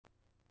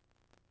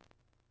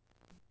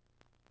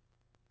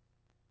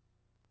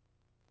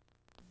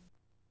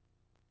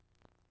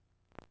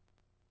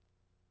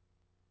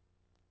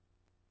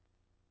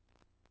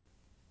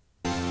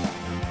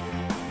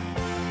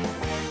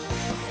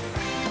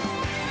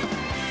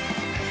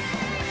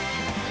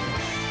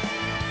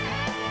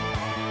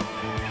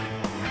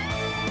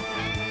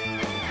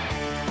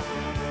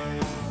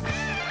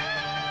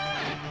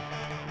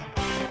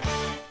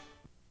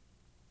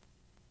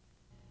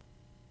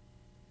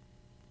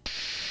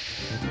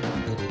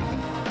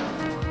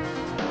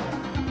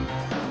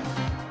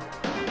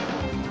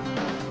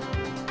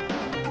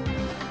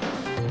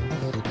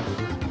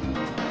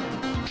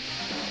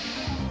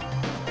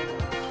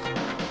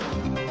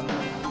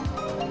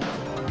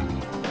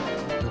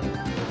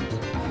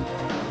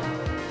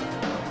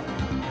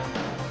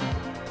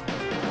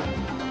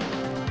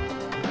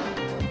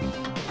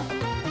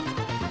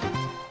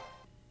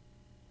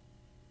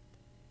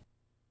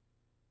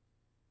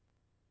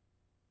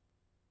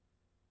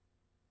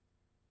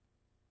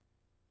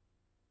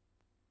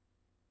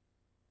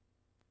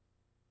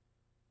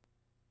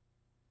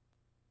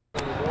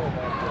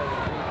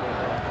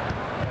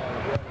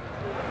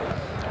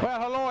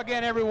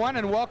again, everyone,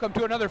 and welcome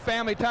to another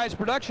Family Ties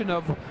production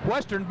of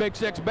Western Big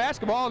Six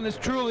basketball. And this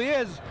truly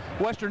is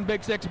Western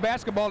Big Six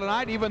basketball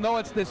tonight, even though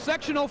it's the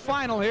sectional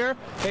final here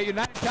at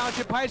United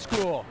Township High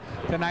School.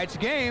 Tonight's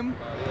game,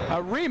 a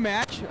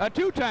rematch, a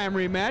two-time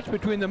rematch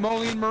between the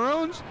Moline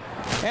Maroons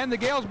and the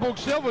Galesburg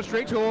Silver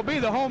Streaks, who will be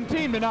the home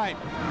team tonight.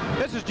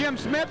 This is Jim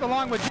Smith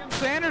along with Jim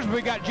Sanders.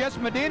 We got Jess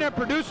Medina,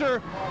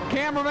 producer,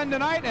 cameraman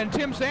tonight, and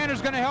Tim Sanders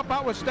going to help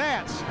out with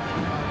stats.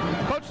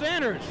 Coach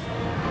Sanders,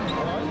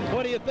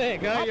 what do you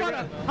think?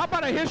 How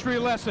about a history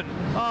lesson?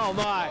 Oh,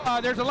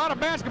 my. There's a lot of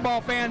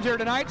basketball fans here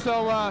tonight,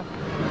 so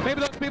maybe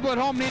those people at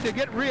home need to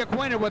get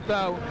reacquainted with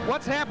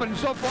what's happened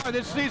so far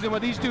this season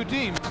with these two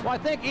teams. Well, I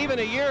think even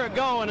a year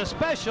ago, and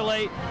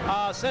especially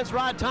since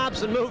Rod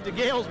Thompson moved to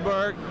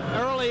Galesburg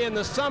early in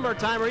the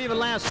summertime or even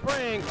last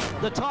spring,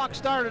 the talk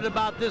started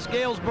about this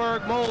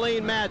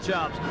Galesburg-Moline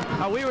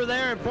matchups. We were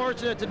there and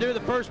fortunate to do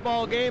the first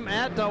ball game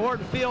at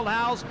Orton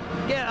Fieldhouse.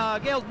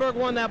 Galesburg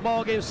won that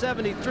ball game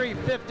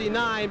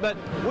 73-59, but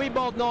we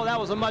both know that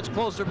was a much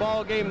closer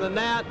ball game than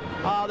that.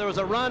 There was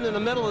a run in the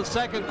middle of the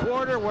second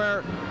quarter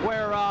where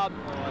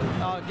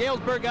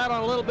Galesburg got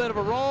on a little bit of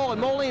a roll,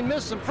 and Moline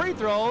missed some free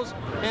throws,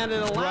 and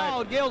it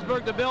allowed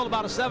Galesburg to build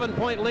about a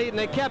 7-point lead, and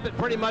they kept it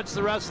pretty much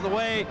the rest of the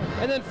way,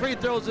 and then free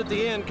throws at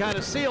the end kind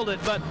of sealed it.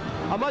 But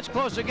a much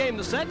closer game.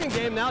 The second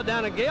game now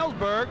down in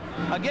Galesburg,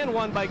 again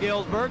won by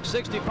Galesburg,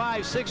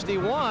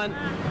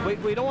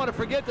 65-61. We don't want to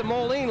forget that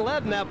Moline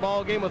led in that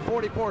ball game with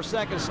 44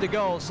 seconds to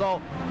go.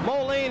 So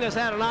Moline has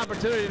had an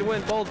opportunity to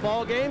win both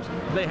ball games.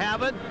 They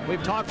haven't.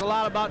 We've talked a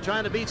lot about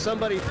trying to beat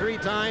somebody 3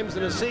 times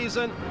in a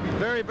season.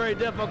 Very, very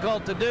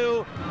difficult to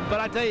do.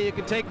 But I tell you, you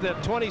can take the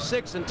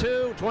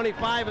 26-2,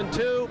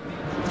 25-2,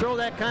 throw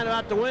that kind of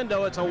out the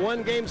window. It's a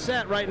one-game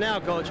set right now,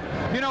 Coach.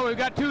 You know, we've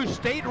got 2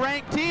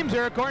 state-ranked teams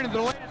here, according to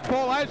the latest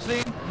poll I've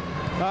seen.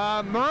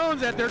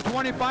 Maroons at their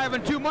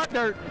 25-2 mark.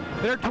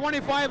 They're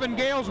 25 in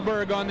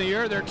Galesburg on the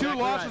year. Their 2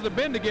 losses have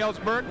been to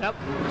Galesburg. Yep.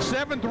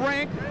 7th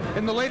ranked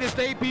in the latest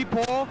AP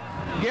poll.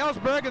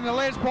 Galesburg, in the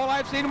latest poll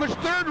I've seen, was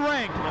 3rd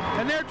ranked.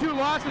 And their 2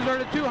 losses are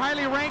the 2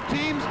 highly ranked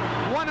teams.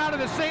 One out of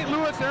the St.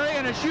 Louis area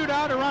in a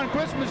shootout around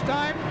Christmas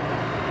time.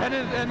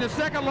 And the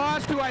second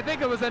loss to, I think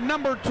it was a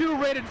number 2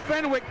 rated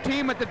Fenwick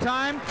team at the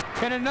time,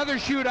 and another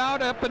shootout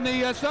up in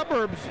the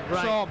suburbs.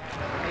 Right.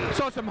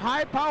 So some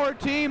high-powered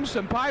teams,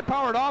 some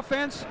high-powered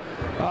offense.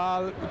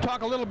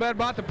 Talk a little bit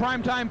about the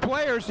primetime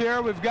players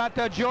here. We've got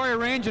Joey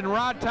Range and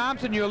Rod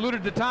Thompson. You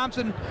alluded to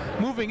Thompson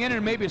moving in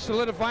and maybe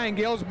solidifying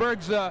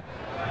Galesburg's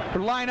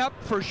lineup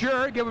for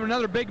sure. Give him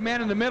another big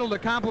man in the middle to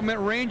complement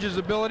Range's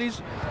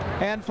abilities.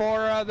 And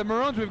for the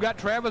Maroons, we've got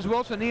Travis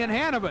Wilson and Ian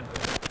Hanovan.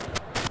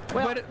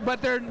 Well,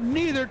 but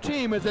neither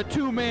team is a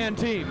 2-man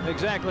team.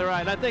 Exactly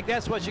right. I think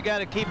that's what you got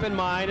to keep in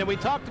mind. And we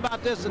talked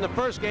about this in the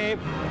first game.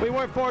 We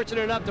weren't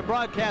fortunate enough to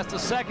broadcast the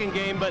second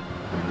game, but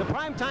the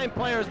primetime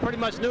players pretty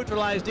much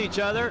neutralized each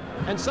other.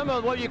 And some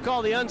of what you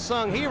call the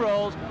unsung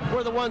heroes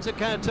were the ones that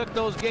kind of took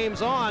those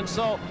games on.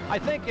 So I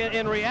think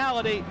in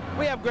reality,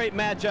 we have great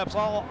matchups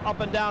all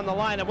up and down the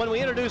lineup. When we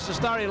introduce the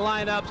starting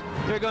lineups,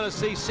 you're going to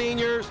see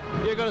seniors.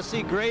 You're going to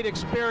see great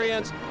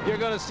experience. You're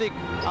going to see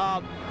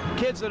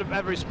kids that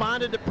have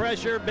responded to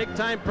pressure,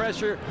 big-time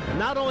pressure,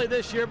 not only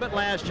this year but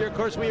last year. Of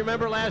course, we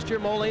remember last year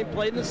Moline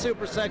played in the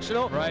Super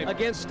Sectional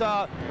against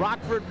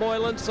Rockford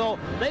Boylan, so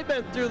they've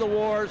been through the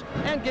wars,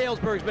 and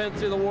Galesburg's been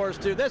through the wars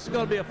too. This is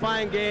going to be a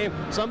fine game.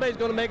 Somebody's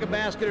going to make a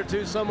basket or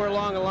 2 somewhere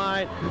along the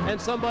line,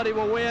 and somebody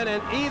will win,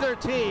 and either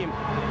team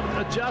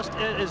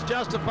is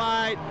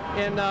justified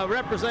in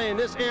representing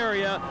this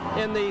area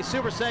in the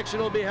Super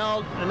Sectional will be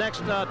held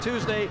next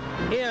Tuesday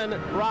in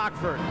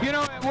Rockford. You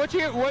know,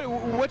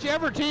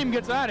 whichever team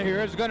gets out of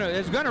here is going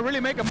to really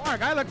make a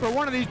mark. I look for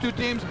one of these 2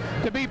 teams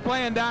to be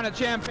playing down at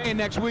Champaign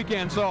next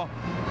weekend. So,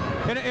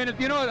 and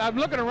you know, I'm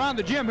looking around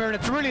the gym here, and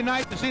it's really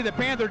nice to see the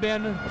Panther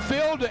Den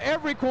filled to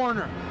every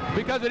corner,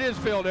 because it is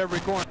filled every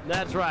corner.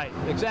 That's right,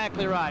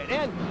 exactly right.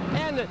 And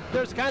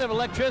there's kind of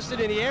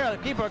electricity in the air.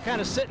 People are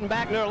kind of sitting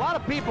back. And there are a lot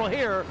of people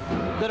here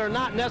that are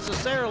not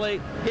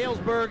necessarily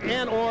Galesburg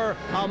and or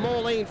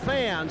Moline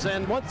fans.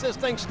 And once this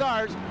thing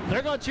starts,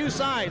 they're going to choose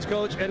sides,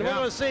 Coach. And we're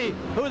going to see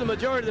who the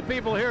majority of the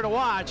people are here to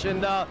watch.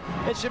 And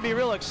it should be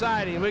real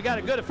exciting. We've got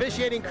a good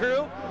officiating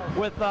crew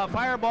with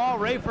Fireball,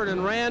 Rayford,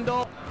 and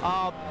Randall.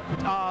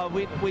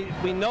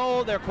 We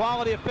know they're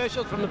quality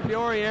officials from the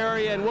Peoria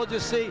area, and we'll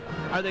just see,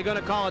 are they going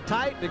to call it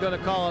tight? They're going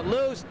to call it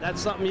loose?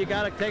 That's something you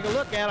got to take a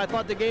look at. I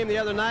thought the game the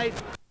other night,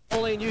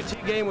 Moline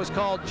UT game, was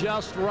called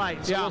just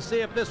right. So we'll see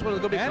if this one is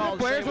going to be called. And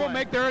the players will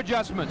make their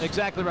adjustments.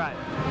 Exactly right.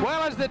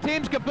 Well, as the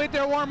teams complete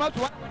their warm-ups,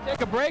 why don't we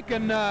take a break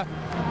and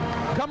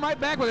come right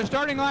back with a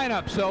starting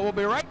lineup. So we'll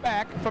be right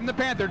back from the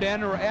Panther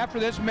Den after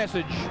this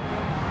message.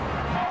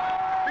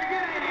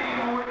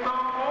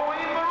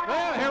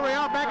 Well, here we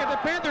are back at the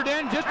Panther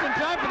Den, just in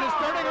time for the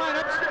starting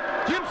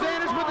lineups. Jim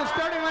Sanders with the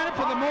starting lineup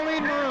for the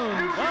Moline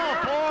Maroons. Well,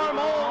 for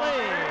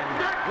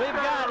Moline, we've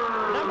got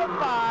number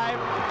 5,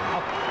 a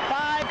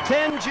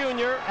 5'10"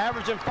 junior,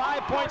 averaging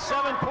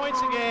 5.7 points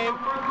a game,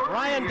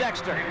 Ryan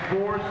Dexter.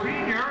 For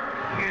senior,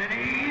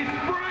 Kenny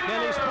Springer.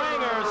 Kenny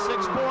Springer,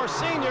 6'4"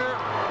 senior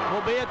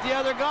will be at the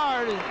other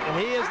guard, and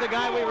he is the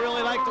guy we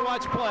really like to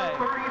watch play.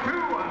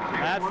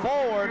 At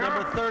forward,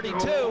 number 32,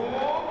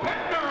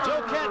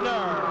 Joe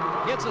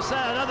Kettner gets us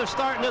another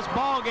start in this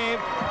ball game.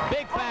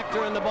 Big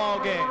factor in the ball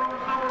game.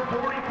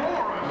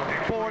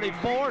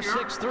 44,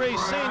 6'3"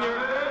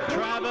 senior,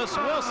 Travis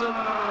Wilson.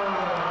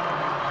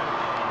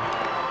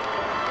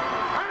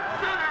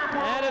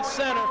 And it's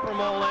center for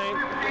Moline.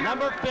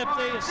 Number 50,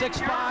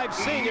 6'5"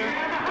 senior,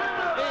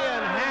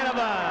 Ian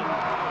Hanavan.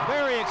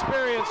 Very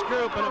experienced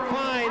group and a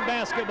fine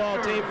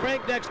basketball team.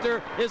 Frank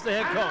Dexter is the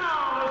head coach.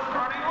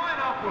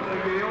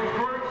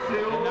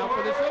 And now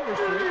for the Silver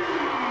Streak,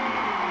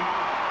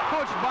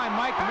 coached by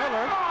Mike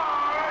Miller,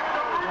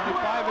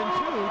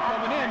 25-2,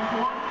 coming in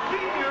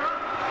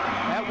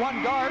at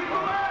one guard,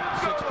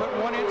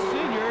 6'1"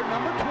 senior,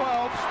 number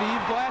 12,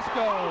 Steve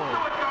Glasgow.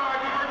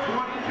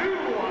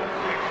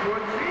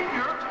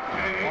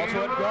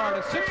 Also at guard,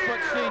 a 6'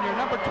 senior,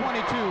 number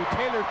 22,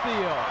 Taylor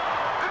Thiel.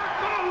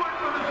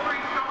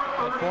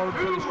 At forward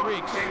for the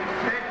Streaks,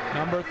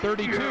 number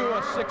 32,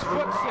 a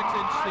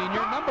 6'6"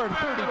 senior, number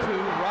 32,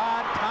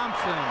 Rod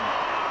Thompson.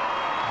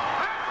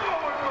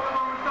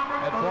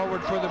 At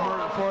forward for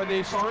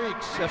the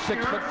Streaks, a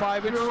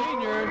 6'5"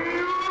 senior,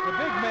 the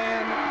big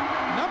man,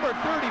 number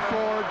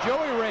 34,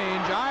 Joey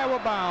Range, Iowa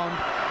bound,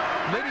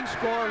 leading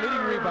scorer,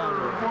 leading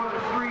rebounder.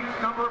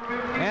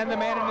 And the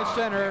man in the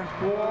center,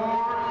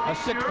 a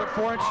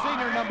 6'4"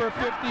 senior, number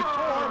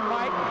 54,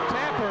 Mike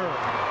Tapper.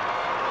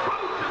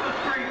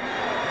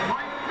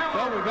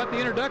 Well, we've got the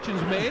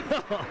introductions made.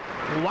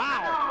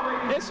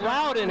 Wow, it's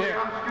loud in here.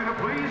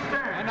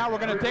 And now we're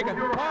going to take a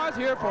pause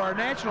here for our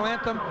national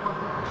anthem,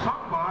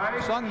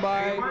 sung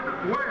by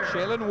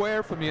Shaylin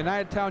Ware from the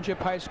United Township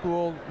High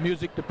School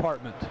Music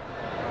Department.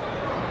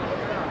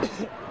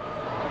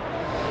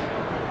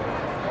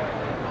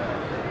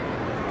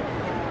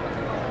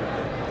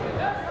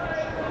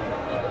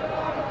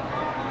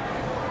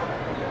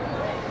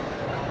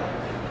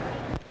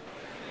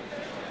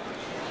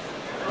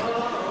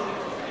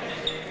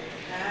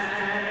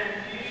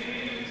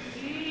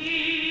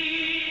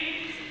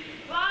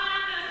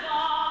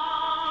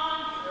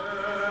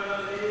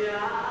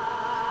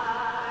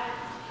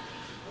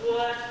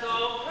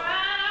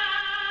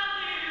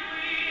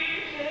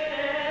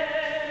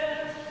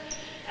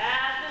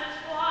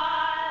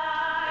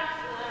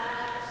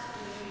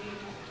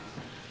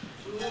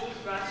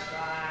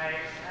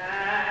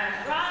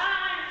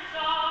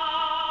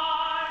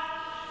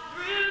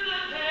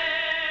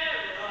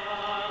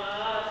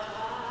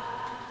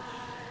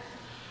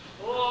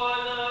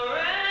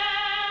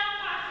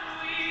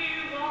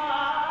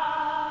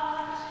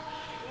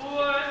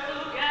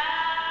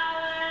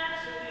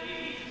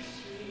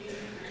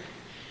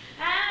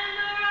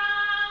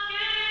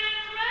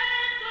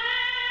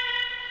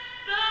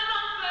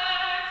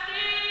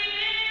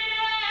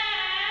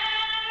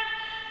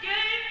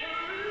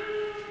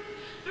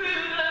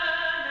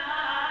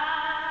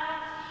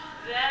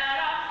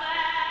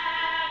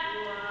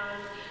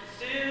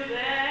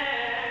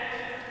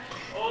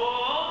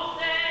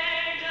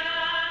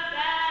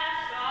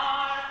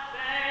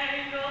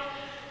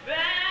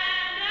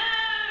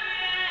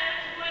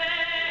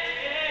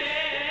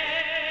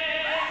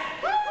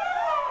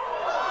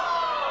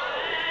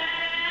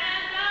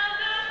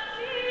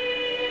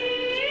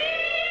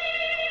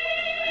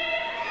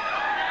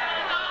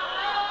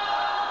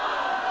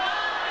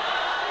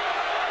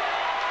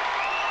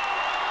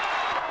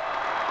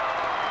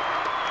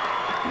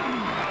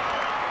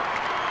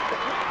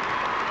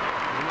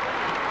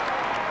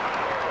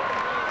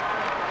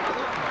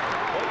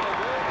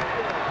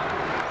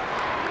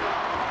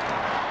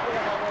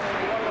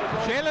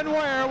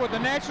 Ware with the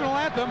national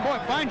anthem. Boy,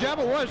 fine job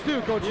it was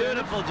too, Coach.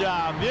 Beautiful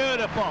job,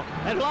 beautiful.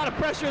 And a lot of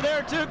pressure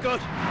there too,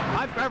 Coach.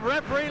 I've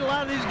refereed a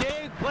lot of these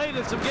games, played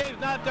in some games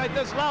not at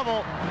this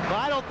level, but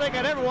I don't think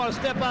I'd ever want to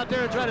step out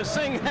there and try to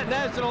sing that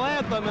national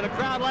anthem in a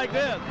crowd like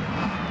this.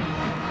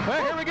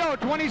 Well, here we go,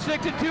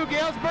 26-2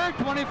 Galesburg,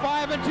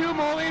 25-2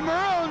 Moline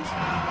Maroons.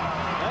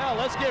 Well,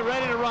 let's get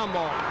ready to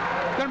rumble.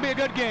 It's going to be a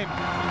good game.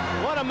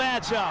 What a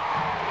matchup.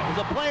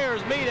 The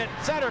players meet at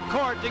center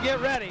court to get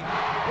ready.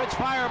 Which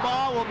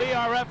Fireball will be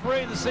our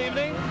referee this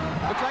evening?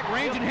 Looks like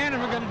Range and Hannon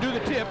are going to do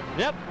the tip.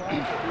 Yep.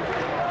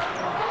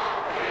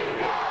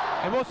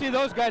 And we'll see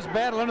those guys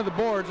battle under the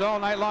boards all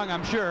night long,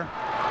 I'm sure.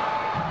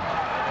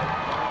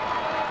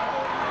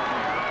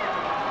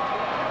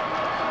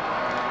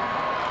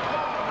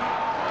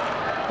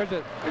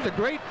 There's a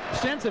great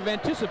sense of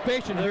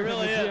anticipation here in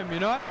the gym, you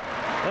know what?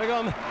 They're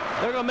going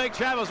to make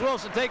Travis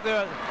Wilson take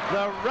the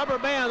rubber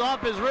band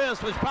off his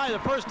wrist, which is probably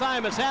the first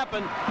time it's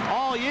happened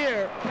all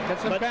year.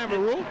 That's some kind of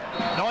a rule?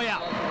 Oh,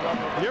 yeah.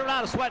 You're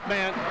not a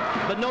sweatband,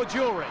 but no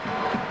jewelry.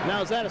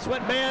 Now, is that a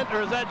sweatband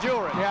or is that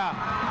jewelry? Yeah.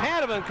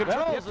 Hanovan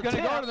controls it's going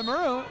to go to the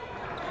Maroon.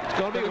 It's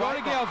going to go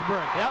to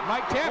Galesburg. Yep.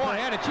 Mike Tapper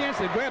had a chance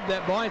to grab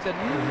that ball. He said,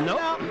 nope.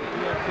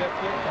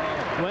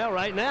 Well,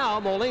 right now,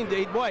 Moline,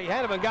 boy,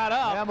 Hanovan got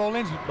up. Yeah,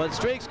 Moline's. But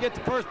Streaks get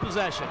the first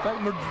possession.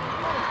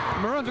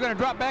 Maroons are going to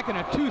drop back in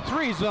a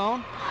 2-3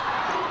 zone.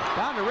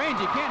 Down the range,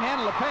 he can't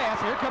handle the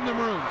pass. Here come the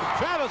Maroons.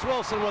 Travis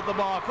Wilson with the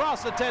ball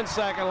across the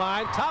 10-second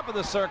line, top of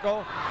the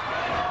circle.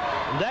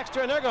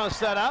 Dexter, and they're going to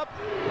set up.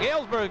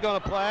 Galesburg is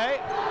going to play.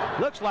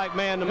 Looks like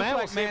man-to-man.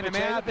 Looks like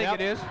man-to-man, I think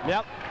it is.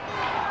 Yep.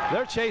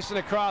 They're chasing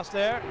across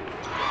there.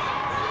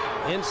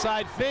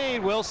 Inside feed,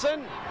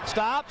 Wilson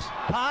stops,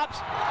 pops.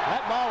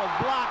 That ball is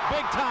blocked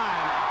big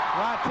time.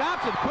 Rod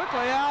Thompson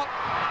quickly out.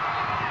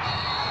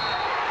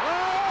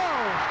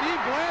 Oh,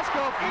 Steve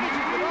Glasgow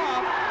finishes it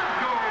off.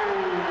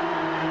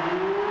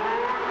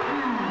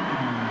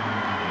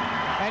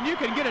 And you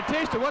can get a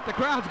taste of what the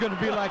crowd's going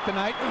to be like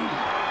tonight.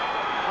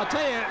 I'll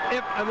tell you,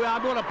 I'm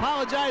going to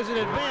apologize in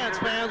advance,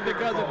 fans,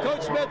 because if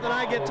Coach Smith and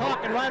I get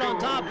talking right on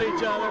top of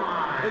each other,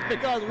 it's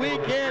because we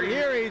can't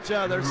hear each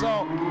other.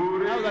 So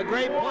that was a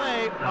great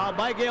play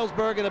by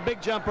Galesburg and a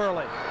big jump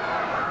early.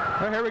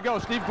 Well, here we go,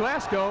 Steve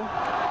Glasgow.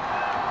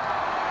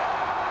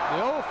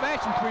 The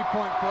old-fashioned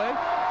three-point play.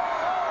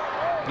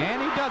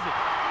 And he does it.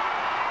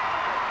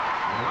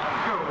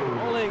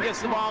 Moline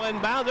gets the ball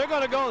inbound. They're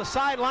going to go to the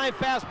sideline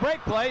fast break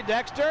play.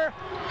 Dexter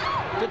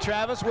to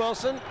Travis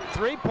Wilson.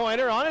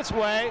 Three-pointer on its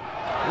way.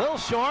 A little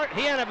short.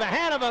 He had a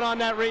Hanovan on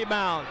that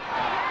rebound.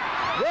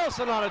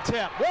 Wilson on a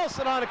tip.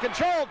 Wilson on a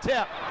controlled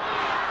tip.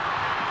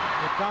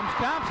 Here comes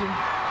Thompson.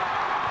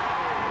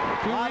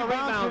 Two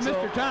rebounds for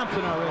Mr.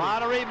 Thompson already. A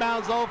lot of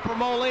rebounds, though, for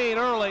Moline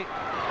early.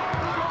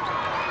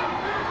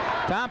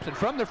 Thompson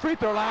from the free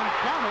throw line.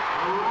 Count it.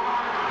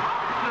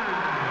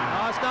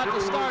 Oh, it's not the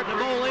start that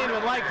Moline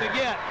would like to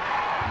get.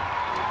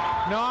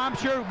 No, I'm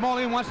sure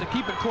Moline wants to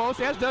keep it close,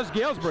 as does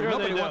Galesburg. Sure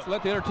Nobody wants to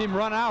let the other team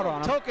run out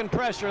on them. Token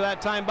pressure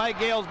that time by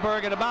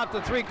Galesburg at about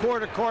the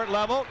three-quarter court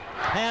level.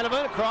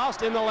 Hanovan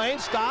across in the lane,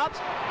 stops,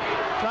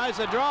 tries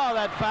to draw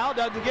that foul,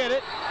 doesn't get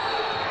it.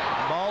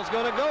 The ball's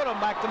going to go to him,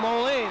 back to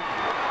Moline.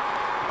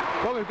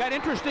 Well, we've got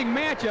interesting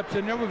matchups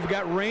in there. We've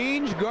got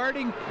Range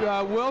guarding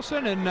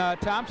Wilson and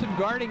Thompson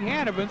guarding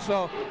Hanovan.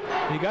 So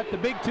you got the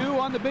big two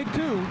on the big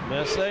two.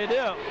 Yes, they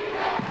do.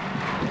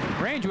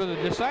 Range with a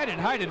decided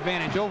height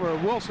advantage over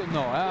Wilson,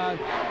 though.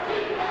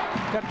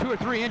 Got 2 or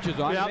 3 inches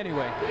on him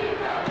anyway.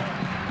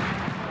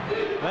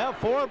 Well,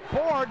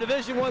 four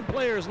Division I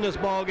players in this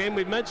ball game.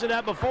 We've mentioned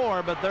that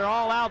before, but they're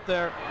all out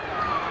there.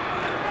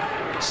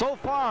 So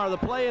far, the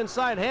play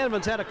inside,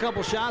 Hanovan's had a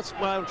couple shots.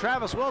 Well,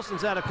 Travis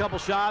Wilson's had a couple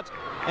shots,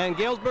 and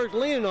Galesburg's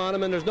leaning on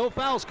him, and there's no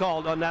fouls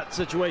called on that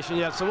situation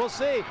yet. So we'll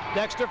see.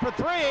 Dexter for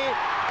 3.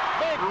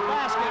 Big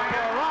basket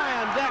for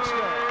Ryan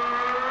Dexter.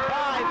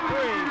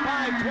 5-3,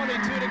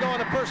 5:22 to go in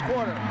the first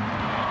quarter.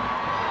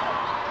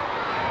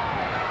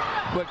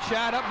 Quick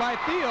shot up by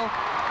Thiel.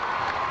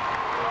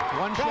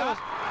 One shot.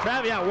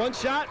 Yeah, one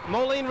shot.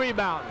 Moline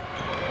rebound.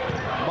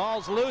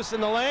 Ball's loose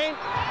in the lane.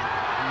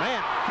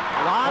 Man,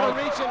 a lot of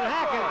reaching and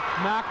hacking.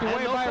 Knocked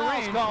away by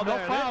Range. No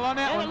foul on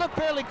that one. And it looked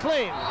fairly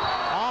clean.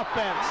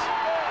 Offense.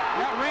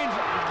 That Range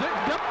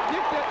dipped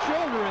that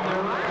shoulder in there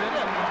a little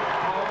bit.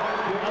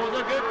 That was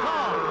a good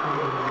call.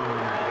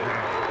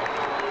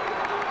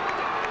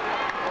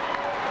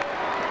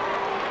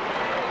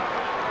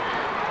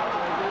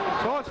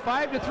 So it's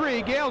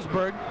 5-3,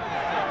 Galesburg.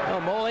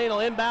 Well, Moline will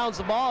inbounds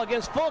the ball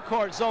against full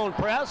court zone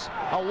press.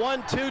 A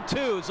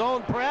 1-2-2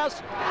 zone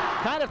press.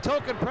 Kind of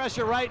token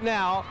pressure right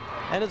now.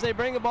 And as they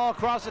bring the ball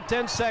across the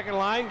 10-second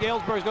line,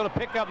 Galesburg's going to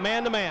pick up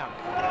man-to-man.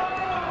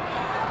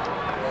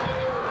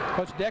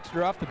 Coach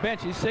Dexter off the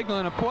bench. He's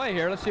signaling a play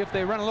here. Let's see if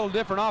they run a little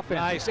different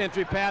offense. Nice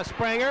entry pass,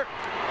 Springer.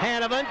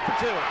 Hanovan for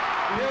 2.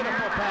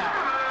 Beautiful pass.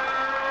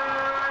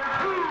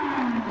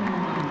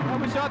 Well,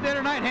 we saw it the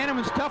other night.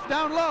 Hanovan's tough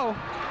down low.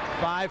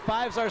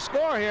 5-5's our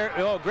score here.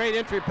 Oh, great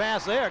entry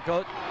pass there,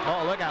 Coach.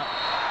 Oh, look out.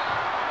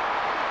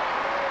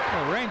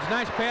 Well, Range,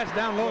 nice pass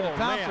down low to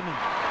Thompson.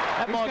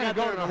 That ball got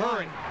there in a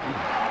hurry.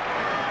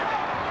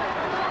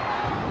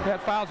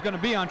 That foul's going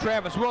to be on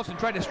Travis Wilson.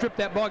 Tried to strip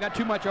that ball, got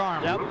too much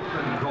arm. Yep.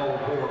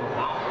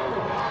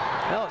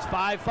 Well, it's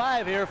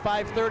 5-5 here,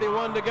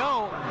 5:31 to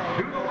go.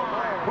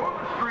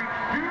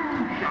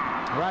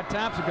 Rod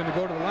Thompson going to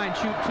go to the line,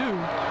 shoot 2.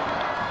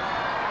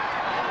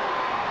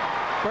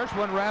 First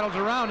one rattles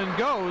around and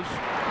goes.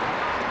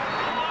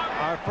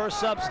 Our first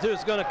substitute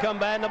is going to come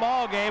back in the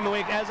ball game,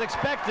 and as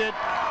expected,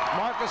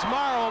 Marcus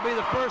Morrow will be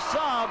the first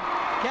sub.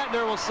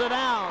 Kettner will sit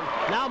down.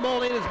 Now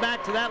Moline is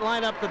back to that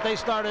lineup that they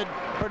started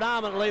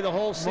predominantly the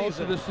whole season. Most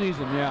of the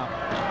season, yeah.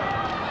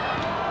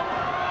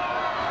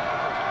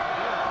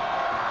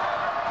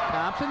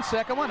 Thompson,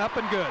 second one, up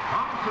and good.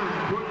 Thompson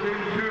puts in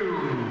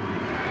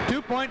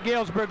 2. 2-point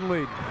Galesburg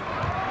lead.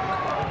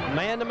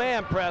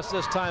 Man-to-man press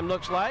this time,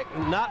 looks like.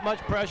 Not much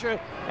pressure,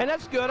 and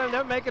that's good.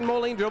 They're making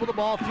Moline dribble the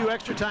ball a few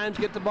extra times,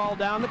 get the ball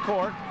down the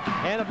court,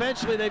 and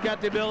eventually they've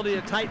got the ability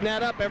to tighten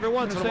that up every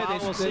once in a while.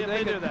 We'll see if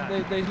they do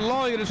that. They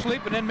lull you to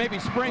sleep and then maybe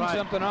spring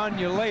something on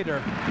you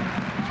later.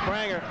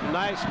 Springer,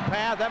 nice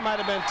pass. That might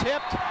have been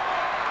tipped.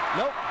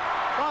 Nope.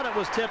 Thought it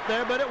was tipped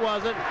there, but it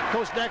wasn't.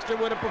 Coach Dexter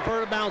would have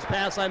preferred a bounce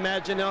pass, I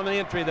imagine, on the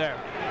entry there.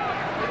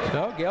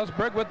 So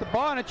Galesburg with the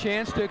ball and a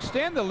chance to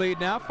extend the lead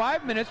now.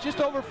 5 minutes,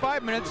 just over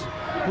 5 minutes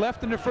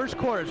left in the first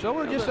quarter. So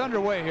we're just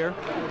underway here.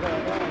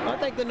 I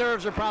think the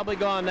nerves are probably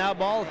gone now.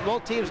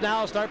 Both teams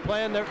now start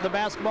playing the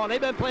basketball. And they've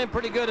been playing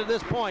pretty good at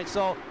this point.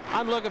 So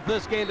I'm looking for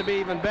this game to be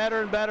even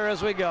better and better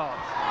as we go.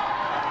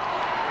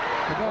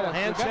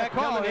 Hand check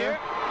coming here.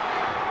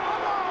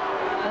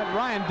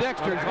 Ryan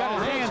Dexter's got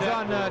his hands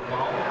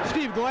on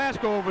Steve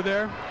Glasgow over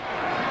there.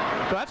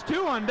 So that's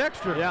 2 on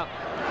Dexter. Yeah.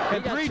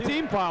 And 3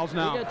 team fouls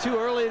now. He got 2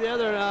 early the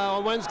other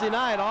on Wednesday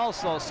night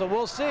also. So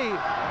we'll see.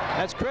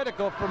 That's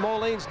critical for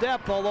Moline's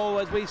depth, although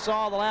as we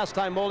saw the last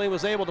time, Moline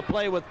was able to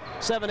play with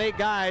 7, 8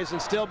 guys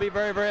and still be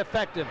very, very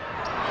effective.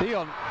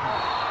 Deal.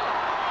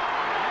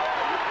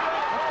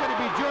 That's going to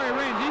be Joey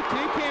Raines. He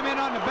came in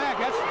on the back.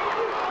 That's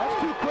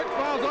 2 quick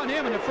fouls on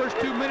him in the first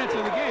 2 minutes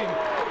of the game.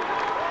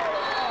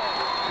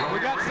 We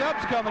got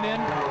subs coming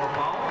in.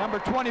 Number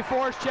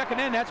 24 is checking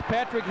in. That's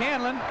Patrick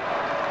Hanlon.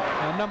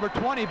 And number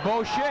 20,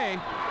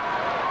 Boucher.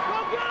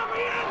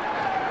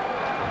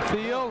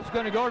 Thiel's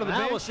going to go to the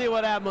bench. Now we'll see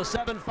what happens.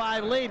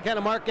 7-5 lead. Kind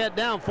of mark that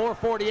down.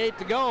 4:48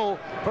 to go,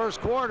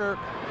 first quarter.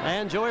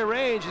 And Joey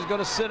Raines is going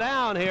to sit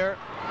down here.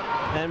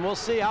 And we'll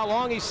see how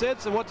long he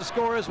sits and what the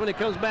score is when he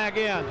comes back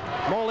in.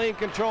 Moline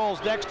controls.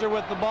 Dexter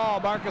with the ball.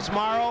 Marcus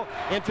Morrow.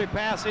 Entry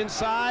pass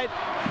inside.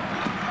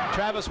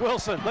 Travis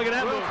Wilson. Look at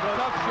that move.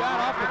 Tough shot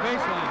off the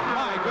baseline.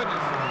 My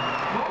goodness.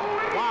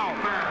 Wow.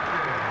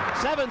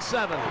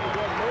 7-7.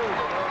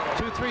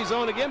 2-3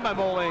 zone again by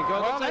Moline.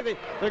 Well,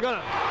 they're going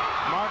to.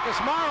 Marcus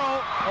Morrow.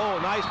 Oh,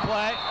 nice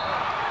play.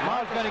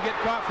 Morrow's going to get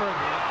caught for a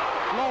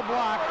low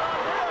block.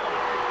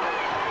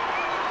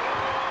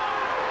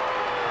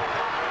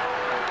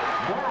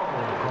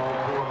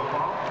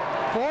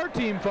 4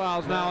 team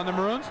fouls now on the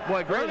Maroons.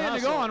 Boy, great early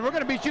to go on. We're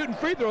going to be shooting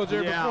free throws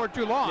here before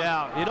too long.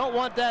 Yeah, you don't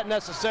want that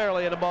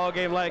necessarily in a ball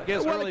game like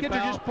this. Well, the kids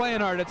are just playing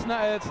hard. It's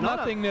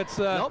nothing that's.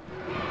 Nope.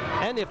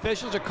 And the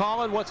officials are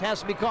calling what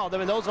has to be called. I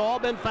mean, those have all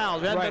been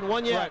fouls. There hasn't been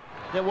one yet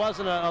that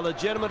wasn't a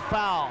legitimate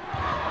foul.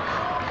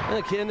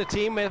 And the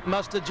team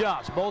must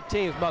adjust. Both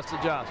teams must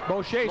adjust.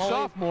 Boucher,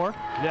 sophomore.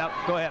 Yep,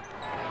 go ahead.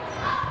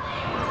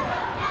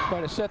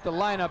 Try to set the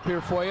lineup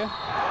here for you.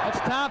 That's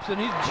Thompson.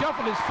 He's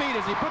shuffled his feet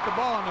as he put the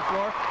ball on the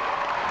floor.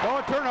 Oh,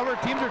 a turnover.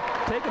 Teams are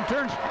taking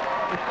turns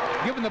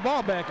giving the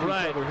ball back to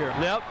each other here.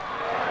 Yep.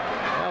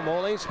 Well,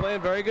 Moline's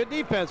playing very good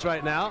defense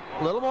right now.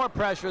 A little more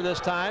pressure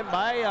this time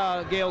by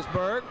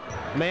Galesburg.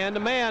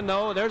 Man-to-man,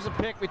 though. There's a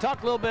pick. We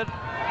talked a little bit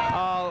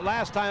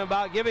last time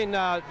about giving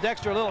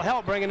Dexter a little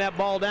help bringing that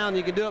ball down.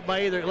 You can do it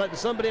by either letting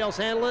somebody else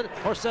handle it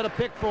or set a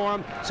pick for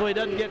him so he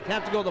doesn't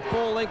have to go the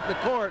full length of the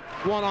court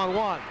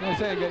one-on-one. I'm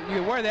saying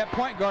you wear that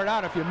point guard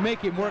out if you make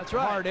him work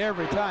hard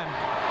every time.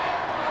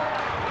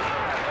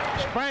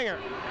 Spranger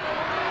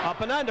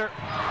up and under.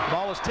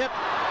 Ball was tipped.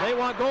 They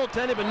want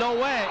goaltending, but no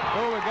way.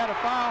 Oh, we got a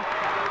foul.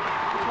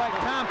 Looks like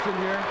Thompson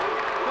here.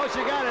 Coach,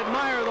 you got to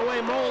admire the way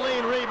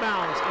Moline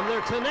rebounds, and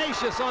they're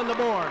tenacious on the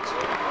boards.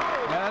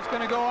 Yeah, that's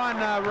going to go on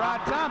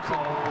Rod Thompson.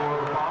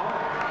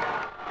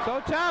 So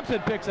Thompson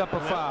picks up a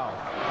foul.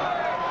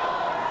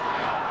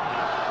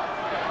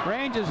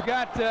 Range has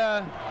got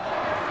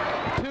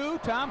 2,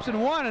 Thompson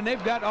 1, and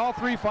they've got all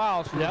 3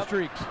 fouls for the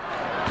streaks.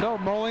 So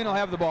Moline will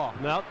have the ball.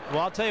 Nope. Well,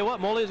 I'll tell you what,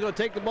 Moline's going to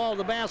take the ball to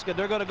the basket.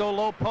 They're going to go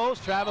low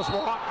post. Travis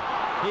walked.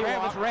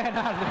 Travis ran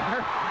out of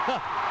there.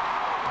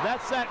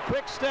 That's that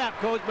quick step,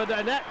 Coach, but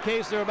in that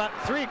case, there are about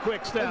 3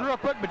 quick steps. It's real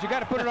quick, but you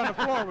got to put it on the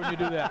floor when you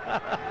do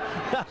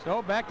that.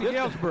 So back to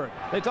Galesburg.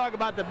 They talk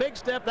about the big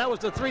step. That was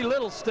the 3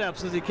 little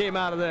steps as he came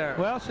out of there.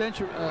 Well, since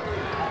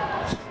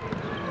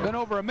been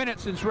over a minute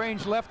since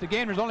Range left the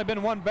game. There's only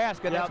been 1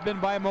 basket. That's been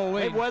by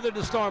Moline. They've weathered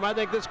the storm. I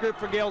think this group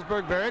for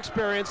Galesburg, very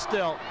experienced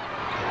still.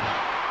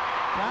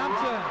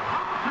 Thompson.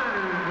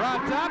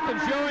 Rod Thompson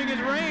showing his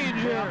range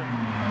here.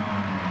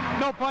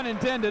 No pun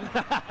intended.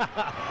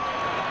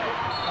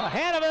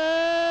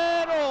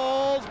 Hanneman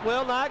rolls,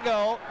 will not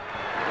go.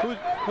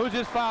 Who's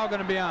this foul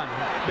going to be on?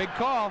 Big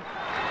call.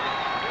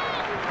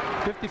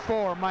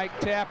 54, Mike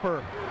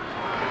Tapper.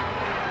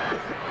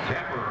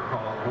 Tapper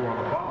called for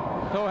the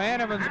foul. So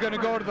Hanneman's going to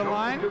go to the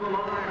line.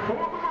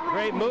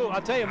 Great move.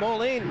 I'll tell you,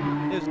 Moline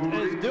is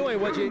doing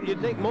what you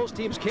think most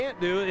teams can't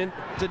do in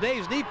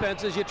today's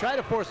defense is you try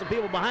to force the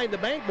people behind the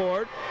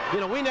bankboard. You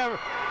know, we never,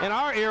 in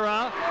our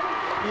era,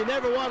 you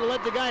never want to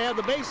let the guy have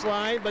the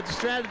baseline, but the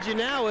strategy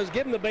now is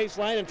give him the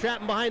baseline and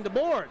trap him behind the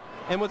board.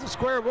 And with the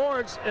square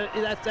boards,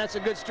 that's a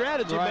good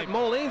strategy. Right. But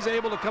Moline's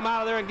able to come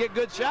out of there and get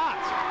good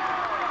shots.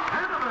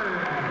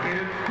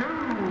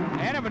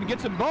 Hanneman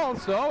gets them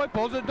both, so it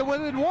pulls it to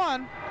within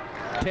 1.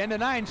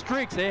 10-9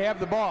 streaks. They have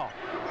the ball.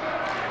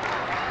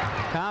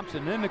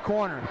 Thompson in the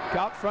corner.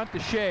 Out front to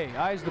Shea.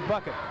 Eyes the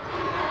bucket.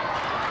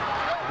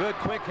 Good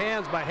quick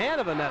hands by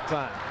Hanneman that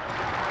time.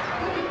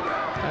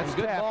 That's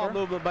good ball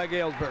movement by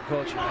Galesburg,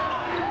 Coach.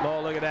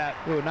 Oh, look at that.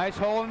 Ooh, a nice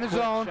hole in the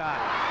zone. Shot.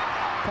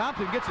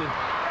 Thompson gets it.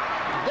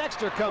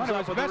 Dexter comes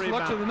up with the rebound. Best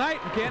looks of the night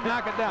and can't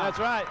knock it down. That's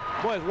right.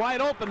 Boy, it's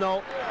wide open,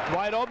 though.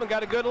 Wide open,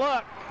 got a good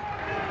look.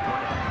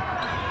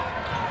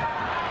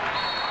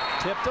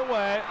 Tipped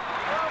away.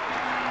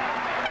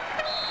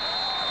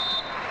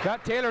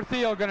 Got Taylor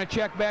Thiel going to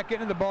check back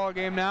into the ball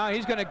game now.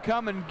 He's going to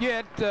come and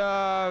get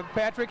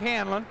Patrick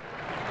Hanlon.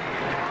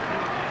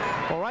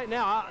 Well, right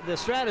now, the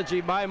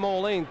strategy by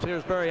Moline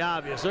appears very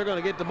obvious. They're going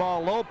to get the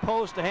ball low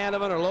post to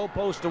Hanneman or low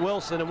post to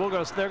Wilson, and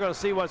they're going to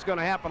see what's going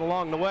to happen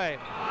along the way.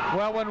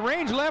 Well, when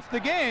Range left the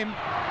game,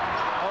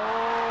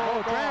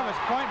 Travis,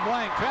 point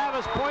blank.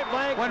 Travis, point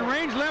blank. When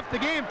Range left the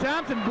game,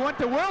 Thompson went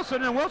to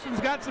Wilson, and Wilson's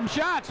got some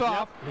shots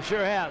off. He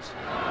sure has.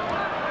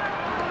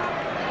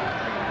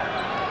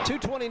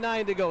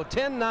 2:29 to go.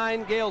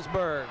 10-9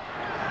 Galesburg.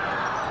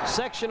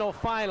 Sectional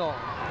final.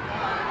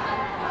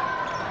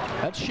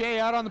 That's Shea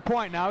out on the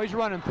point now. He's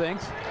running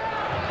things.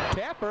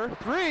 Tapper,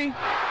 3.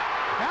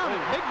 Count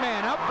it. Big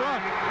man up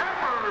front.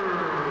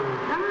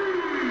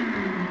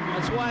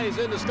 That's why he's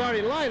in the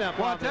starting lineup.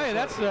 Well, I'll tell you,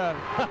 that's 2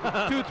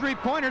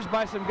 3-pointers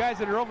by some guys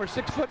that are over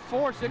 6'4",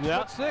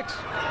 6'6".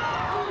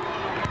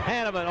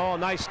 Hanneman, oh,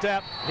 nice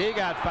step. He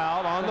got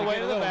fouled on the way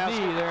to the basket.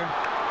 Knee there.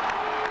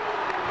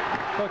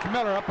 Coach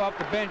Miller up off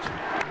the bench,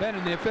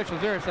 bending the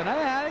officials there, said,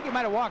 I think he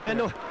might have walked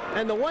there.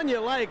 And the one you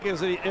like is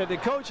the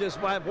coaches,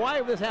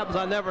 why this happens,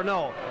 I never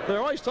know.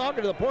 They're always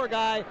talking to the poor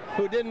guy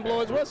who didn't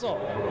blow his whistle.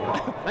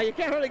 Now, you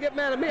can't really get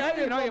mad at me. I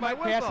didn't blow my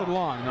whistle. Pass it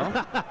along,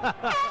 no?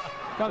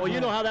 Well,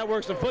 you know how that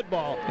works in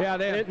football. Yeah,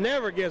 it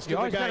never gets to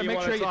the guy you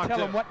want to talk to. You always got to make sure you tell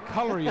them what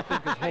color you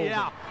think is holding.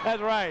 Yeah,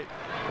 that's right.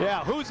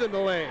 Yeah, who's in the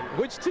lane?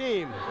 Which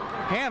team?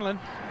 Hanlon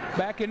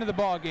back into the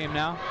ball game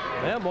now.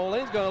 Yeah,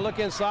 Moline's going to look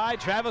inside.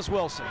 Travis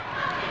Wilson.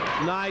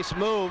 Nice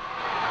move.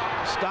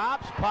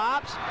 Stops,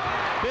 pops.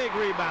 Big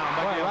rebound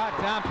by Rod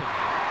Thompson.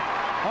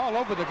 All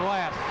over the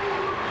glass.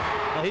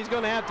 Well, he's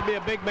going to have to be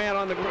a big man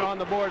on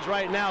the boards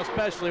right now,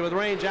 especially with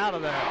Range out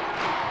of there.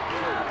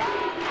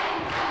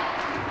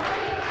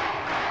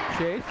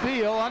 Shea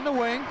Thiel on the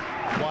wing.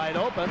 Wide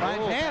open.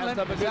 Finds Hanlon.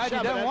 Decides he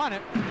doesn't want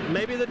it.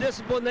 Maybe the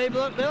discipline they're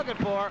looking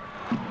for.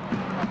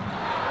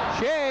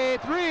 Shea,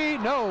 3.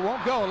 No,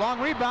 won't go. Long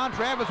rebound,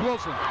 Travis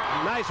Wilson.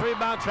 Nice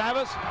rebound,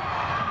 Travis.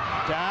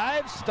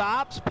 Dives,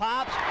 stops,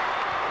 pops.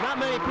 Not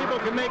many people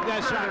can make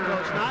that shot,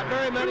 Coach. Not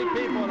very many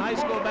people in high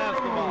school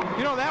basketball.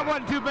 You know, that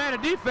wasn't too bad a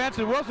defense,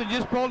 and Wilson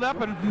just pulled up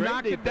and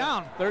knocked it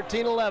down.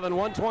 13-11,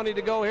 1:20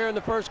 to go here in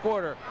the first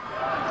quarter.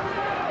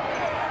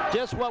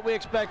 Just what we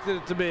expected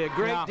it to be. A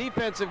great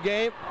defensive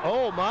game.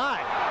 Oh,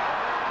 my.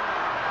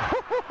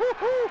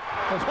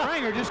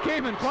 Springer just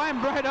came and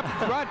climbed right up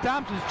Rod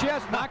Thompson's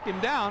chest, knocked him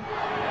down.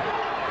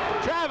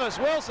 Travis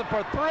Wilson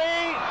for 3.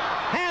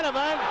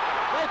 Hanneman.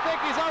 They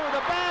think he's over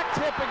the back.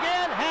 Tip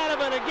again.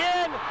 Hanneman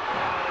again.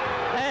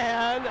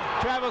 And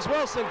Travis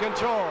Wilson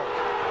controls.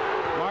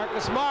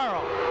 Marcus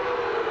Morrow.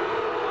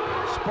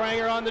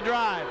 Springer on the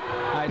drive.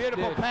 Nice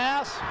Beautiful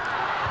pass.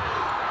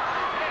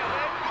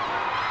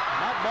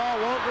 That ball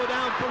won't go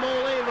down for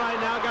Moline right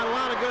now. Got a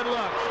lot of good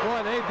looks.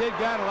 Boy, they did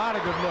got a lot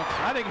of good looks.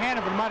 I think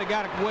Hanneman might have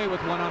got away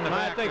with one on the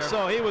back. I think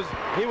so. He was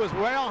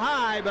well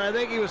high, but I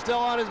think he was still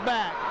on his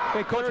back.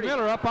 Hey, Coach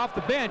Miller up off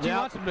the bench. He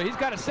wants him to. He's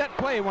got a set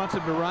play. He wants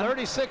him to run.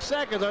 36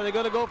 seconds. Are they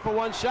going to go for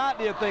one shot?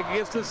 Do you think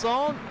against the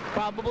zone?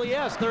 Probably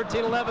yes.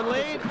 13-11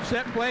 lead.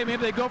 Set play.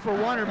 Maybe they go for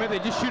one, or maybe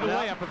they just shoot a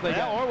layup if they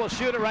got. Or we'll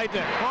shoot it right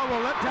there. Or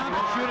we'll let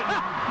Thompson shoot it.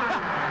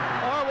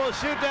 Or we'll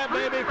shoot that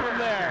baby from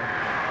there.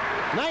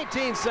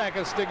 19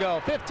 seconds to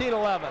go.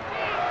 15-11.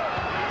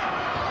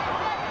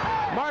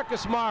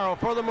 Marcus Morrow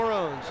for the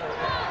Maroons.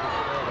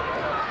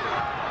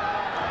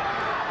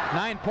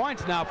 9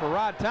 points now for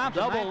Rod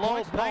Thompson. Double 9 low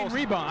points, 9 post.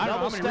 rebounds. I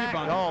don't know how many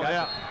rebounds. Oh,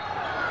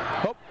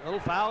 yeah. Oh, little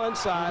foul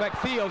inside. Like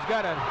Thiel's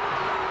got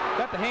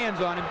the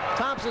hands on him.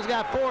 Thompson's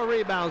got 4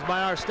 rebounds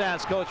by our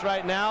stats coach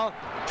right now.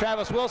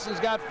 Travis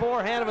Wilson's got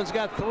 4. Hanneman's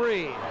got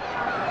 3.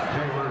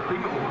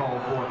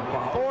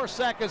 4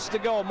 seconds to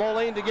go.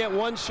 Moline to get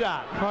one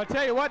shot. Well, I'll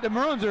tell you what, the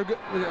Maroons are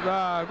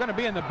going to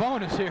be in the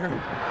bonus here.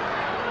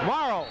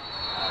 Morrow.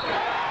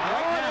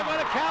 They're going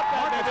to count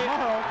that, baby.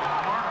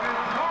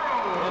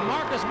 And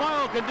Marcus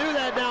Morrow can do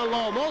that down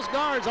low. Most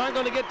guards aren't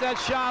going to get that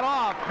shot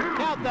off.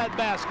 Count that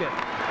basket.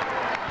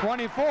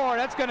 24.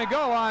 That's going to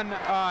go on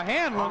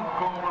Hanlon.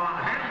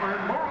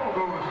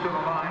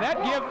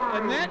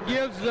 And that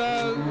gives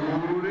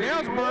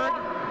Galesburg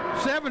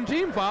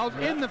 17 fouls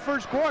in the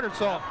first quarter.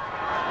 So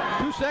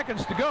 2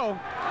 seconds to go.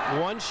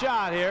 One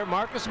shot here.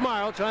 Marcus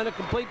Morrow trying to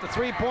complete the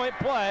 3-point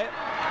play.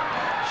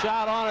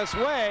 Shot on its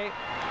way.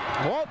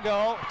 Won't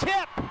go.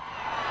 Tip.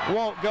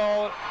 Won't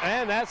go.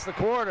 And that's the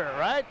quarter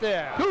right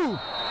there.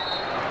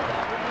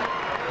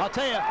 I'll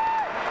tell you,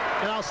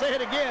 and I'll say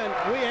it again,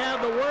 we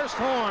have the worst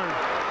horn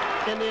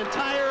in the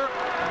entire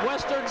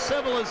Western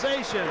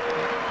civilization.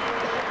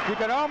 You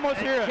could almost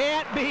hear it. It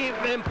can't be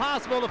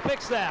impossible to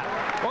fix that.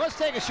 Well, let's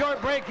take a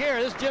short break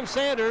here. This is Jim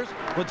Sanders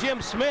with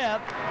Jim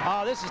Smith.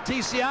 This is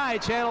TCI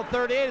Channel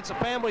 38. It's a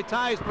Family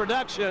Ties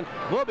production.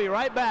 We'll be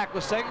right back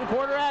with second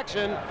quarter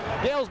action.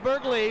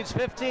 Galesburg leads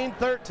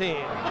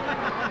 15-13.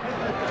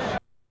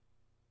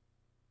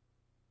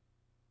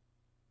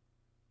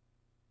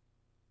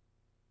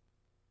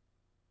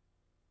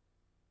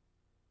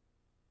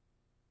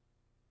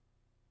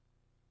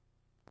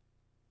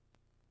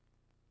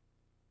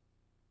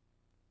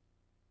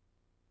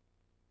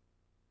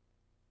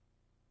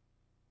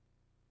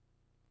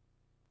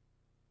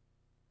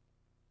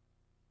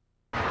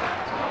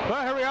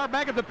 are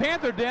back at the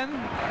Panther Den.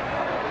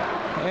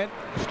 And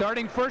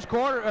starting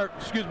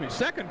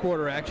second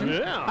quarter action.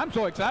 Yeah. I'm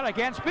so excited I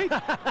can't speak.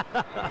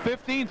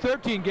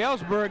 15-13,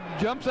 Galesburg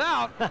jumps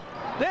out.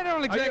 They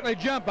don't exactly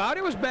jump out.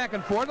 It was back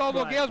and forth,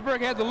 although Galesburg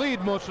had the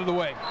lead most of the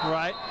way.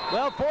 Right.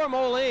 Well, for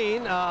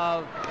Moline,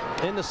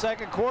 in the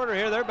second quarter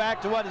here, they're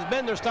back to what has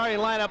been their starting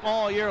lineup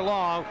all year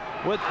long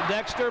with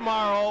Dexter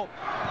Morrow,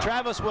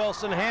 Travis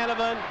Wilson,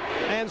 Hanovan,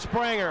 and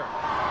Springer.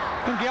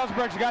 And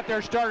Galesburg's got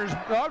their starters.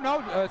 Oh,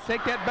 no,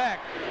 take that back.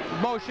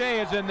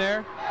 Boucher is in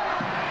there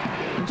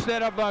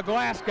instead of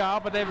Glasgow,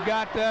 but they've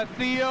got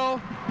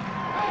Theo.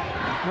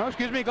 No,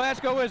 excuse me,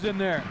 Glasgow is in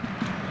there.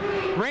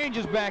 Range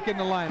is back in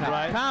the lineup.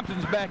 Right.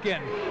 Thompson's back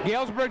in.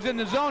 Galesburg's in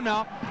the zone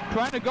now,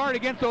 trying to guard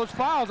against those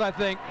fouls, I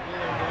think.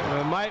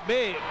 It might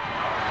be.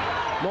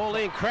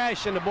 Moline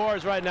crashing the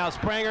boards right now.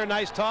 Springer,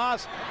 nice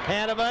toss.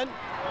 Hanovan.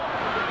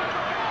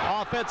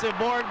 Offensive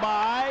board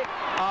by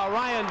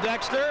Ryan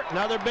Dexter.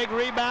 Another big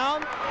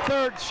rebound.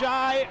 Third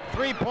shy.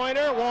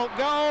 Three-pointer won't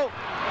go.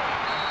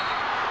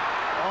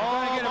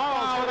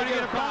 We're going to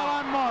get a foul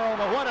on Morrow.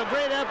 But what a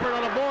great effort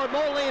on the board.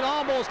 Moline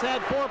almost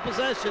had 4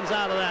 possessions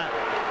out of that.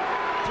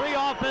 3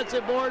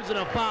 offensive boards and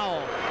a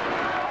foul.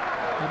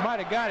 He might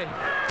have got him.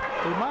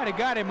 He might have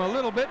got him a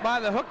little bit by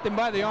the hooked him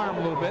by the arm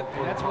a little bit.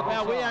 That's what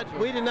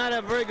we did not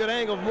have a very good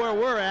angle from where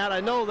we're at.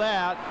 I know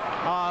that.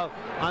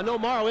 I know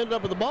Morrow ended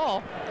up with the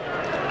ball.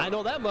 I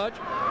know that much.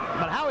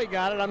 But how he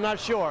got it, I'm not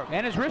sure.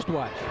 And his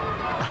wristwatch.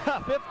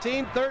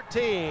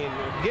 15-13,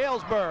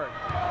 Galesburg.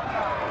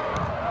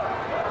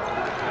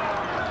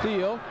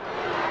 Steal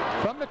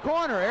from the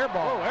corner, air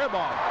ball. Oh, air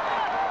ball.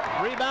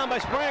 Rebound by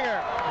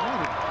Springer.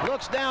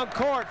 Looks down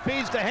court,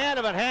 feeds to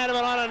Hanovan.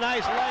 Hanovan on a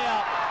nice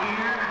layup.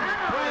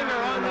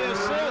 Springer on the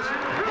assist.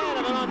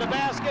 Hanovan on the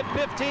basket.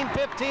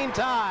 15-15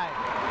 tie.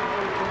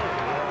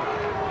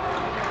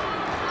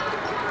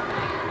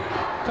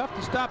 Tough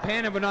to stop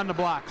Hanovan on the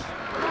blocks.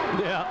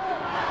 Yeah.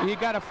 You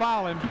got to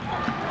foul him. He's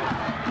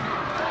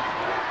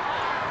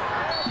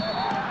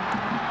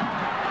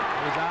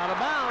out of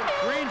bounds.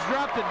 Range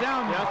dropped it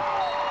down. Yep.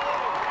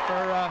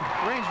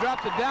 Range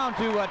drops it down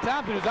to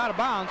Thompson, who's out of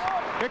bounds.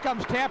 Here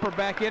comes Tapper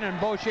back in, and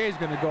Boucher's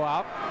going to go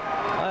out.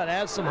 That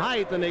adds some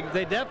height, and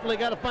they definitely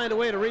got to find a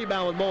way to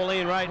rebound with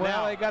Moline right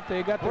now. Well, they got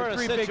their We're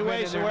three in a big men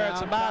in situation there where now.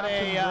 it's about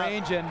Thompson,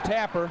 Range and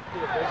Tapper,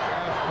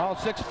 all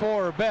 6'4"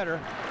 or better.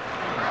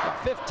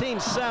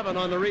 15-7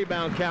 on the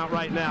rebound count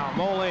right now.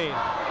 Moline.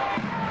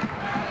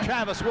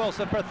 Travis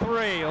Wilson for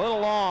 3, a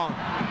little long.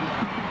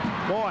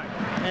 Boy,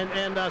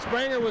 and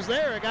Springer was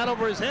there. It got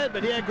over his head,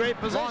 but he had great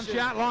position. Long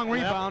shot, long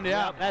rebound,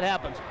 Yep, that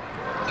happens.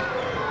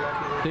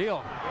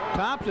 Deal.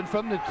 Thompson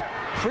from the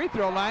free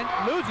throw line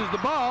loses the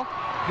ball,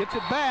 gets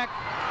it back.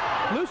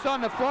 Loose on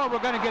the floor, we're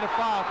going to get a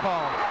foul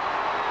call.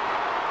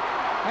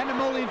 And the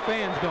Moline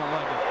fans don't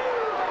like it.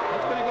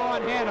 It's going to go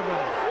on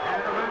Hanovan.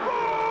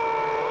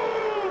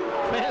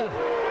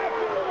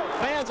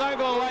 Fans aren't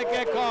going to like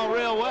that call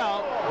real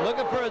well.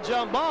 Looking for a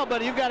jump ball,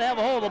 but you've got to have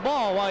a hold of the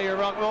ball while you're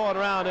rolling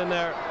around in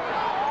there.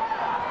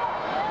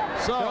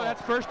 So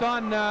that's first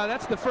on.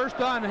 That's the first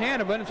on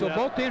Hanovan, so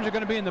both teams are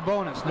going to be in the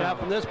bonus now. Yeah,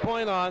 from this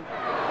point on.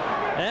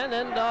 And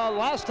then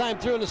last time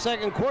through in the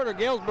second quarter,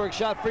 Galesburg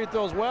shot free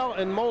throws well,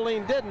 and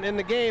Moline didn't in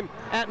the game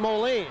at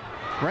Moline.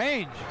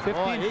 Range,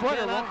 15 He footer.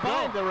 cannot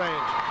find the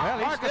range. Well,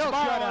 he's Marcus still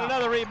Morrow shut on out.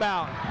 another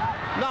rebound.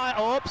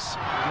 No, oops.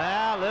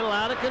 A little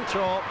out of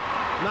control.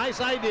 Nice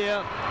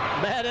idea.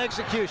 Bad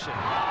execution.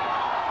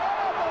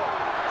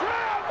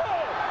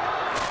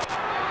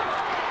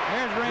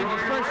 There's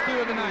Range's first 2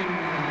 of the night.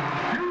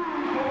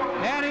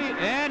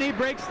 And he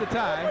breaks the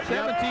tie.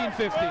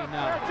 17-15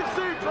 now.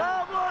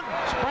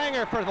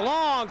 Springer for the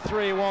long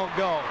 3 won't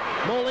go.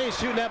 Moline's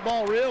shooting that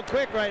ball real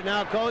quick right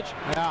now, Coach.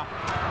 Yeah.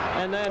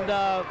 And then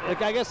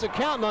I guess they're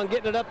counting on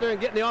getting it up there and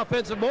getting the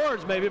offensive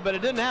boards maybe, but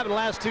it didn't happen the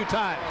last 2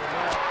 times.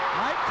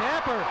 Mike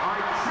Tapper,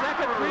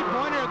 second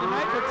three-pointer of the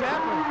night for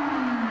Tapper.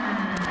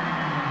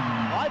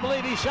 Well, I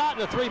believe he shot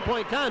in a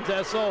 3-point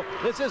contest, so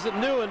this isn't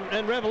new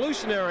and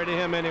revolutionary to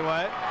him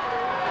anyway.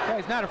 Yeah,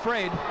 he's not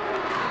afraid.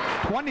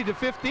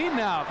 20-15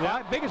 now.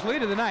 Yeah. Biggest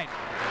lead of the night.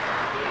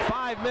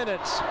 5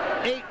 minutes,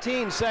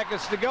 18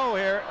 seconds to go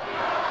here.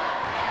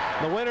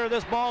 The winner of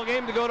this ball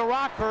game to go to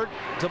Rockford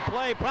to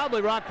play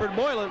probably Rockford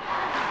Moylan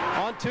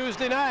on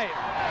Tuesday night.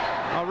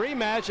 A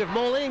rematch if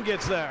Moline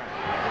gets there.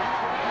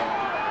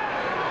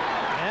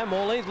 And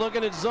Moline's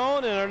looking at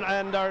zone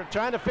and are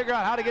trying to figure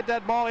out how to get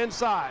that ball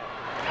inside.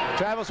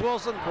 Travis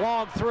Wilson,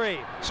 long 3,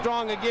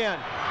 strong again.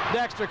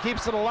 Dexter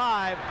keeps it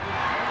alive.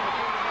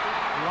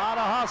 A lot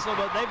of hustle,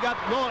 but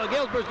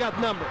Galesburg's got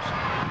numbers.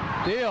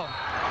 Deal.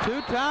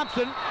 To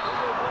Thompson.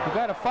 We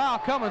got a foul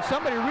coming.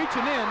 Somebody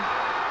reaching in.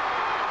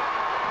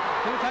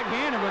 Looks like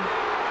Hanovan.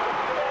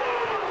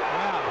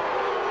 Wow.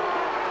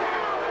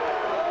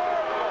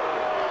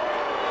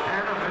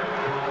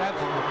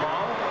 That's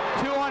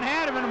 2 on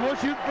Hanovan, and we'll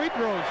shoot free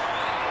throws.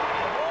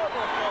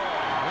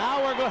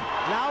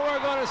 Now we're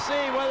going to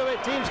see whether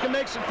teams can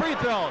make some free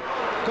throws.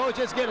 Coach,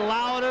 it's getting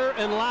louder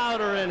and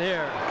louder in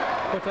here.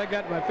 Of course, I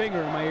got my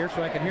finger in my ear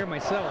so I can hear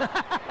myself.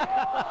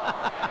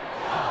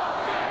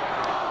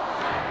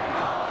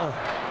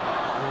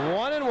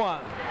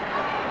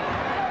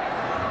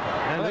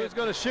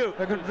 to shoot?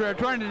 They're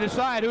trying to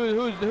decide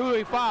who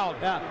he fouled.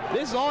 Yeah,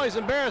 this is always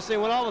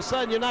embarrassing when all of a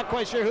sudden you're not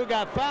quite sure who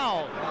got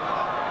fouled.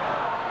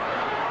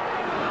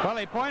 Well,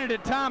 he pointed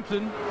at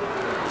Thompson.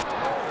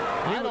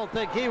 I don't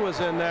think he was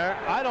in there.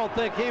 I don't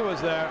think he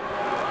was there.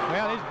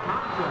 Well, he's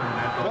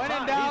when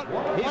in doubt,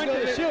 he's going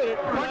to shoot it.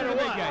 Point to the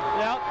big guy.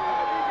 Yep.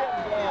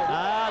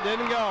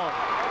 Didn't go.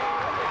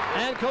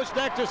 And Coach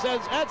Decter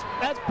says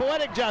that's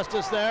poetic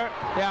justice there.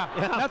 Yeah.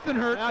 Nothing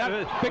hurt.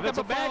 Picked up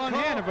a ball on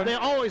Hannafin. They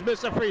always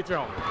miss a free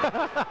throw.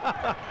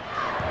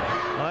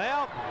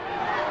 Well,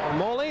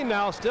 Moline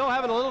now still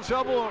having a little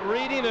trouble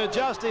reading and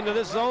adjusting to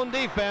this zone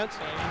defense.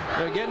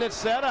 They're getting it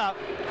set up.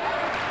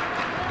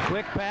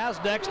 Quick pass,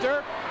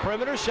 Dexter.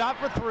 Perimeter shot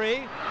for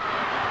three.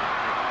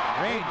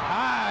 Range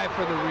high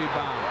for the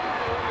rebound.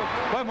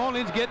 Boy,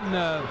 Moline's getting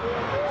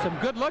some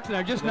good looks and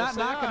they're just not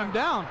knocking them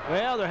down.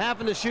 Well, they're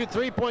having to shoot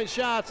three-point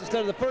shots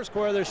instead of the first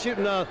quarter. They're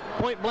shooting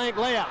point-blank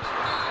layups.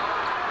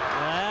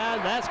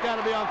 And that's got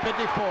to be on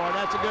 54.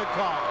 That's a good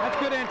call. That's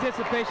good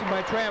anticipation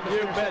by Travis.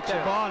 You bet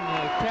that ball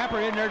and Tapper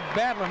in there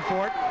battling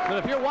for it. But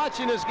if you're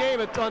watching this game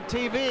on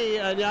TV,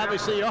 and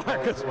obviously you are,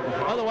 because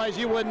otherwise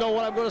you wouldn't know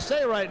what I'm going to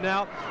say right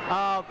now,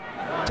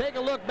 take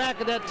a look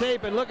back at that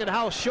tape and look at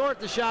how short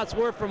the shots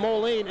were for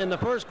Moline in the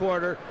first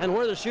quarter and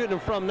where they're shooting them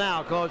from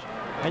now, Coach.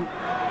 And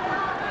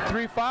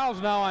 3 fouls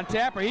now on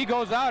Tapper. He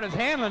goes out as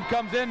Hanlon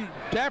comes in.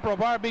 Tapper will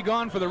probably be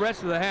gone for the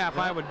rest of the half,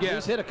 I would guess.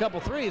 He's hit a couple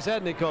threes,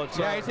 hasn't he, Coach?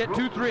 So. Yeah, he's hit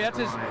 2 threes. That's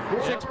his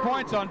 6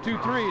 points on 2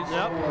 threes.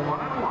 Yep.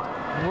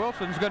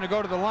 Wilson's going to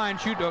go to the line,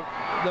 shoot the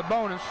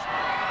bonus.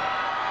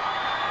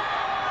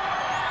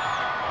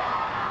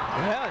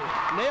 Yeah,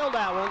 nailed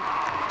that one.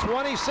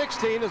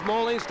 20-16 as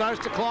Moline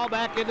starts to claw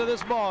back into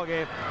this ball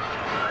game.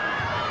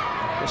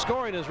 The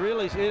scoring is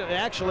really,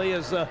 actually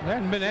is... There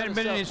hasn't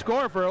been any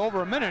score for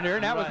over a minute here,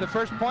 and that was the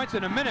first points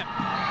in a minute.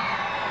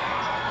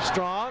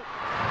 Strong.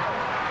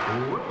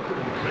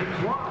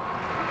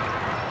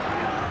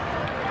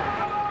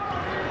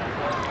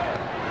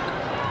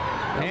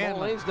 And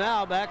Moline's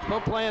now back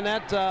playing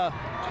that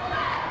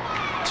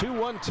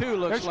 2-1-2 looks like.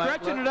 They're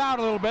stretching it out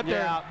a little bit.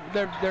 Yeah.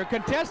 They're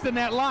contesting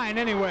that line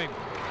anyway.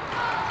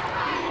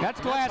 That's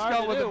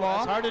Glasgow with the ball.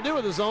 It's hard to do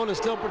with the zone and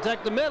still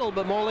protect the middle,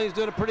 but Moline's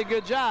doing a pretty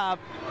good job.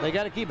 They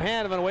got to keep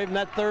Hannafin away from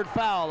that third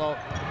foul, though.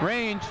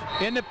 Range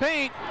in the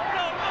paint.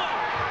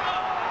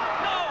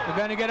 They're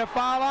going to get a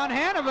foul on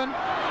Hannafin.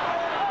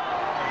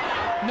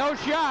 No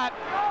shot.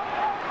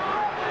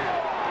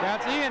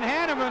 That's Ian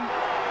Hannafin.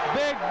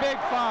 Big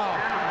foul.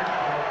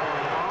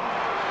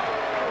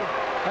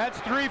 That's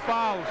 3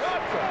 fouls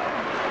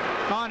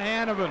on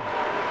Hannafin.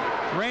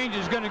 Range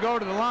is going to go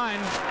to the line.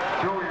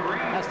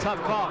 That's a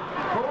tough call.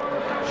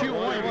 Shoot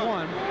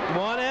 1-1.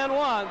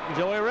 1-1.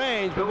 Joey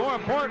Range. But more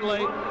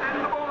importantly,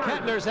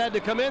 Kettner's had to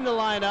come in the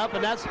lineup,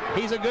 and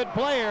he's a good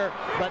player.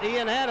 But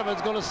Ian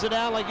Hannafin's going to sit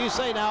down, like you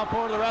say now,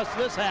 for the rest of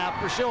this half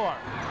for sure.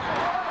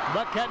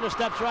 But Kettner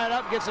steps right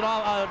up, gets it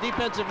off a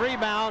defensive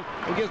rebound,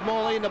 and gives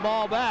Moline the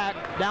ball back,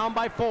 down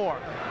by 4.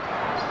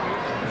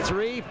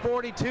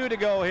 3:42 to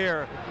go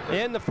here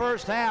in the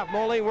first half.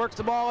 Moline works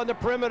the ball in the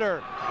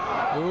perimeter.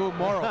 Ooh,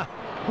 Morrow.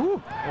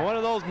 One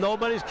of those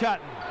nobody's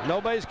cutting.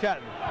 Nobody's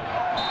cutting.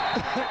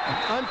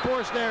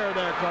 Unforced error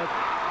there, Coach.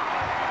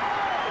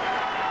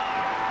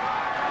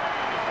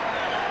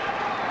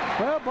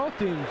 Well, both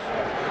teams.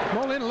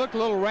 Moline look a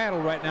little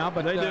rattled right now,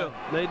 but they do.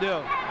 They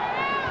do.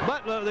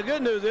 But the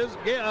good news is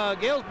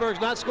Galesburg's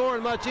not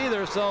scoring much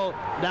either, so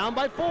down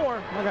by 4.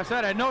 Like I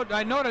said, I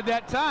noted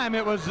that time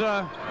it was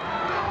at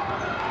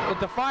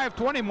the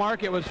 5:20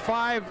 mark. It was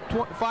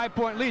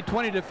 5-point lead,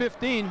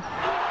 20-15.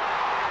 How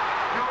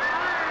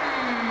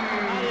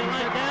do you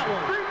like that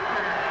one?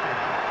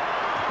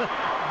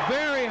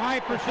 Very high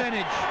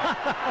percentage.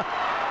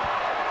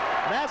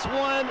 That's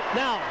one.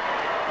 Now,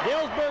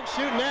 Galesburg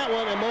shooting that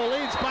one, and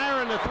Moline's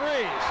firing the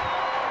threes.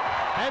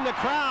 And the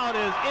crowd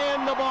is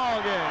in the ball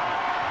game.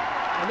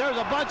 And there's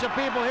a bunch of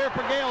people here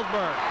for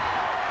Galesburg.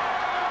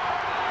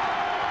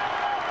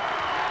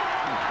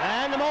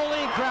 And the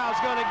Moline crowd's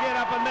going to get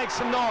up and make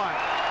some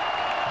noise.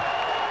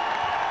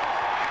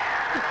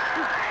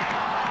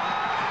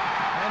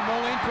 And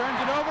Moline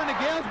turns it over, and the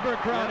Galesburg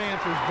crowd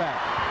answers back.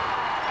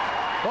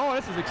 Oh,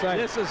 this is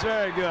exciting. This is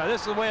very good.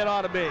 This is the way it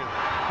ought to be.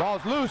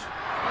 Ball's loose.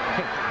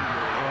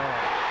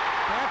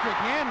 Patrick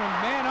Hanlon,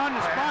 man on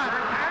the spot.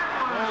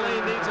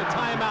 Moline needs a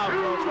timeout,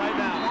 Coach, right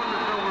now.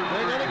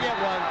 They're going to get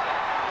one.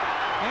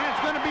 And it's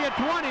going to be a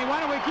 20. Why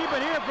don't we keep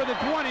it here for the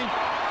 20?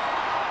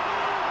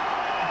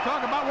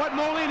 Talk about what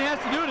Moline has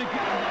to do to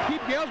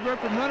keep Galesburg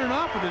from running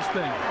off of this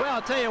thing. Well,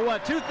 I'll tell you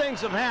what, 2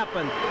 things have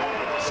happened.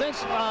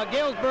 Since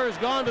Galesburg's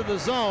gone to the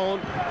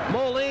zone,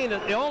 Moline,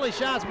 the only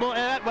shots,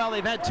 well,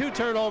 they've had 2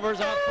 turnovers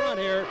out front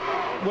here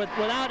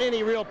without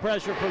any real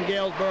pressure from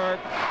Galesburg,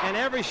 and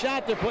every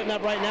shot they're putting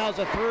up right now is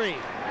a 3.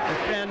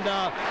 And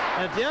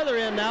at the other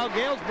end now,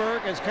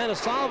 Galesburg is kind of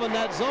solving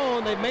that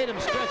zone. They've made them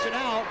stretch it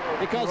out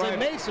because they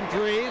made some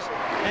threes,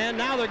 and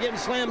now they're getting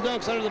slam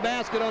dunks under the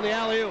basket on the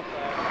alley-oop.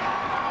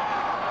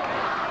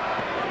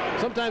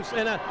 sometimes,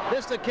 and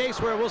this is a case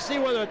where we'll see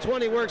whether a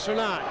 20 works or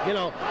not. You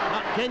know,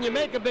 can you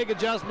make a big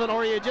adjustment,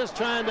 or are you just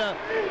trying to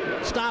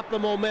stop the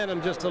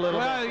momentum just a little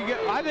bit?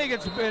 I think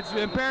it's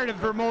imperative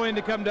for Moline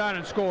to come down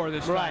and score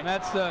this time. Right.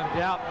 That's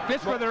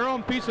just for their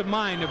own peace of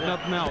mind, if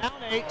nothing else. Down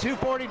 8,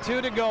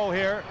 2:42 to go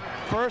here.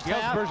 First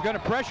half. Galesburg's going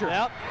to pressure.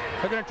 Yep.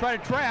 They're going to try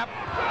to trap.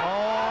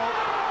 Oh,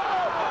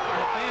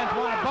 the fans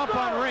want to bump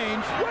on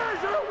range.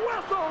 Where's your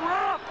whistle,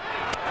 ref?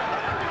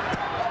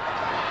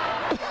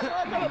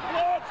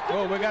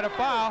 Oh, we got a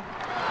foul.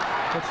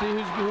 Let's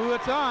see who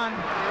it's on.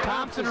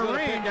 Thompson or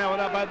range. That one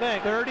up, I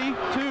think. 32.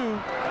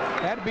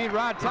 Had to beat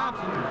Rod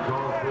Thompson.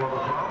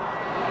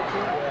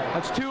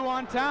 That's 2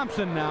 on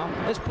Thompson now.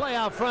 This play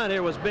out front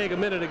here was big a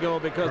minute ago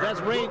because that's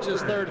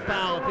Range's third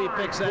foul if he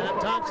picks that up.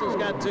 Thompson's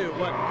got 2.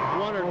 What,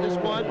 1 or just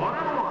 1?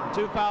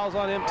 2 fouls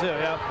on him too,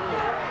 yeah.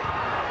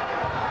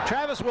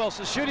 Travis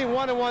Wilson shooting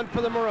 1-1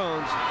 for the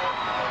Maroons.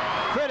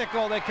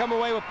 Critical, they come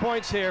away with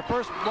points here.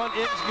 First one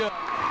is good.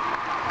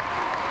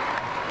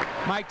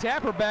 Mike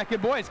Tapper back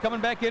in. Boy, he's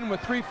coming back in with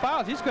 3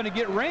 fouls. He's going to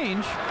get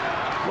range.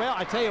 Well,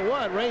 I tell you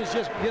what, Range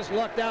just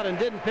lucked out and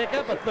didn't pick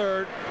up a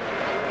third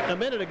a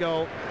minute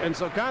ago, and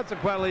so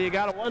consequently you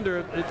got to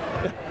wonder if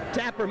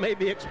Tapper may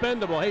be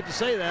expendable. Hate to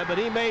say that, but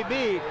he may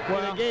be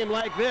in a game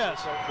like this.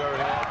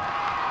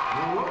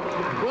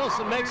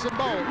 Wilson makes them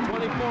both.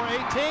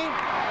 24-18.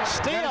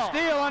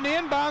 Steal on the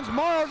inbounds.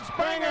 Morrow to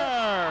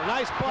Springer.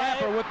 Nice play.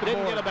 Tapper with the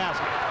didn't board. get a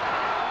basket.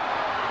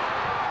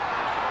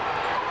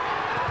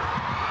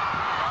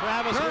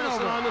 Travis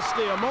Wilson on the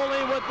steal.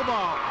 Moline with the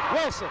ball.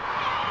 Wilson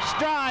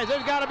strides.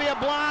 There's got to be a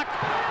block.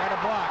 Got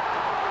a block.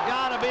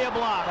 Got to be a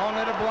block. Calling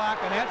it a block,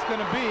 and that's going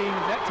to be,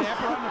 is that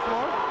Tapper on the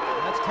floor?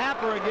 That's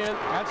Tapper again.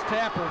 That's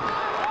Tapper.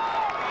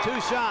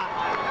 2 shot.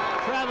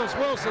 Travis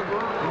Wilson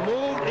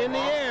moved in the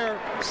air,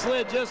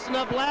 slid just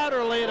enough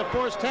laterally to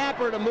force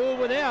Tapper to move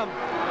with him.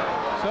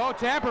 So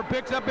Tapper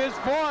picks up his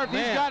 4th.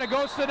 He's got to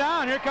go sit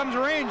down. Here comes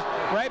Range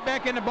right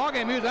back in the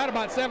ballgame. He was out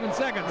about 7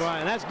 seconds. Right,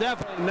 and that's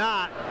definitely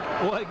not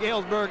what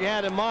Galesburg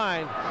had in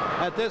mind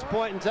at this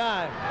point in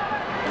time.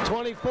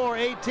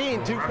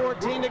 24-18,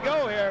 2:14 to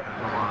go here.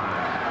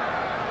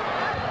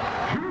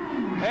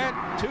 And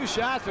 2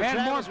 shots for and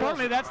Travis more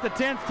importantly, Wilson. that's the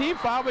 10th team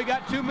foul. We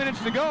got 2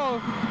 minutes to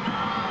go.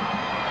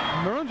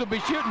 Maroons will be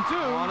shooting 2.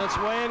 On its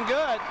way and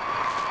good.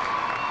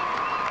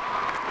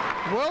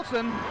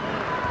 Wilson,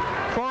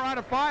 4 out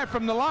of 5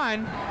 from the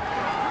line.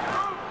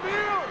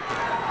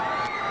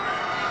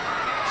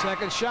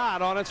 Second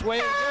shot on its way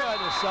and good.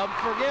 A sub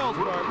for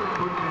Galesburg.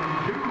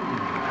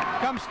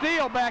 Comes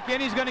Steele back in.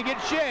 He's going to get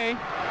Shea.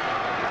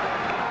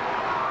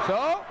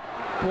 So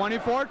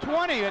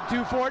 24-20 at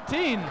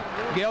 2:14.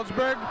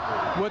 Galesburg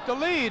with the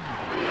lead.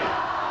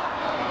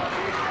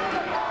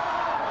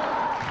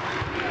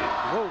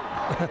 Whoa.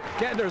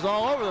 Kettner's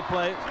all over the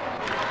place.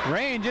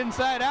 Range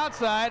inside,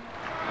 outside.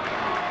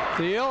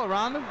 Steele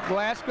around the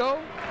Glasgow.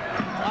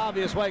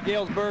 Obvious why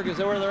Galesburg is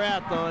where they're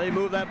at, though. They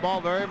move that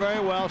ball very, very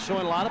well,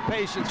 showing a lot of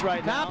patience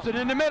right now. Thompson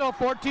in the middle,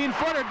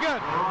 14-footer,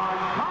 good.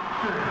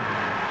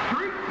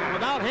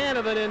 Without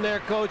Hanovan in there,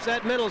 Coach,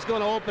 that middle's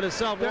going to open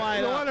itself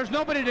wide up. There's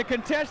nobody to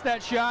contest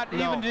that shot,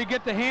 even to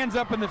get the hands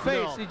up in the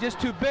face. No. He's just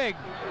too big.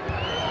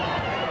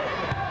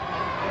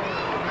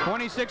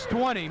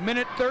 26-20,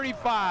 minute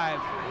 35.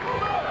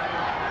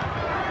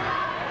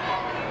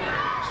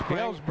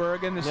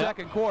 Galesburg in the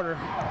second quarter.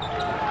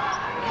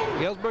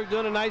 Galesburg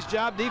doing a nice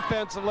job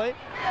defensively.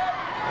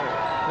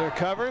 They're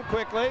covering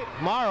quickly.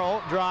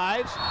 Morrow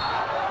drives.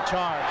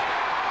 Charge.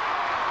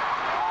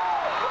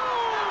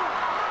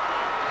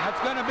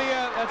 That's going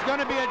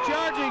to be a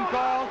charging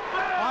call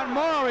on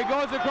Morrow. He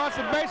goes across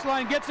the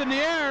baseline, gets in the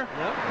air.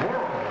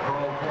 Yep.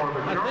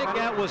 I think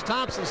that was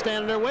Thompson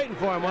standing there waiting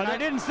for him. I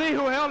didn't see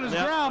who held his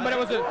ground, but it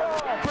was a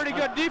pretty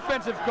good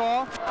defensive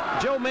call.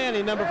 Joe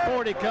Manning, number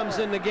 40, comes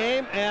in the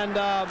game, and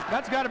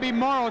that's got to be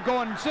Morrow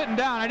sitting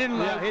down. I didn't.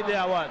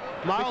 What?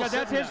 Because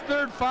that's his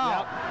 3rd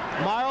foul.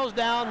 Yep. Morrow's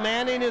down,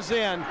 Manning is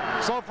in.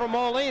 So for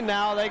Moline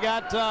now, they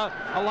got a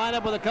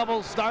lineup with a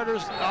couple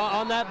starters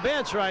on that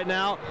bench right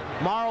now.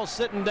 Morrow's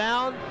sitting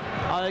down.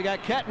 They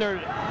got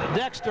Kettner,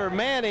 Dexter,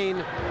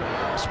 Manning,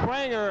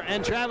 Springer,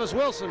 and Travis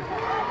Wilson.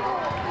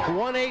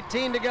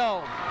 1:18 to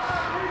go.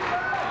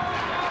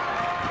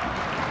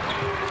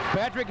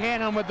 Patrick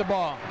Hannon with the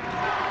ball.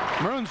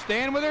 Maroons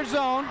staying with their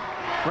zone.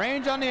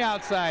 Range on the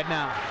outside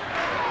now.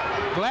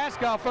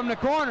 Glasgow from the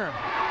corner.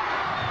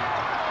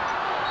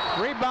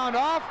 Rebound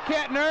off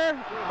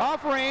Kettner,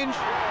 off Range.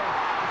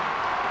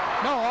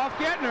 No, off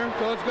Kettner,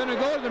 so it's going to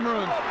go to the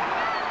Maroons.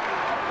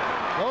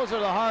 Those are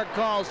the hard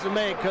calls to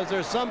make because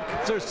there's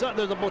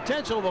a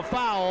potential of a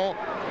foul,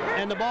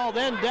 and the ball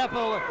then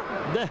definitely.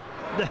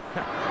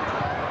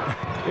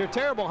 You're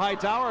terrible,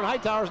 Hightower, and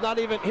Hightower's not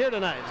even here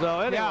tonight. So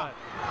anyway,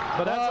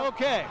 but that's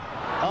okay.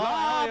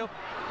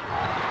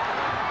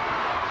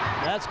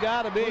 That's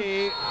got to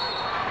be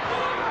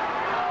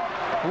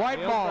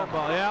white ball.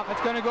 Yeah,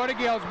 that's going to go to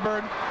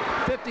Galesburg.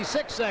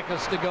 56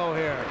 seconds to go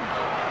here.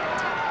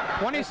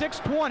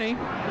 26-20.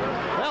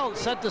 Well,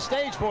 set the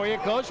stage for you,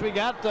 Coach. We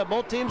got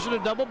both teams in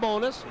a double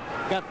bonus.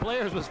 Got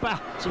players with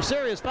some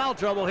serious foul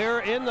trouble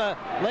here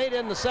late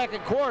in the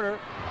second quarter.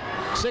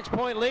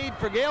 6-point lead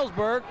for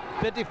Galesburg.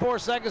 54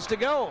 seconds to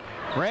go.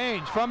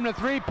 Range from the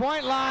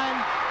three-point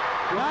line.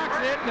 Knocks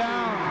it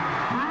down.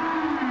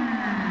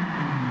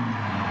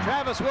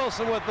 Travis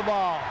Wilson with the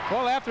ball.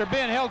 Well, after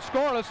being held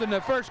scoreless in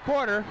the first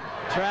quarter.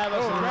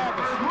 Travis,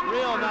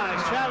 real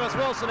nice. Travis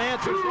Wilson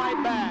answers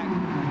right back.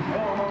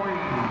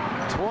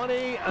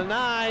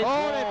 29.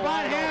 Oh, they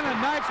find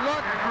Hanlon. Nice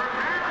look.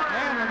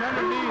 Hanlon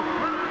underneath.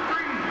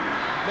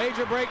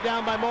 Major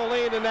breakdown by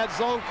Moline in that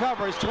zone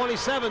coverage.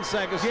 27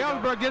 seconds.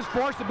 Galesburg just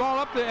forced the ball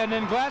up, and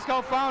then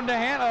Glasgow found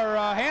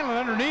Hanlon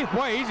underneath.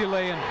 Boy, easy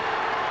laying.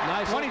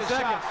 Nice 20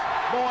 seconds.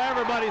 Shot. Boy,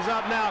 everybody's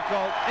up now,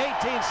 Coach.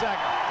 18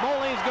 seconds.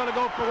 Moline's going to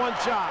go for one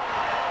shot.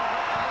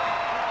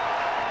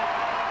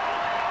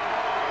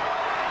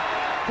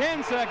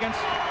 10 seconds.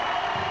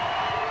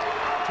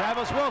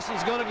 Travis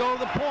Wilson's going to go to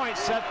the point,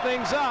 set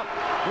things up.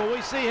 Will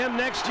we see him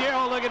next year?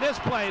 Oh, look at this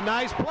play.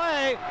 Nice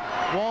play.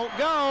 Won't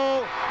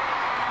go.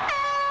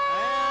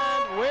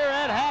 And we're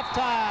at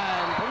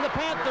halftime from the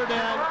Panther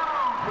Den,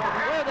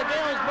 where the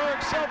Galesburg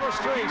Silver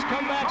Streaks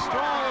come back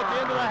strong at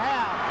the end of the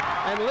half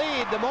and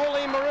lead the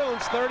Moline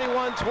Maroons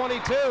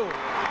 31-22.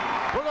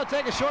 We're going to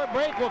take a short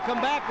break. We'll come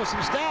back with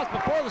some stats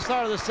before the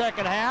start of the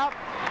second half.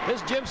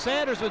 This is Jim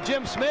Sanders with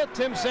Jim Smith,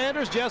 Tim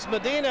Sanders, Jess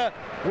Medina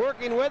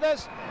working with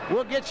us.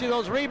 We'll get you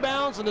those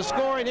rebounds and the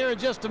scoring here in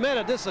just a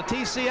minute. This is a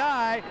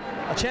TCI,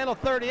 a Channel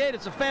 38.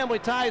 It's a Family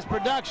Ties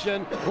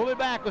production. We'll be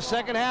back with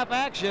second half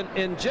action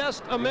in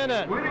just a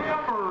minute. Winning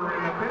number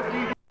in the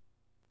 50.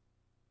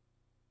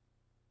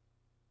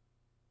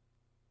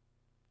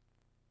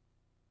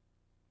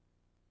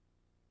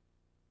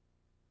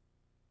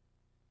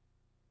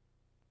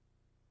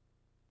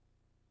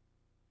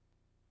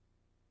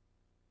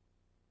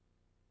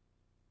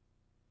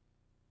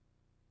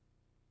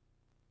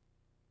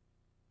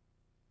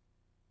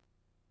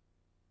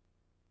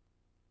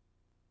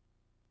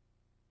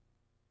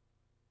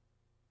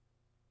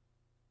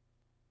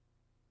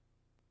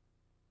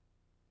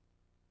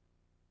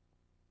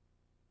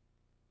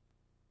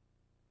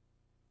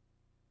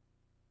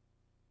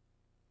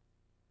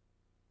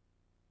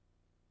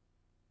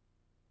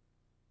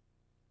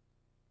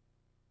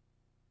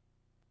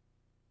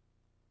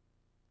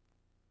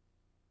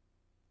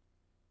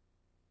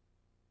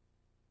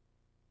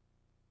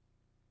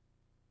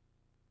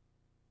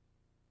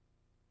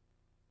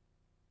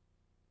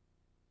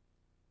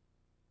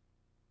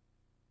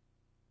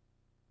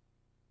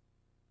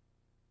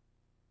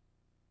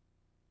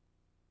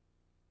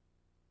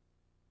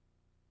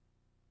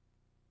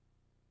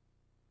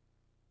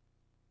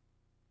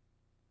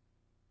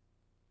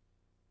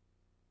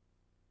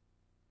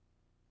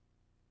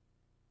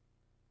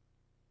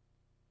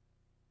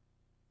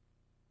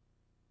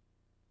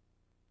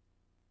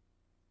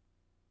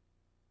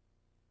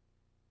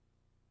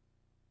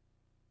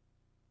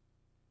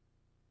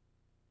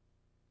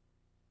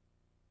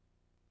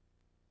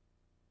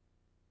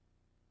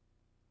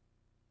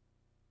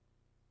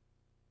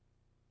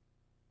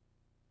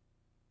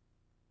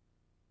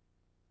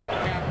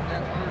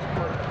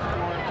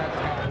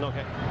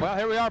 Well,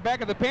 here we are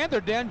back at the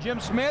Panther Den. Jim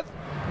Smith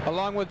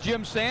along with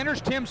Jim Sanders.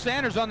 Tim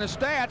Sanders on the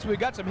stats. We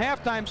got some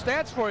halftime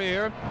stats for you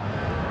here.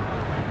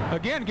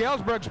 Again,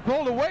 Galesburg's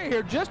pulled away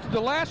here just at the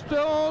last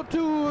two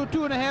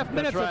and a half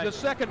minutes of the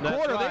second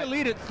quarter. They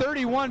lead at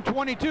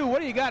 31-22.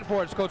 What do you got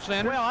for us, Coach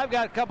Sanders? Well, I've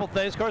got a couple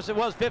things. Of course, it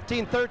was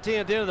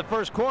 15-13 at the end of the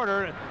first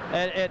quarter.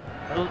 And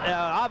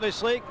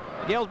obviously,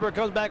 Galesburg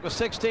comes back with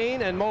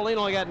 16, and Moline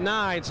only got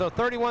 9. So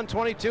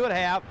 31-22 at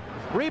half.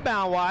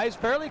 Rebound-wise,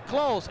 fairly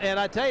close. And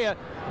I tell you,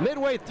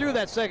 midway through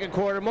that second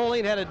quarter,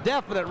 Moline had a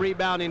definite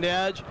rebounding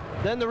edge.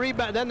 Then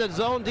the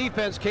zone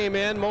defense came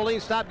in. Moline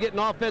stopped getting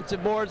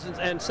offensive boards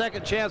and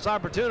second chance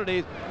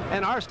opportunities.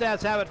 And our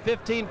stats have it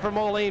 15 for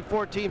Moline,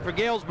 14 for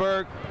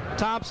Galesburg.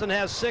 Thompson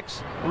has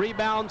 6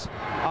 rebounds,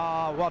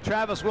 while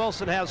Travis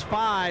Wilson has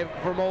 5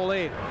 for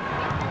Moline.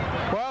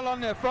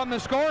 Well, from the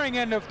scoring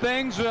end of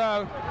things,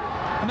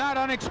 not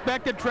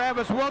unexpected,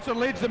 Travis Wilson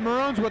leads the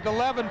Maroons with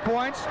 11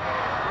 points.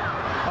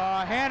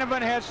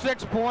 Hanovan has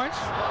 6 points.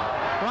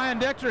 Ryan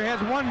Dexter has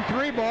 1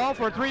 3-ball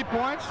for 3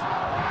 points.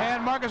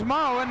 And Marcus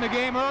Morrow in the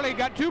game early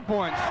got 2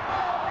 points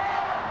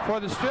for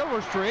the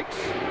Silver Streaks.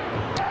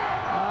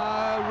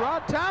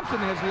 Rod Thompson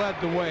has led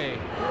the way.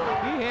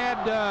 He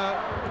had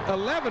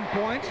 11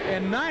 points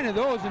and 9 of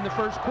those in the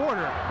first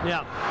quarter.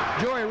 Yeah.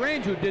 Joey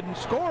Range, who didn't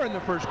score in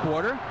the first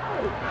quarter,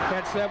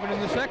 had 7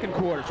 in the second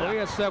quarter. So he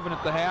has 7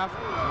 at the half.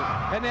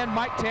 And then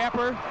Mike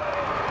Tapper,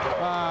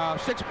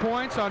 6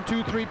 points on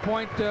 2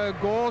 3-point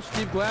goals.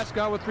 Steve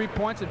Glasgow with 3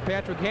 points, and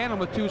Patrick Hanlon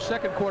with 2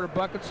 second quarter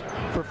buckets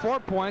for 4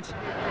 points.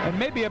 And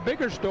maybe a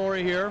bigger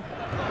story here,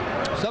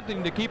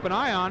 something to keep an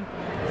eye on,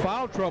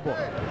 foul trouble.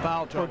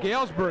 For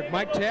Galesburg.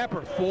 Mike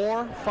Tapper,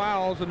 4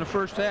 fouls in the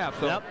first half.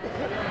 So,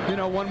 you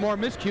know, one more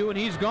miscue and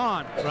he's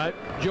gone. Right.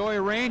 Joey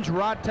Range,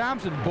 Rod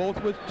Thompson,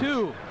 both with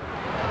 2.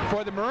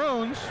 For the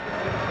Maroons,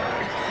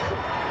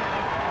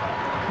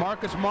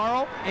 Marcus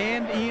Morrow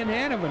and Ian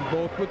Hanovan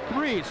both with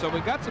 3. So we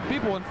got some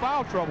people in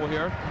foul trouble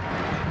here.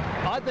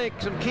 I think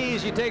some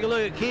keys, you take a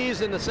look at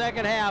keys in the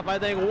second half. I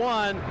think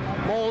one,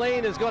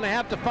 Moline is going to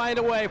have to find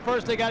a way.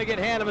 First, they got to get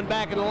Hanovan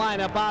back in the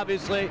lineup,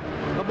 obviously.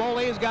 But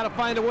Moline's got to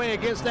find a way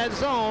against that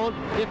zone,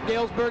 if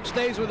Galesburg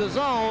stays with the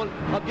zone,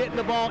 of getting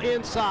the ball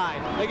inside.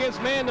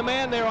 Against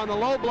man-to-man there on the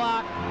low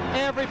block,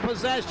 every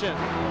possession,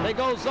 they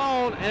go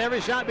zone, and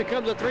every shot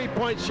becomes a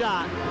three-point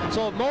shot.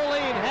 So if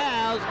Moline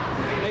has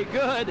a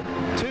good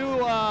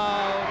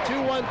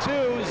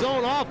 2-1-2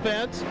 zone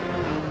offense,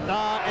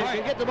 and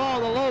can get the ball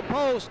in the low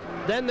post,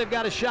 then they've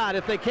got a shot.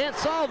 If they can't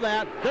solve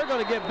that, they're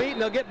going to get beaten.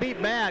 They'll get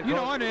beat bad. You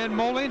know, and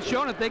Moline's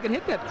shown that they can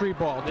hit that 3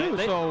 ball too.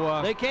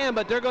 They can,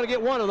 but they're going to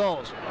get one of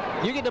those.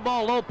 You get the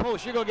ball low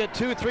post, you're going to get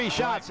 2-3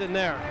 shots in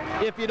there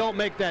if you don't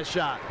make that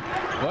shot.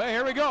 Well,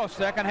 here we go.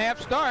 Second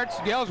half starts.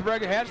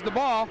 Galesburg has the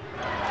ball.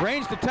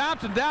 Range to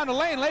Thompson down the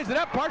lane, lays it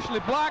up, partially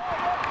blocked.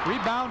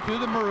 Rebound to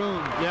the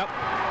Maroons. Yep.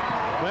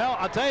 Well,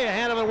 I'll tell you,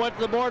 Hanovan went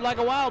to the board like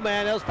a wild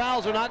man. Those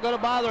fouls are not going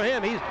to bother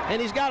him.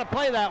 He's got to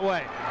play that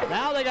way.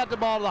 Now they got the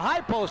ball to the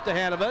high post to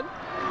Hanovan.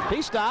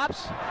 He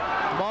stops.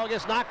 The ball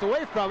gets knocked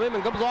away from him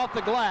and comes off the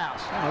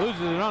glass.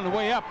 Loses it on the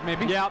way up,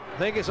 maybe. Yep.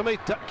 Thinking somebody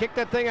kicked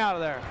that thing out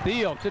of there.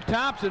 Thiel to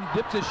Thompson.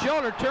 Dips his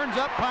shoulder, turns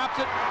up, pops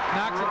it,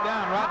 knocks it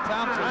down. Rod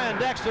Thompson. Ryan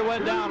Dexter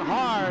went down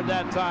hard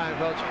that time,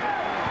 Coach.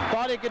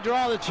 Thought he could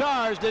draw the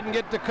charge, didn't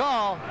get the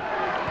call.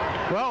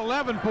 Well,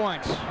 11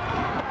 points.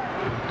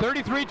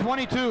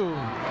 33-22,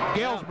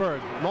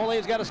 Galesburg.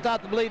 Moline's got to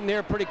stop the bleeding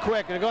here pretty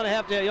quick. And they're going to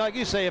have to, like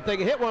you say, if they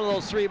can hit one of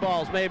those 3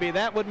 balls, maybe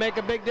that would make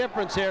a big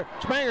difference here.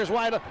 Spranger's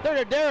wide open.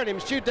 They're daring him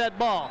to shoot that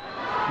ball.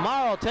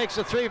 Morrow takes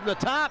the 3 from the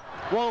top,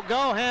 won't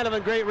go.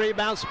 Hanovan, great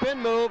rebound, spin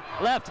move,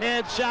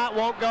 left-hand shot,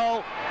 won't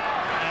go,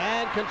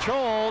 and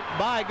controlled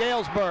by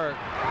Galesburg.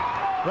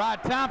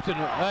 Rod Thompson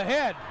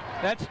ahead.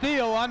 That's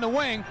Thiel on the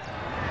wing.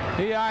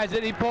 He eyes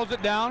it, he pulls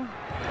it down.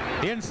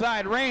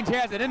 Inside range,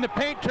 has it in the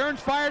paint,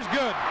 turns, fires,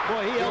 good.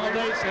 Boy, he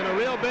elevates in a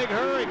real big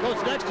hurry. Coach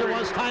Dexter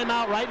wants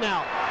timeout right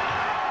now.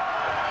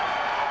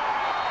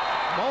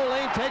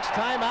 Moline takes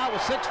timeout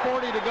with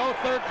 6:40 to go,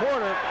 third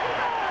quarter.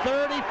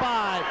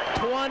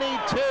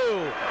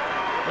 35-22.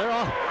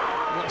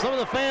 Some of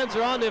the fans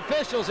are on the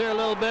officials here a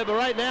little bit, but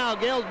right now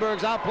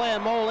Galesburg's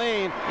outplaying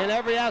Moline in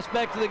every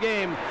aspect of the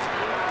game.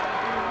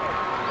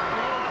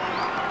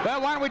 Well,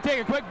 why don't we take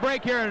a quick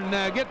break here and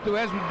get to,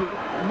 as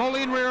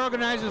Moline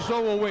reorganizes, so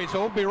we'll wait.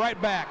 So we'll be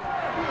right back.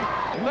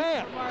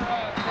 Man.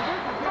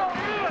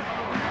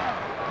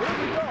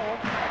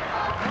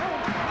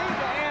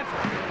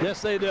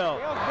 Yes, they do.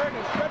 Galesburg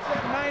has stretched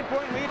that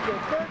 9-point lead to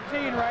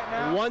 13 right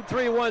now.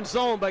 1-3-1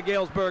 zone by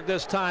Galesburg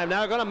this time.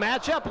 Now they're going to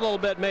match up a little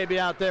bit maybe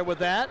out there with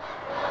that.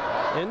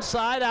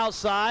 Inside,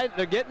 outside,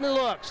 they're getting the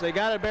looks. They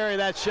got to bury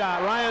that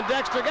shot. Ryan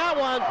Dexter got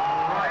one.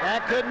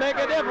 That could make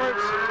a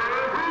difference.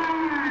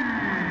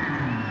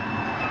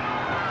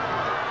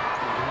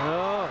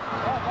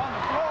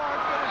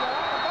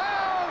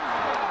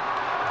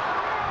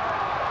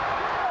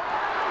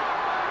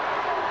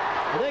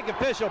 I think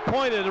official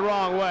pointed the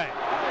wrong way.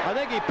 I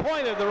think he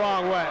pointed the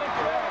wrong way.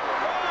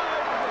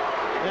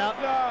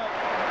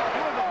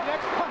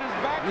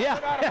 Yeah.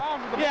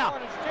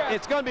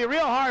 It's going to be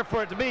real hard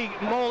for it to be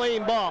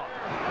Moline ball.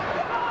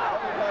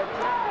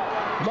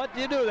 But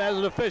you do that as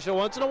an official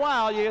once in a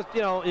while. You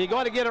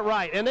got to get it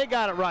right, and they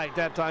got it right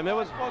that time. It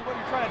was. I suppose what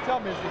you're trying to tell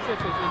me is the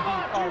officials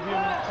indeed are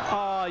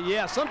human.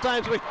 Yeah.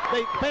 Sometimes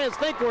fans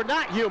think we're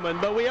not human,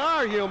 but we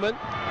are human.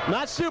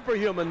 Not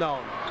superhuman though.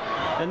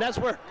 And that's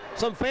where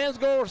some fans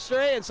go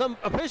astray and some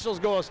officials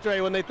go astray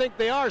when they think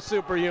they are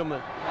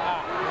superhuman.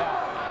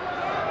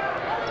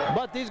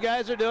 But these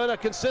guys are doing a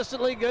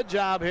consistently good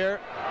job here.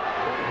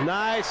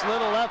 Nice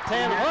little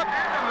left-hand hook.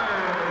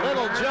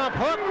 Little jump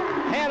hook.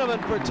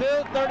 Hanovan for 2,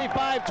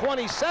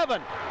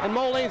 35-27. And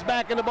Moline's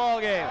back in the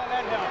ball game.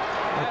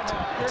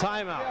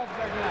 Timeout.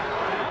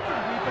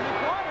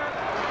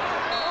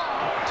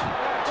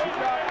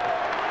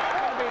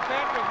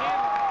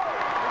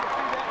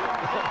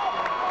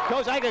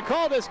 Coach, I can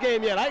call this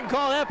game yet. I can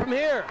call that from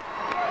here.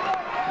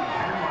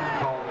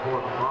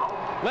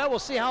 Well, we'll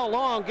see how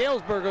long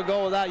Galesburg will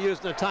go without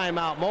using a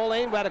timeout.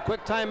 Moline got a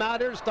quick timeout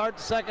here to start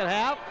the second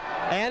half,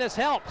 and it's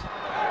helped.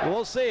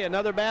 We'll see.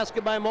 Another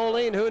basket by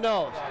Moline. Who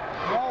knows?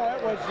 Well,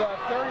 it was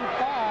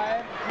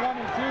 35-22.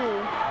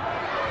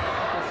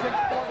 The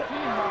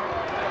 6:14 mark.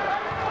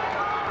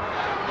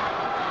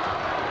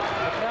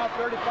 It's now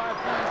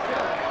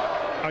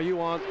 35-26. Are you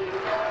on?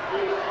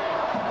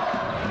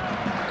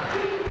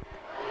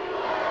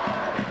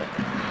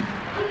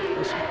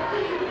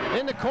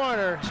 In the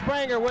corner,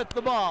 Spranger with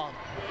the ball.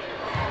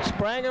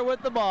 Spranger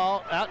with the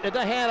ball out to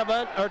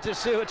Hanovan, or to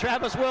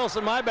Travis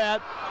Wilson, my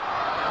bad.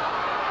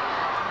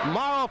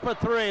 Morrow for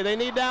 3, they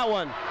need that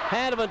one.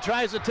 Hanovan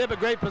tries to tip a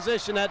great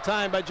position that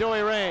time by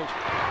Joey Range.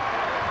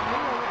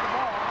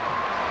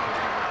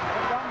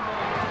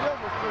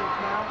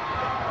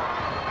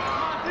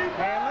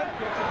 Hanlon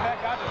kicks it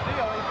back out to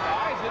Thiel. He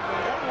eyes it, but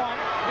he doesn't want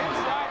it.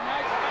 Inside,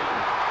 nice.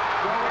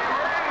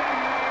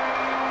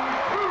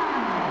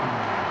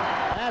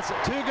 That's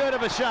too good of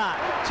of a shot.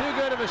 Too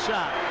good of a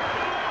shot.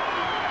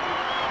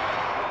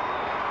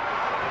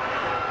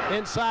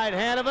 Inside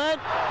Hanovan.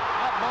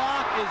 That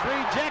block is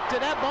rejected.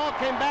 That ball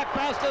came back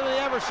faster than he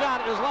ever shot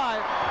in his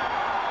life.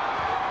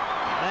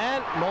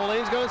 And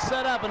Moline's going to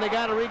set up, and they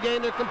got to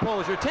regain their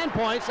composure. 10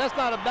 points. That's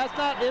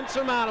not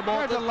insurmountable.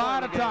 There's a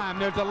lot of time.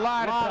 There's a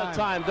lot of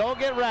time. Don't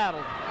get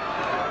rattled.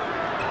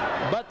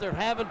 But they're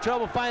having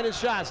trouble finding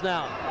shots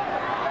now.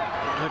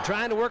 They're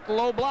trying to work the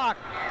low block.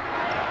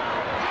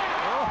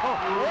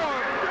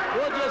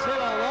 We'll just hit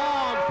a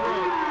long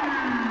three.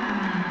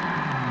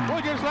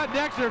 We'll just let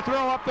Dexter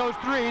throw up those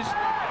threes.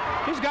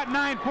 He's got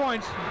 9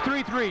 points,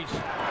 3 threes.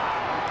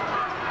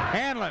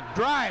 Hanlon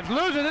drives,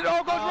 loses it.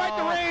 Oh, goes right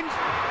to range.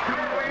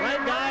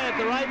 Right guy at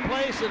the right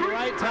place at the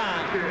right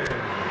time.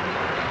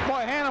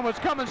 Boy, Hanlon was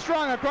coming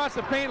strong across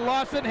the paint,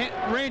 lost it.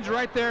 Range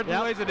right there,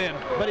 lays it in.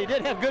 But he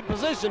did have good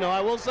position, though.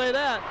 I will say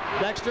that.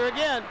 Dexter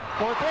again,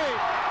 4-3.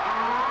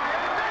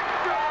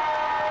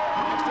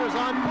 Dexter's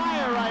on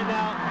fire right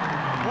now.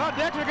 Well,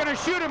 Dexter going to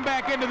shoot him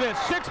back into this.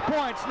 6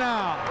 points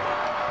now.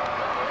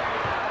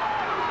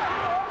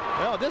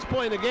 Well, at this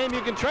point in the game,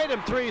 you can trade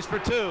him threes for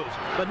twos,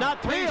 but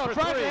not threes for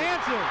tries threes. To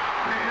answer.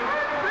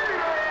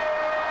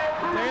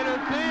 Taylor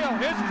Thiel,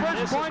 his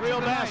first point. This is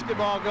real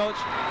basketball, Coach.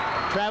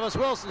 Travis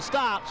Wilson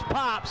stops,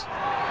 pops.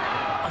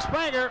 A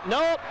Spranger,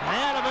 nope.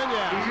 Hanovan,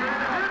 yes.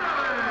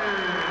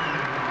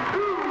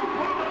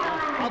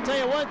 I'll tell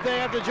you one thing,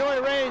 after Joey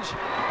Range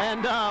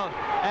and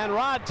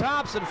Rod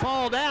Thompson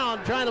fall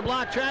down trying to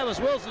block Travis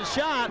Wilson's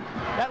shot,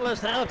 that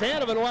left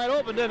Hanovan wide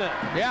open, didn't it?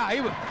 Yeah,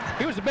 he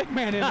was a big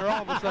man in there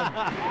all of a sudden.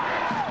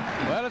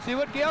 Well, let's see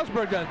what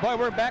Galesburg does. Boy,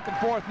 we're back and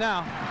forth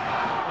now.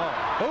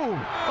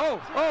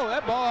 Oh,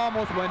 that ball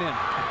almost went in.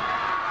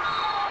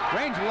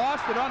 Range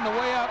lost it on the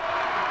way up.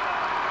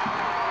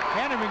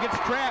 Hanovan gets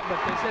trapped, but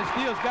they said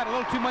Steele's got a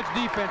little too much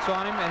defense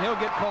on him, and he'll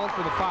get called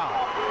for the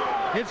foul.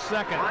 His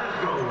second.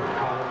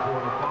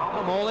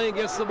 Moline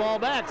gets the ball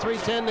back.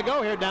 3:10 to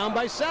go here, down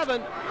by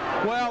 7.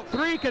 Well,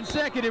 3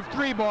 consecutive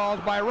 3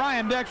 balls by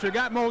Ryan Dexter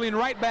got Moline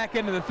right back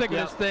into the thick of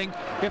this thing.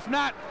 If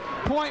not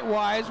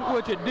point-wise,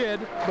 which it did,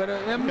 but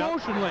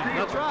emotionally.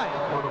 That's right.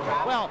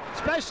 Well,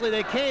 especially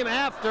they came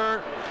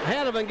after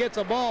Hanovan gets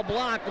a ball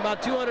blocked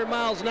about 200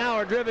 miles an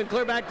hour, driven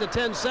clear back to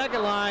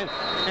 10-second line,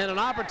 and an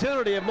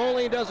opportunity. If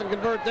Moline doesn't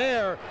convert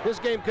there, this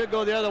game could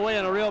go the other way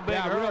in a real big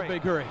hurry. Real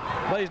big hurry.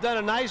 But he's done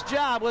a nice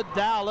job with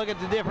Dow. Look at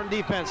the different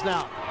defense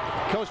now.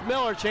 Coach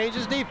Miller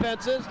changes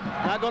defenses.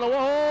 Not going to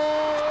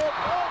hold.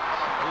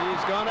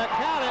 He's going to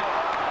count it.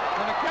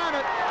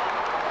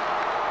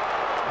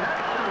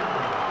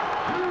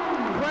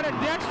 Credit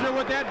Dexter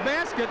with that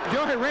basket.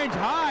 Joey Range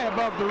high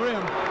above the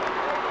rim.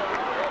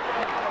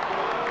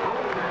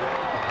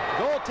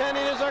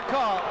 Goaltending is our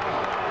call.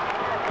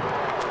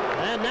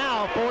 And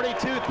now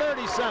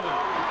 42-37.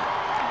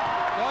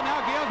 Well,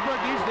 now Galesburg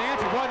needs to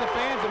answer. Boy, the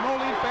fans, the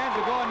Moline fans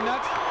are going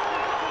nuts.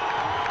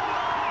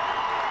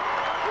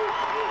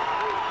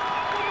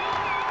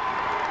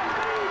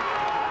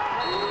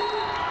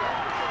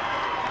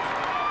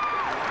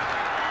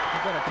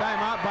 Got a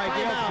timeout by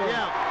Galesburg.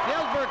 Yeah,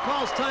 Galesburg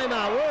calls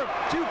timeout. We're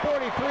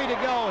 2:43 to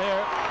go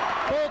here.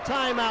 Full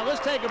timeout. Let's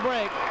take a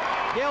break.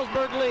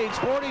 Galesburg leads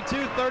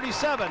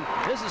 42-37.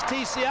 This is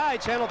TCI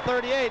Channel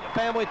 38,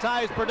 Family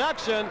Ties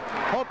production.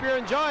 Hope you're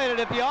enjoying it.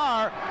 If you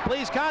are,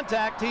 please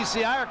contact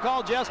TCI or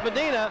call Jess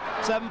Medina,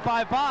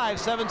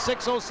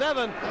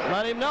 755-7607.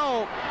 Let him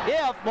know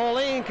if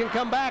Moline can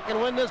come back and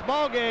win this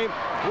ball game.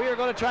 We are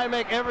going to try to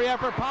make every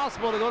effort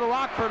possible to go to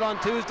Rockford on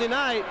Tuesday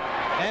night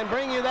and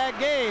bring you that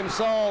game.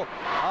 So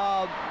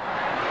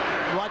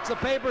watch the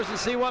papers and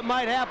see what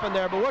might happen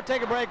there. But we'll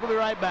take a break. We'll be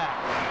right back.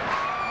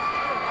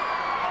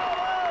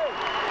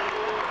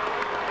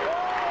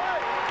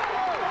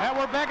 Now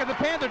we're back at the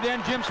Panther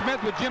Den. Jim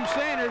Smith with Jim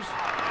Sanders.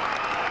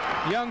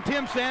 Young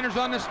Tim Sanders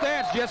on the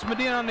stats. Jess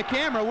Medina on the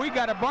camera. We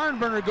got a barn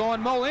burner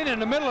going. Moline in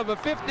the middle of a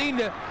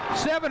 15-7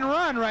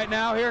 run right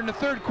now here in the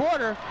third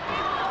quarter.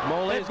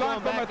 They've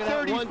gone from a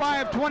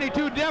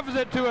 35-22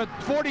 deficit to a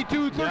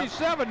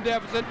 42-37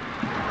 deficit.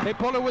 They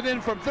pulled it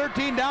within from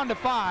 13 down to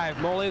 5.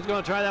 Moline's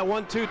going to try that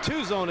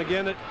 1-2-2 zone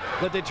again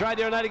that they tried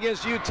the other night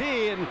against UT,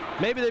 and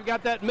maybe they've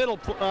got that middle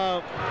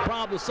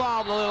problem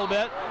solved a little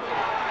bit.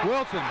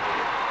 Wilson,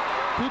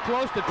 too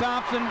close to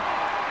Thompson.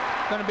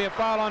 Going to be a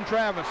foul on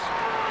Travis.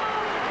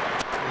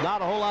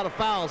 Not a whole lot of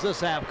fouls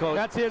this half, Coach.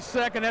 That's his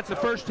second. That's the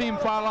first team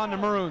foul on the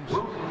Maroons.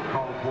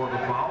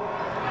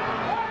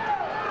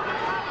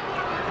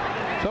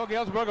 So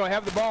Galesburg will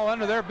have the ball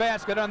under their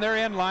basket on their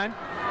end line.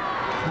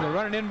 They're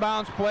running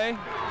inbounds play.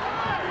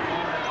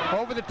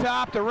 Over the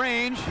top, the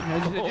range.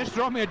 They just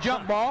throw me a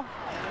jump ball.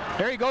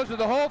 There he goes to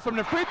the hole from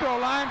the free throw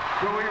line.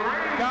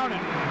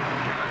 Counted.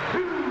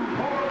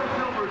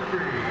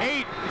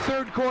 8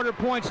 third quarter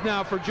points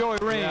now for Joey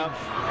Range. Yep.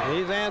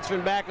 He's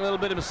answering back a little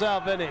bit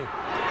himself, isn't he?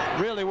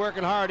 Really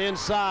working hard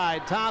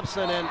inside.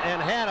 Thompson and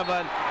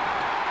Hanovan.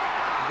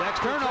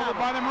 Turnover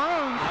by the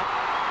Maroons. Yep.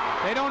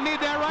 They don't need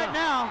that right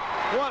now.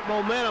 What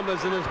momentum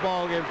is in this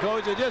ball game,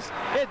 Coach?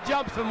 It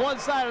jumps from one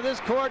side of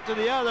this court to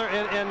the other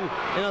in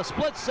a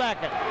split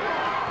second.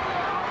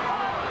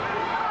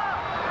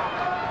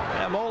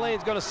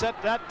 Moline's going to set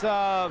that.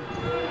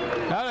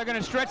 Now they're going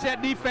to stretch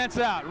that defense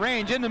out.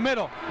 Range in the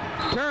middle.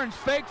 Turns,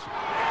 fakes.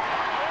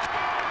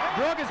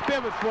 Drug his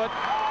pivot foot.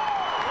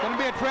 Going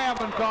to be a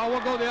traveling call.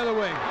 We'll go the other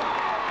way.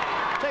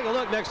 Take a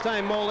look next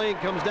time Moline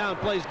comes down and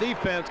plays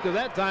defense, because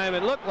that time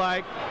it looked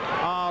like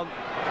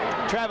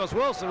Travis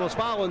Wilson was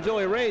following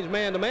Joey Range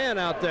man-to-man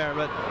out there,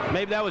 but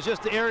maybe that was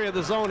just the area of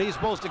the zone he's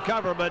supposed to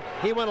cover, but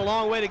he went a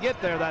long way to get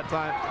there that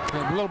time.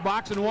 A little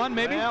boxing one,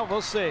 maybe? Well,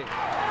 we'll see.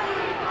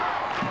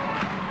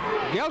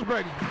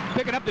 Galesburg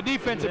picking up the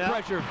defensive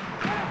pressure.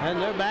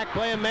 And they're back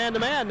playing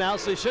man-to-man now,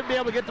 so they should be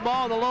able to get the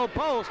ball in the low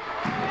post.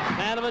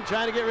 Hanneman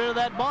trying to get rid of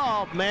that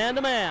ball,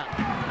 man-to-man.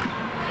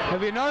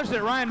 Have you noticed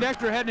that Ryan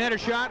Dexter hadn't had a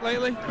shot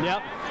lately?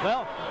 Yep.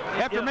 Well,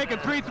 after making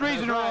 3 threes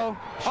in a row,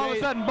 all of a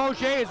sudden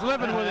Boucher is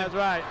living with it. That's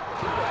right.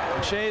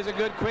 Boucher's a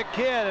good, quick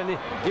kid, and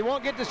he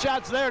won't get the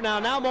shots there now.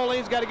 Now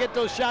Moline's got to get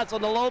those shots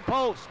on the low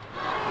post.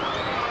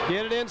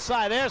 Get it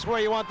inside. There's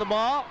where you want the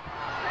ball.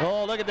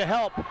 Oh, look at the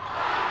help. Big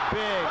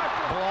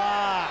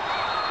block.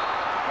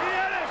 He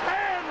had his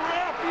hand,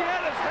 ref. He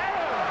had his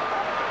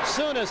hand. As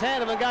soon as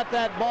Hanneman got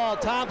that ball,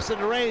 Thompson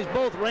and Range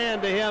both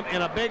ran to him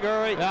in a big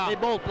hurry. Yeah. They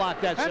both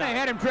blocked that shot. And they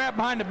had him trapped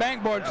behind the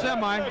backboard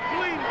semi.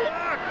 Clean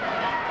block.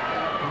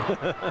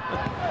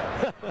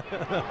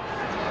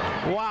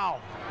 Wow.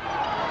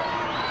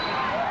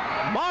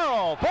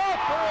 Morrow, 4-3.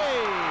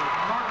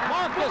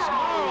 Marcus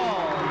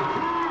Morrow.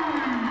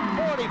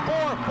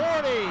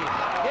 44-40.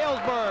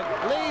 Galesburg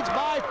leads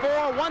by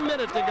 4, 1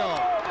 minute to go.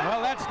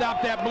 Well, that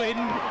stopped that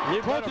bleeding.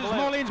 Close as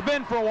Moline's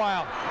been for a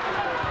while.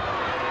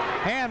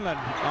 Hanlon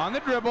on the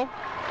dribble.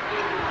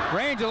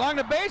 Range along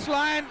the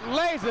baseline,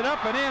 lays it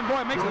up and in.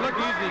 Boy, it makes it look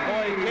easy.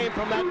 Boy, he came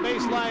from that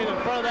baseline in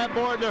front of that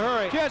board in a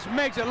hurry. Just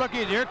makes it look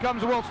easy. Here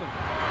comes Wilson.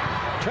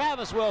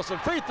 Travis Wilson,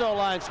 free throw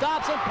line,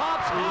 stops and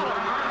pops.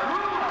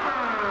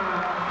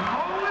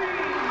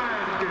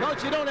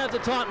 Coach, you don't have to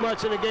talk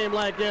much in a game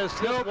like this.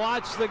 Just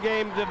watch the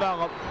game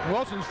develop.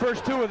 Wilson's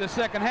first 2 of the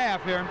second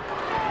half here.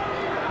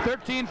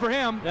 13 for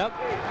him. Yep.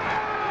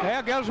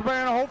 Yeah,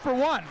 Galesburg in a hole for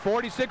 1.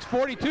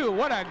 46-42.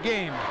 What a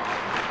game.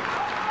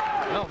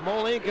 Well,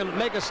 Moline can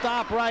make a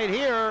stop right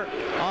here.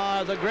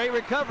 The great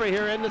recovery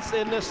here in this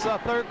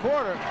third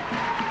quarter.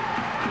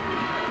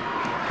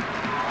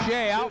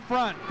 Shea out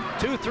front.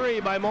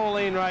 2-3 by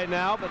Moline right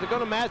now, but they're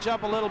going to match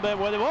up a little bit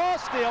with him. Oh,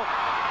 steal.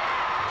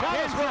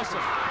 Travis Wilson.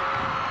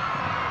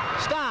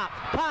 Stop.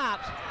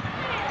 Pops.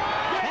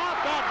 Count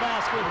that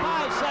basket.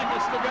 5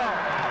 seconds to go.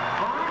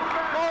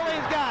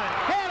 Moline's got it.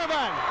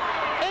 Hanneman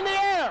in the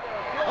air.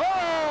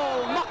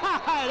 Oh, my.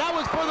 That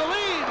was for the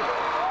lead.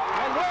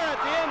 And we're at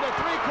the end of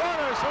 3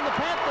 quarters from the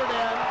Panther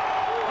Den.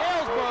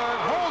 Galesburg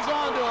holds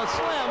on to a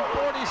slim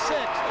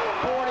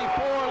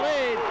 46-44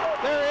 lead.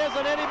 There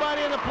isn't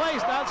anybody in the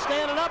place not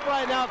standing up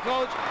right now,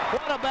 Coach.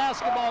 What a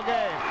basketball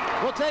game.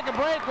 We'll take a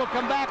break. We'll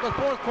come back with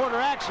fourth quarter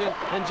action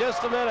in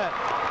just a minute.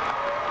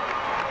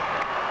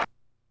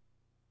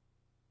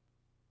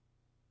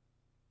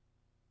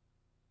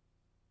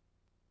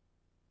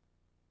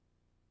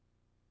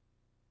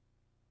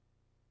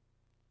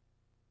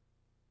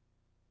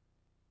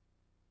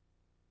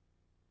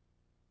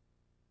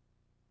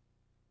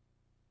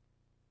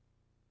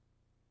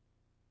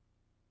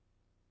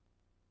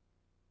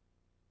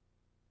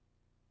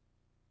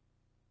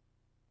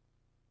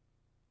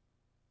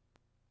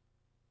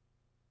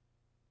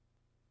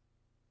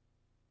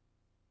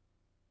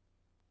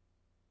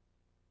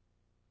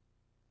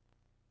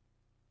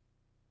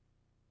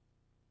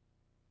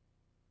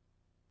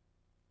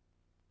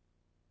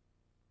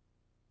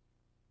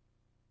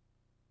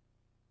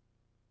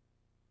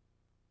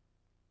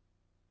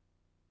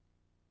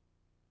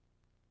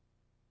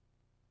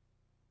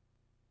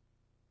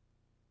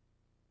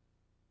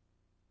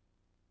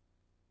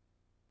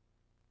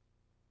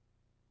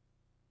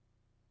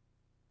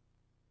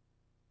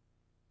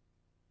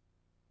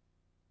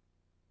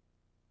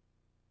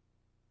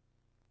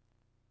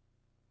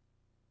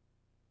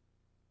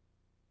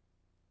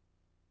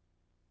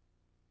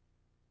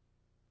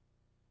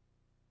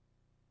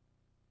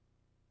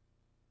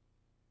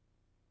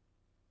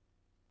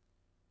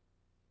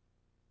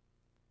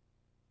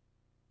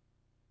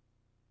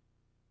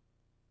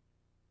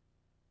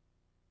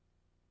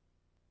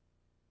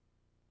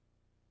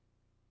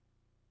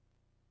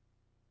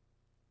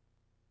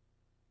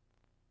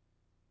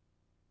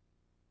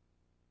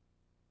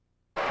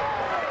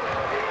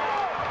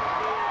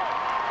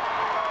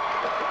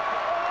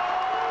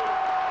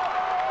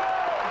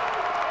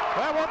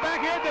 Well, we're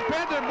back here at the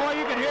Panther, boy,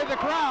 you can hear the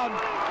crowd.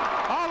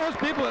 All those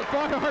people that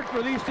fought hard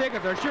for these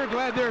tickets are sure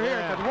glad they're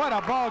here, because what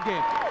a ball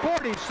game.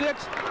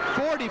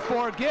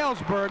 46-44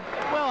 Galesburg.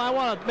 Well, I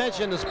want to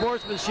mention the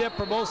sportsmanship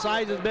for both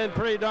sides has been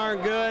pretty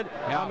darn good.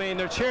 Yeah. I mean,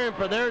 they're cheering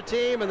for their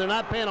team, and they're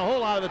not paying a whole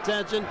lot of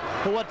attention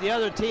to what the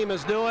other team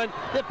is doing.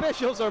 The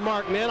officials are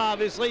marking in,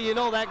 obviously. You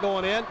know that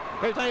going in.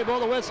 Every time you blow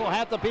the whistle,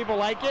 half the people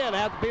like you, and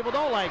half the people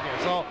don't like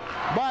you. So,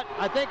 but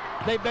I think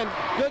they've been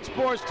good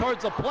sports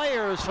towards the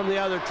players from the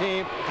other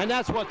team, and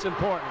that's what's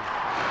important.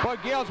 Boy,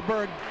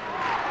 Galesburg,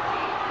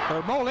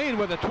 or Moline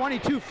with a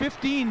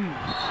 22-15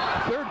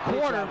 third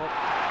quarter.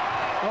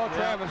 Oh,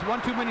 Travis,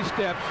 one too many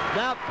steps.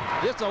 Now,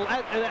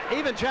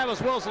 even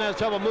Travis Wilson has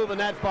trouble moving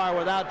that far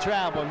without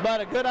traveling,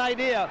 but a good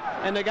idea,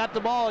 and they got the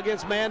ball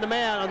against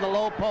man-to-man on the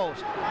low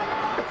post.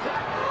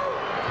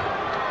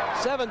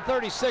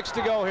 7:36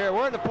 to go here.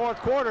 We're in the fourth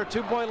quarter,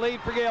 2-point lead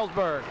for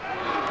Galesburg.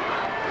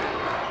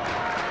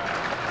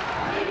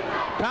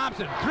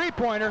 Thompson,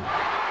 three-pointer.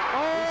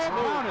 Oh,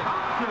 counted.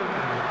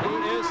 He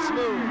is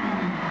smooth.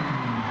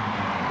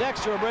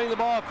 Dexter will bring the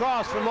ball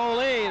across from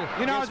Moline.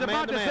 You know, I was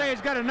about to say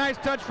he's got a nice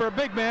touch for a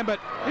big man, but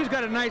he's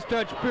got a nice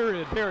touch,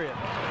 period.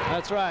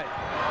 That's right.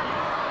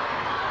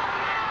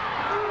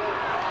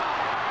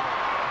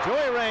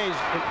 Joey Range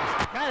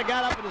kind of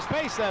got up in his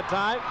face that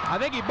time. I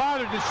think he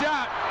bothered the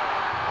shot.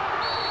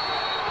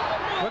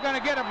 We're going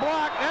to get a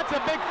block. That's a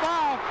big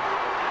foul.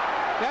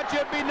 That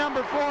should be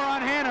number 4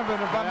 on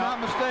Hanovan, if I'm not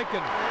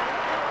mistaken.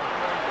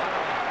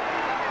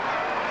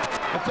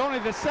 It's only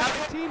the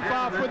 17th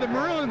foul for the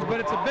Maroons, but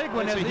it's a big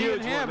one as Ian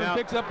Hammond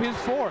picks up his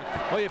 4th.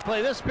 Well, you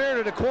play this period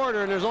of the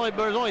quarter, and there's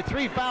only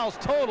 3 fouls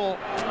total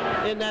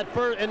in that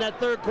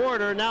third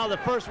quarter. Now the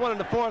first one in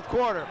the fourth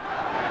quarter.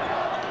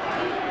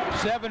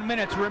 7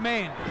 minutes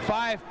remain.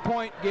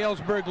 5-point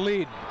Galesburg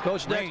lead.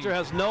 Coach Dexter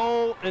has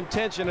no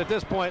intention at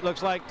this point,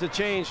 looks like, to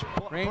change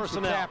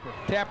personnel. Tapper.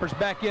 Tapper's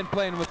back in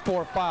playing with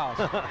 4 fouls.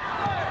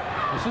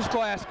 This is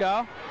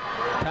Glasgow.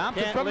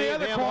 Thompson from the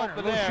other corner.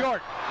 A little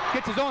short.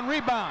 Gets his own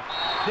rebound.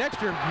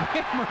 Dexter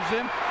hammers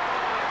him.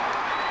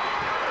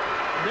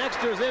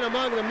 Dexter's in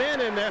among the men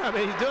in there. I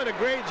mean, he's doing a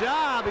great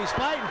job. He's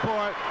fighting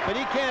for it, but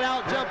he can't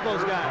out-jump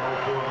those guys.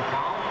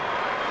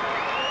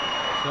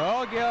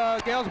 So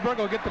Galesburg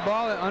will get the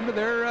ball under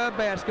their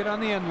basket on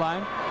the end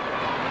line.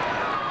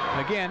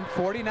 Again,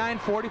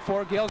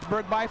 49-44,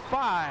 Galesburg by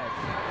 5.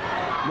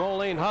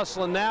 Moline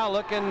hustling now,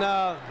 looking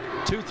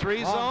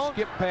 2-3 zone.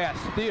 Skip pass,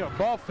 steal,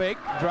 ball fake,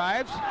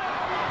 drives.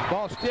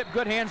 Ball tip,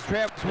 good hands,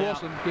 Travis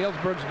Wilson.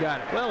 Galesburg's got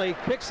it. Well, he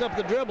picks up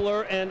the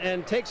dribbler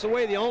and takes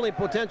away the only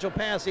potential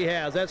pass he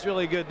has. That's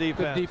really good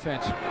defense. Good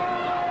defense.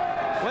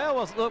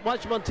 Well, we'll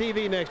watch him on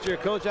TV next year.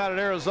 Coach out in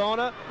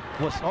Arizona.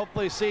 We'll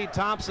hopefully see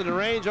Thompson and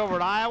Range over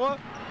at Iowa.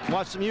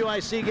 Watch some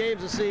UIC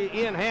games and see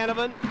Ian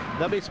Hanovan.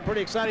 That'll be some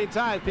pretty exciting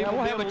times. People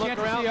will have a chance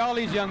to see all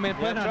these young men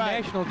playing on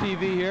national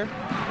TV here.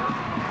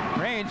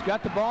 Range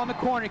got the ball in the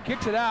corner,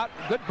 kicks it out.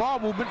 Good ball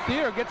movement.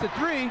 Thier gets a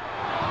 3.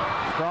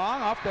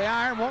 Strong off the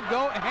iron, won't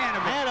go.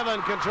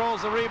 Hanovan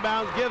controls the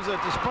rebounds, gives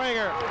it to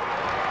Springer.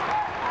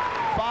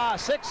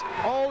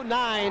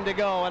 6:09 to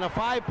go, and a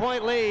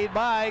 5-point lead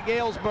by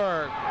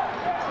Galesburg.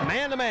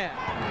 Man-to-man.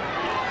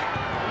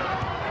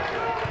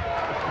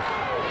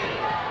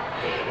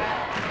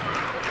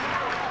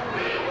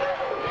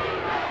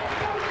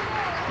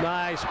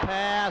 Nice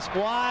pass,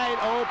 wide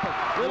open.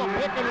 Little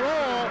pick and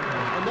roll,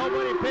 and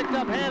nobody picked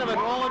up Hanovan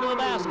rolling to the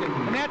basket.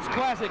 And that's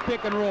classic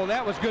pick and roll.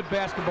 That was good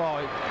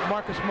basketball.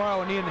 Marcus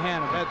Morrow and Ian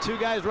Hanovan. Had 2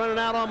 guys running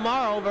out on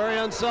Morrow. Very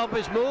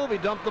unselfish move. He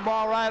dumped the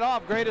ball right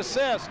off. Great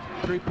assist.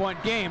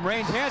 3-point game.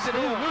 Range has it.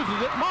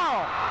 Loses it.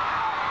 Morrow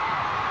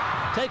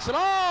takes it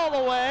all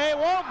the way.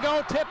 Won't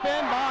go. Tip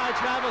in by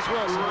Travis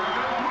Wilson.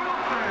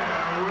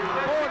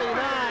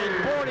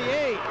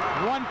 49-48.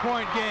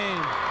 1-point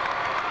game.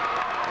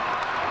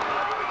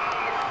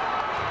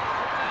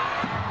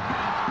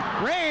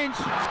 Range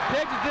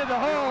takes it to the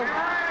hole.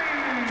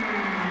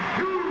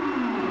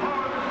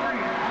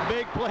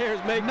 Big players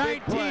make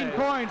 19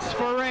 points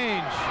for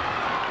Range.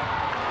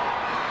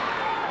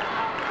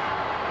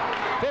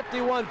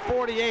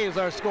 51-48 is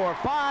our score.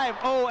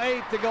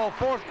 5:08 to go,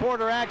 fourth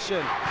quarter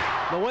action.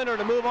 The winner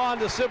to move on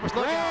to Super.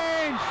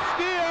 Range,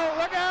 steal,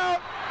 look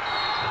out!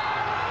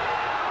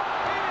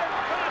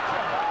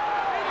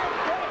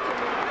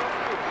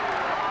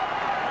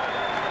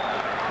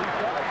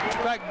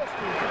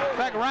 In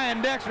fact,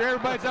 Ryan Dexter,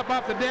 everybody's up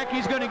off the deck.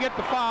 He's going to get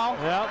the foul.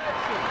 Yep.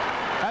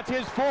 That's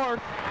his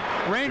 4th.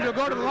 Range will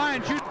go to the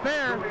line, shoot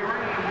fair.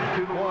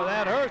 Boy,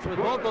 that hurts with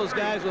both those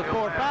guys with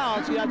 4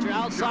 fouls. You got your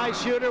outside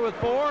shooter with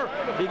 4.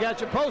 You got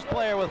your post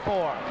player with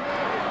 4.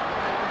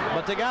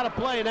 But they got to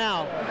play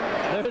now.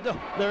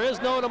 There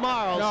is no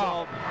tomorrow.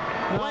 No.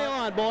 So play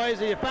on, boys.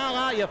 If you foul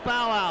out, you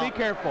foul out. Be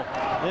careful.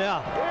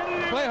 Yeah.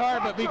 Play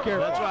hard, but be careful.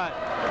 That's right.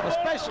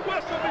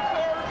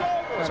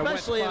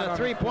 Especially in a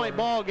 3-point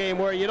ball game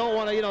where you don't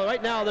want to,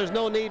 right now there's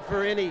no need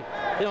for any,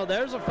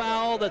 there's a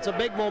foul that's a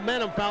big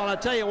momentum foul, and I'll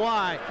tell you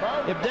why.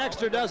 If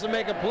Dexter doesn't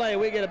make a play,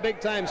 we get a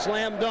big-time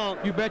slam dunk.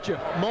 You betcha.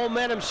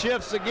 Momentum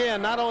shifts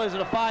again. Not only is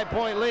it a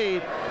 5-point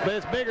lead, but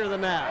it's bigger than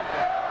that.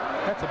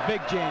 That's a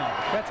big jam.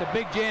 That's a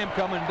big jam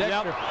coming.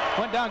 Dexter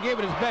went down, gave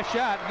it his best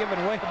shot, giving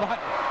away about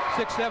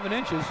 6-7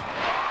 inches.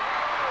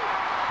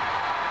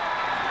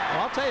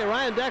 Well, I'll tell you,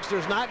 Ryan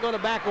Dexter's not going to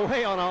back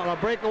away on a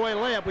breakaway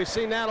layup. We've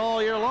seen that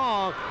all year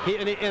long.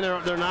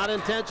 They're not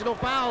intentional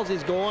fouls.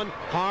 He's going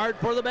hard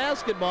for the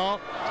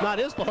basketball. It's not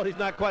his fault. He's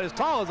not quite as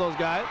tall as those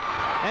guys.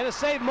 And it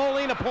saved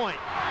Moline a point.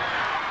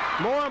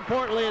 More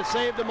importantly, it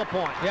saved them a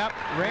point. Yep.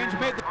 Range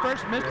made the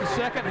first, missed the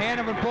second.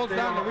 Hanovan pulls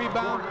down the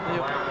rebound.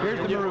 Here's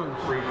the Maroons.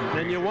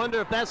 And you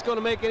wonder if that's going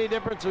to make any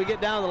difference when we get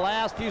down to the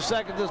last few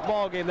seconds of this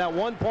ball game. That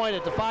 1 point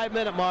at the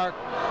 5-minute mark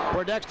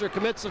where Dexter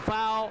commits the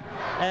foul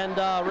and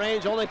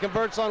Range only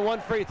converts on 1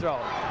 free throw,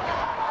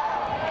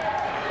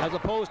 as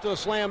opposed to a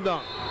slam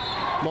dunk.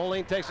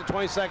 Moline takes a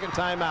 20-second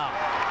timeout.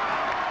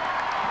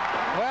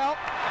 Well,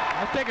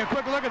 let's take a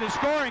quick look at the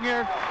scoring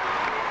here.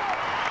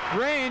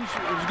 Range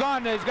has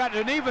gone. He's got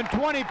an even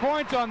 20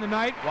 points on the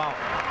night. Wow.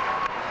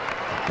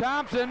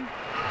 Thompson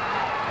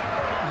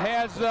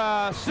has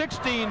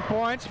 16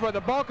 points for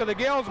the bulk of the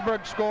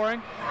Galesburg scoring.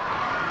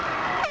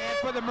 And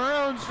for the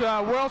Maroons,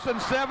 Wilson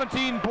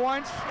 17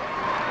 points.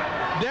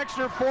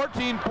 Dexter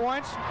 14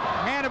 points.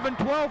 Hanovan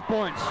 12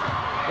 points.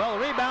 Well,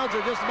 the rebounds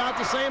are just about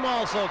the same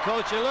also,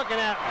 Coach. You're looking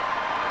at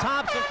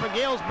Thompson for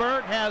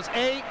Galesburg has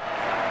 8.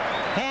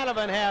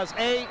 Hanovan has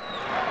 8.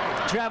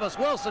 Travis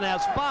Wilson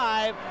has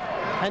 5.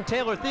 And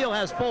Taylor Thiel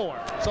has 4.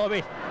 So, I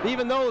mean,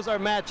 even those are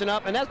matching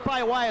up, and that's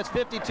probably why it's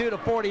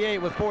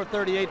 52-48 with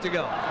 4:38 to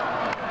go.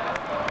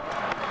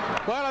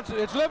 Well,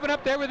 it's living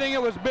up to everything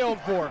it was billed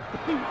for.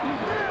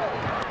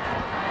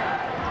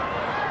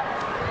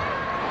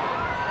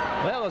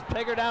 Well, let's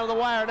take her down to the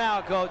wire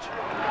now, Coach.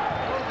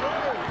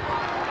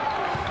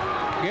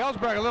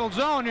 Galesburg, a little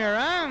zone here,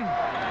 huh?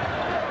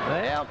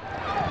 Well,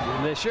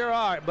 they sure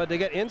are, but they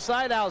get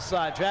inside,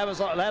 outside. Travis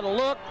had a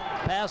look,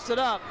 passed it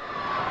up.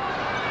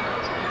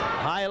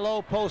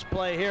 High-low post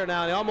play here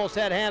now. They almost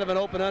had Hanovan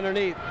open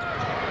underneath.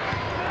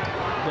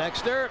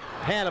 Dexter,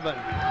 Hanovan.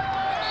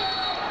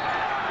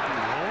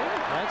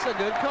 That's a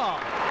good call.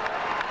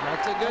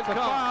 That's a good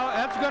call.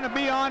 That's going to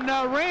be on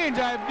Range,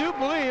 I do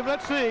believe.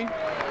 Let's see.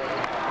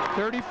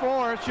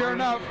 34, sure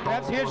enough.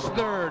 That's his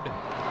 3rd.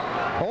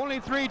 Only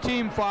 3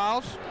 team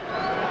fouls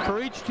for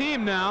each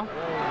team now.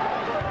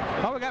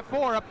 Oh, we got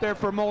 4 up there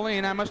for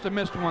Moline. I must have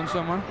missed one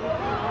somewhere.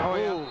 Oh,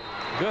 yeah. Ooh,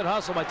 good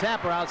hustle by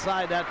Tapper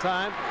outside that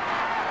time.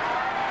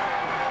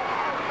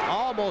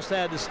 Almost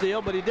had the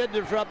steal, but he did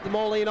disrupt the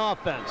Moline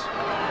offense.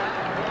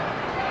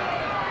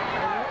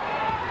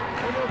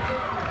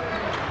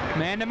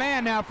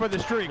 Man-to-man now for the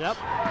Streaks. Yep.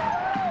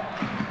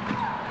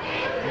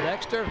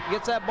 Dexter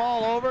gets that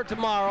ball over to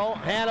Morrow.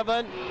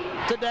 Hanovan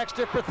to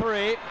Dexter for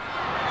 3.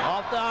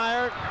 Off the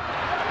iron.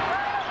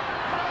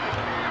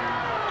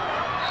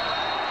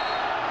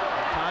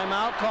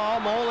 Timeout call,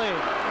 Moline.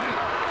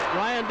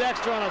 Ryan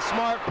Dexter on a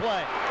smart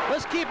play.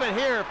 Let's keep it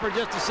here for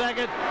just a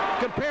second.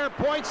 Compare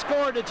points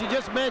scored that you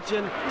just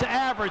mentioned to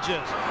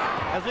averages.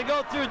 As we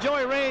go through,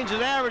 Joey Range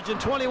is averaging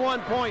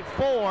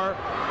 21.4,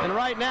 and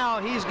right now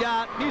he's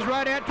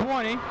right at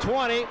 20.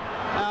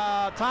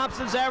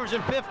 Thompson's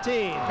averaging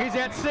 15. He's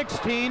at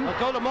 16. We'll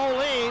go to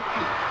Moline.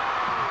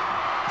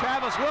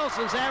 Travis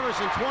Wilson's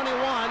averaging 21.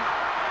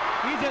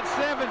 He's at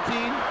 17.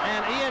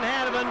 And Ian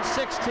Hanovan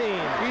 16.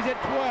 He's at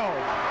 12.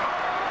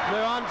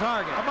 They're on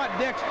target. How about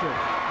Dexter?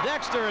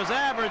 Dexter is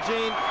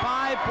averaging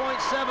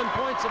 5.7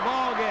 points a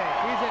ball game.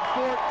 He's at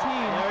 14.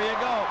 There you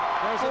go.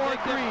 There's 4 a big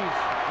threes.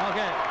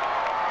 Okay.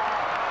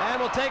 And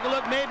we'll take a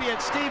look maybe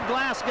at Steve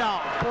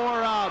Glasgow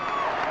for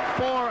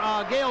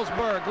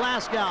Galesburg.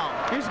 Glasgow.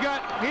 He's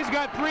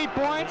got 3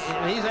 points.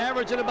 He's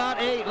averaging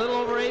about 8, a little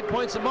over 8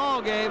 points a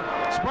ball game.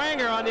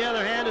 Spranger, on the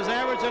other hand, is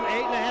averaging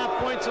 8.5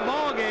 points a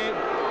ball game.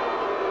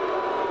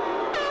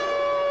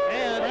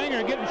 And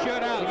Spranger getting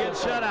shut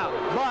out.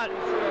 But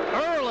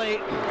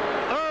early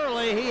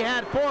he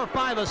had 4 or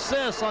 5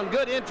 assists on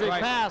good entry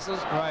passes.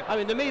 Right. I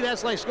mean, to me,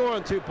 that's like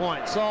scoring 2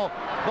 points. So,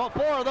 about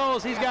 4 of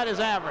those, he's got his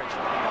average.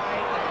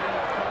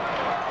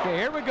 Okay,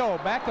 here we go.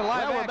 Back to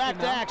live action. We're back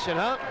to action,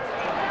 huh?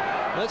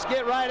 Let's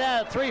get right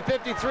at it.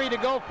 3:53 to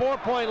go,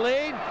 4-point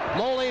lead.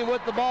 Moline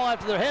with the ball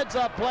after their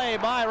heads-up play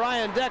by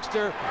Ryan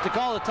Dexter to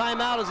call the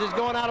timeout as he's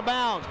going out of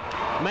bounds.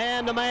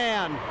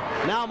 Man-to-man.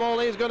 Now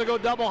Moline's going to go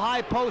double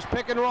high post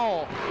pick and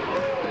roll.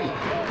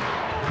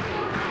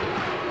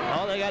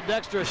 Oh, they got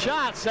Dexter a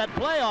shot, set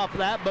play off of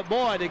that, but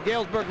boy, did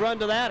Galesburg run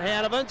to that.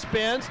 Hanovan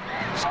spins,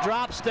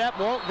 drop step,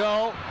 won't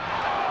go.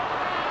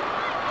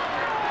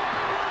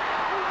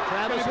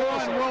 Travis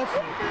Wilson.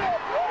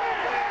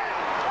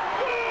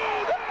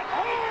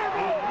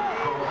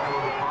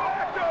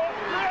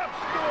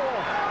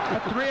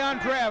 That's 3 on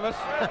Travis.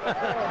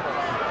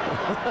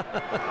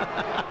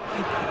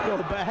 Go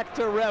back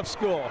to ref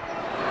school.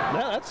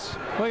 Well, that's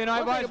well, you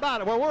know, one thing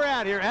about it. Where we're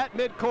at here at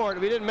midcourt,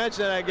 we didn't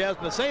mention that, I guess,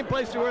 but same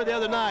place we were the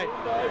other night.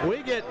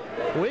 We get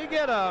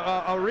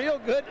a real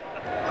good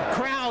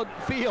crowd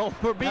feel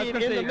for being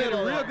in the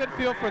middle. A real good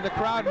feel for the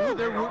crowd and who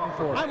they're rooting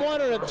for. I'm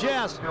wondering if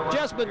Jess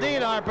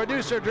Medina, our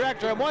producer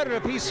director, I'm wondering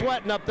if he's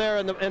sweating up there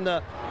in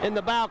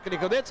the balcony,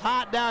 because it's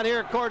hot down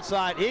here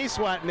courtside. He's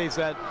sweating, he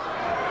said.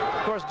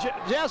 Of course,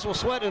 Jess will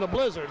sweat in a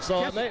blizzard,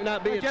 so it may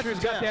not be a true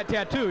Jess has got that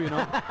tattoo, you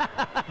know.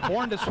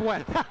 Born to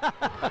sweat.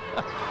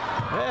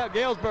 Yeah,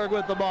 Galesburg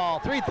with the ball.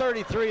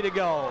 3:33 to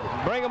go.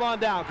 Bring him on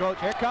down, Coach.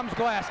 Here comes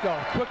Glasgow.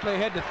 Quickly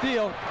ahead to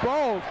Thiel.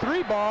 Oh,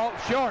 3 ball,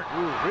 short.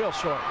 Ooh, real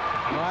short.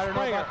 Well, I don't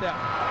know about that.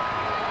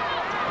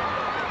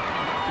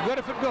 It's good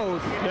if it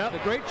goes. Yep.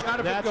 It's a great shot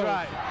if it goes. That's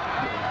right.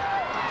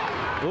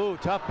 Ooh,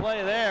 tough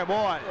play there,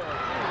 boy.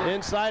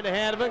 Inside to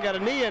Hanneman, got a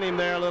knee in him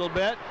there a little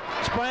bit.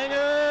 Spranger!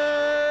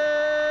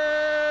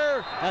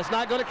 That's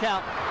not going to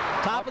count.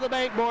 Top of the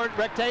bank board,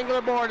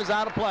 rectangular board is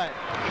out of play.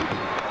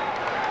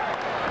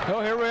 So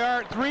here we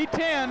are at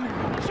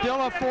 3:10, still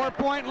a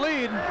 4-point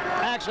lead.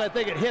 Actually, I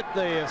think it hit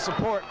the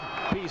support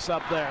piece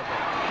up there.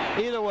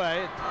 But either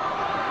way,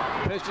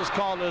 pitch is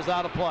called as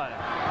out of play.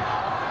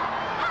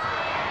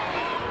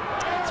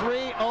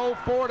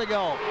 3:04 to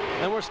go,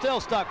 and we're still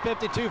stuck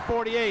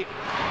 52-48.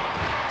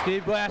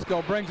 Steve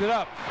Glasgow brings it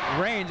up.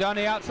 Range on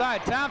the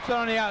outside. Thompson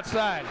on the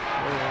outside.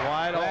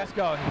 Wide open.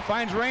 Glasgow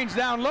finds Range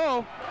down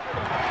low.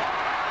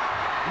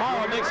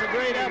 Morrow makes a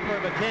great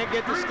effort, but can't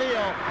get the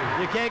steal.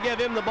 You can't give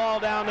him the ball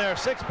down there.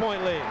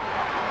 6-point lead.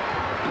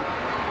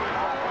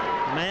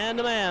 Man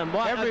to man.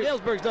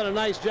 Galesburg's done a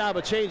nice job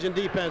of changing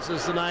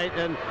defenses tonight,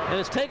 and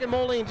it's taken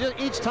Moline just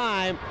each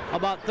time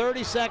about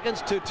 30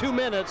 seconds to 2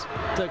 minutes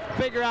to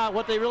figure out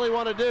what they really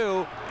want to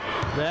do.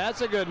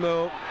 That's a good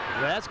move.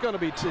 That's going to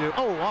be 2.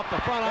 Oh, off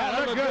the front. Yeah,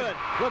 look good.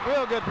 Look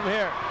real good from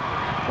here.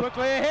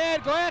 Quickly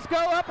ahead. Glasgow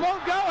up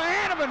won't go.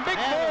 Hanneman, big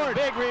board.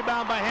 Big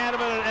rebound by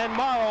Hanneman and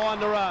Morrow on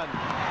the run.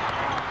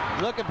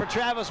 Looking for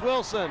Travis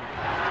Wilson.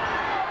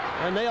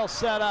 And they'll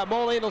set up.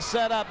 Moline will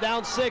set up.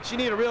 Down 6. You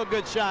need a real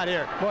good shot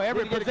here. Boy,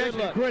 every possession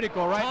is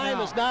critical right now.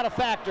 Time is not a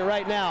factor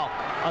right now.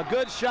 A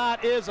good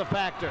shot is a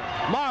factor.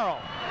 Morrow,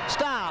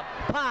 stop,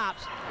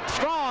 pops,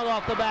 strong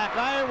off the back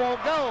iron,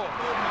 won't go.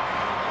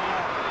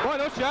 Boy,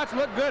 those shots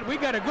look good. We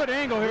got a good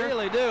angle here.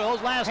 Really do.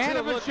 Those last two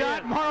Hanneman look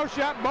shot, in. Morrow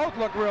shot, both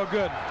look real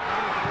good.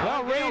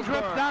 Well, Range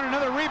rips down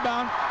another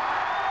rebound.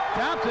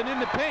 Thompson in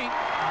the paint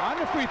on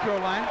the free throw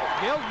line.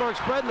 Galesburg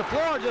spreading the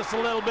floor just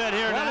a little bit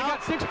here now. They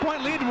got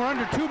 6-point lead and we're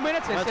under 2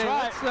 minutes. They say,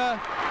 right.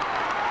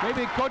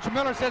 Maybe Coach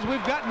Miller says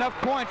we've got enough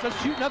points. Let's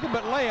shoot nothing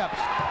but layups.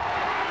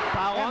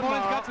 Foul on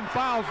Moline's got some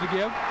fouls to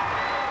give.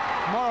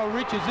 Morrow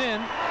reaches in.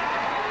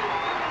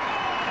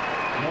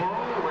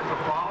 Morrow with the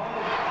foul.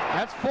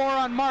 That's 4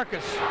 on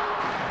Marcus.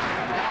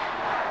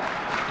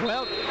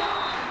 Well,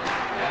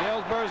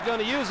 Galesburg's going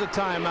to use a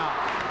timeout.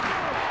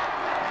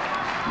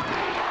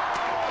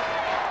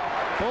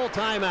 Full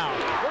timeout.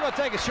 We're going to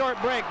take a short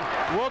break.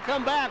 We'll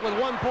come back with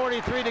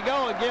 1:43 to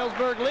go and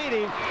Galesburg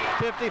leading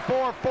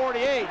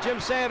 54-48. Jim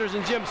Sanders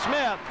and Jim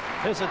Smith.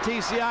 This is a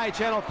TCI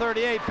Channel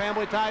 38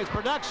 Family Ties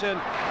production.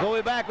 We'll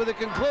be back with the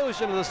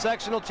conclusion of the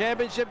sectional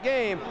championship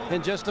game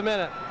in just a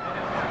minute.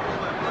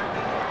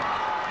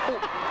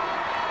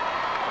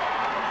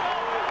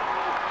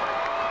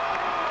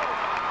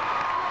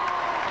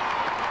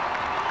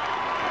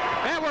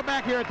 And we're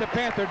back here at the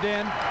Panther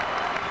Den.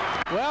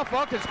 Well,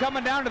 folks, it's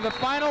coming down to the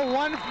final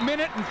 1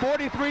 minute and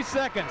 43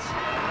 seconds.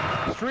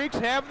 Streaks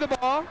have the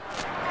ball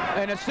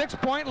and a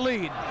 6-point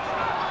lead.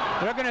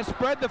 They're going to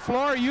spread the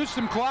floor, use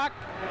some clock.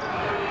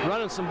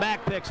 Running some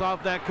back picks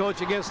off that, coach,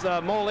 against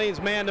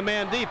Moline's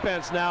man-to-man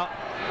defense now.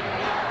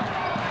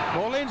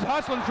 Moline's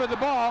hustling for the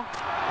ball.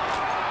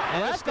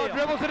 And Glasgow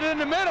dribbles it in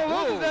the middle,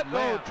 loses it.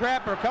 Man. Oh,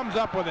 Trapper comes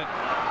up with it.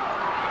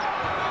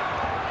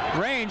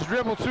 Range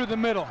dribbles through the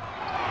middle.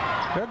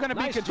 They're going to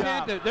be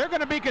content. They're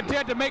going to be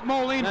content to make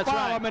Moline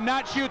foul them and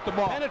not shoot the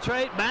ball.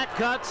 Penetrate, back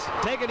cuts,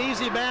 take an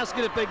easy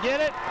basket if they get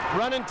it.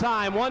 Running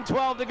time,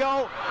 1:12 to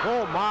go.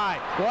 Oh my!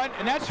 What?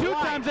 And that's 2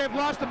 times they've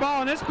lost the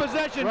ball in this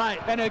possession. Right.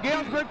 And the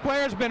Galesburg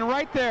player's been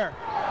right there.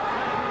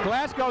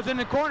 Glasgow's in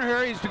the corner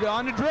here. He's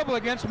on the dribble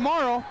against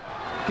Morrow.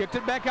 Kicked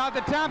it back out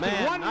to Thompson.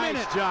 Man, 1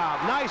 minute.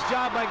 Nice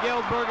job by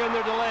Galesburg in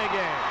their delay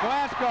game.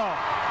 Glasgow.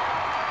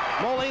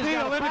 Moline's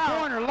got a in the foul.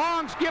 corner.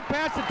 Long skip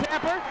past the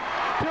Tapper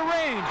to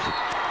Range.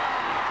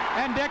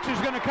 And Dexter's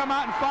going to come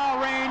out and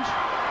foul Range.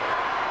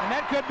 And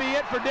that could be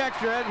it for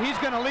Dexter. He's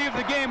going to leave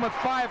the game with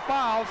 5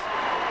 fouls.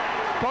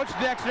 Coach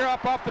Dexter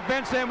up off the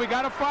bench saying, we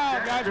got a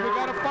foul, guys. We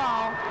got a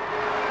foul.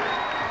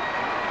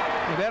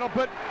 And that'll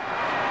put...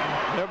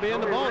 They'll be in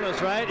the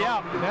bonus, right?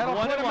 Yeah. That'll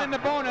put him in the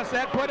bonus.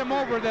 That put him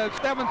over the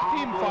 7th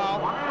team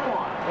foul.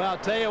 Well, I'll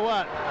tell you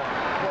what.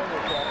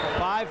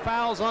 5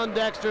 fouls on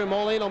Dexter.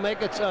 Moline will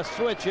make a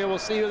switch here. We'll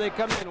see who they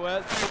come in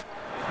with.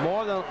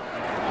 More than...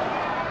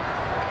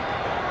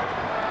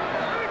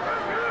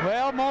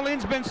 Well,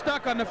 Moline's been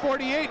stuck on the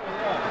 48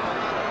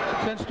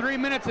 since 3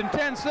 minutes and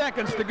 10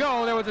 seconds to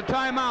go. There was a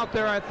timeout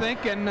there, I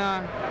think, and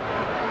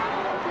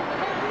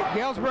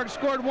Galesburg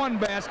scored 1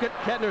 basket.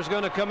 Kettner's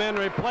going to come in and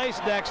replace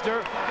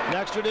Dexter.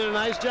 Dexter did a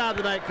nice job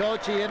tonight,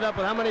 coach. He ended up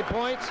with how many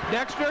points?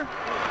 Dexter,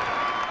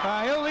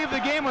 he'll leave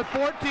the game with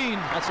 14.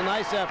 That's a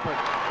nice effort.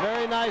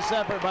 Very nice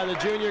effort by the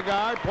junior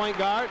guard, point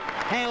guard.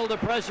 Handled the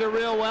pressure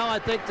real well, I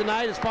think,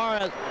 tonight as far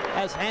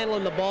as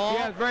handling the ball.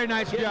 Yeah, very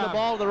nice Getting job. the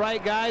ball to the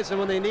right guys, and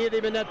when they needed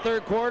him in that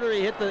 3rd quarter,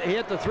 he hit the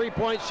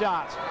 3-point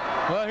shots.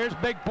 Well, here's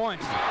big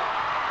points.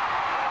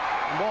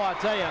 And boy, I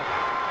tell you,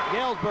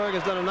 Galesburg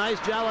has done a nice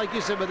job, like you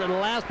said, but in the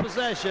last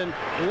possession,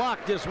 luck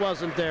just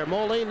wasn't there.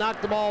 Moline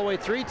knocked the ball away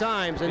 3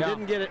 times and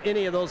didn't get it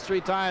any of those 3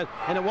 times,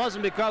 and it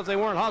wasn't because they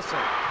weren't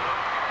hustling.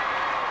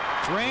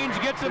 Range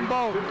gets them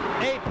both.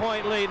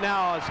 8-point lead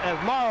now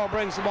as Morrow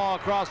brings the ball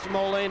across to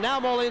Moline. Now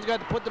Moline's got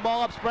to put the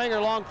ball up. Springer,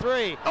 long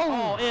three.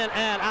 Oh, in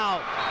and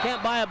out.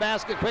 Can't buy a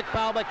basket. Quick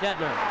foul by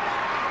Kettner.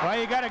 Well,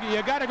 you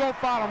gotta go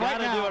foul him right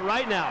now. Gotta do it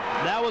right now.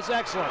 That was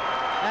excellent.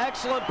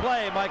 Excellent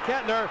play by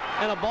Kettner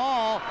and a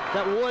ball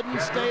that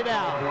wouldn't stay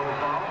down.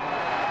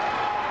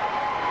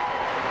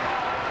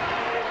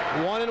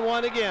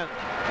 1-1 again.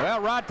 Well,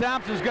 Rod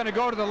Thompson's going to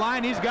go to the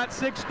line. He's got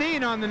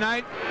 16 on the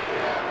night.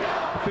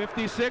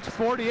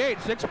 56-48,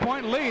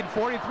 6-point lead,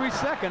 43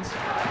 seconds.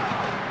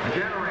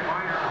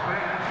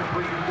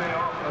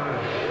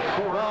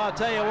 Well, I'll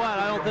tell you what,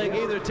 I don't think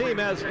either team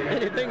has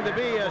anything to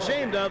be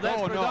ashamed of.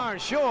 That's for darn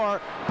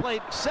sure.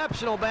 Played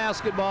exceptional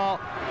basketball.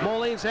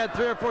 Moline's had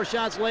 3 or 4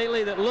 shots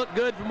lately that looked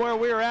good from where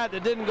we were at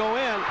that didn't go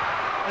in.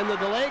 And the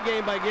delay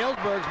game by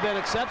Galesburg's been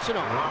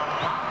exceptional.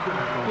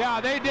 Yeah,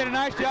 they did a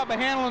nice job of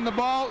handling the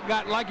ball.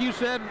 Got, like you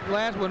said,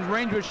 last when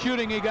Range was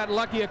shooting, he got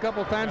lucky a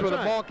couple times where the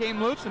ball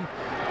came loose, and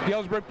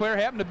Galesburg player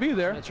happened to be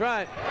there. That's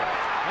right.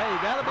 Hey, you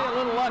got to be a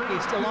little lucky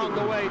along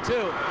the way,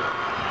 too.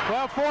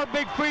 Well, 4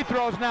 big free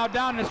throws now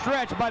down the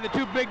stretch by the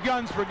 2 big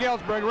guns for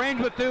Galesburg.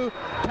 Range with 2,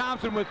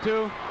 Thompson with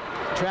 2.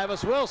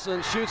 Travis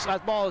Wilson shoots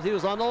that ball as he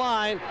was on the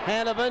line.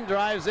 Hanovan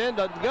drives in,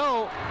 doesn't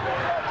go.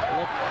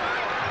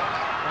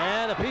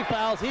 And if he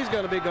fouls, he's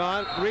going to be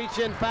gone. Reach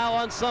in, foul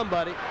on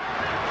somebody.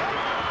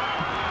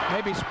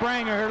 Maybe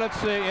Springer here. Let's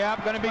see. Yeah,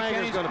 going to be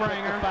Kenny Springer's going to pick the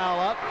Springer. foul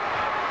up.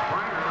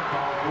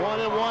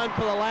 1-1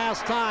 for the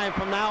last time.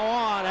 From now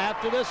on,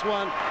 after this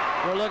one,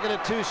 we're looking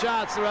at 2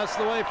 shots the rest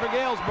of the way for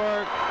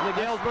Galesburg. The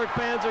Galesburg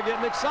fans are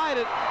getting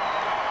excited.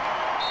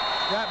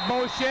 Got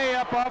Boucher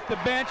up off the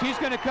bench. He's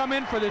going to come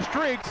in for the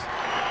Streaks.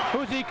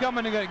 Who's he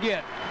coming to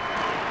get?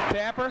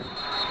 Tapper?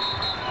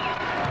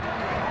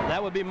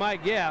 That would be my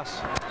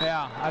guess.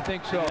 Yeah, I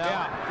think so.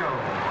 Yeah.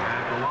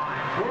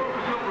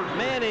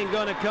 Manning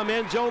going to come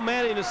in. Joe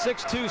Manning, the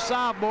 6'2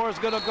 sophomore, is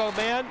going to go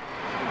in.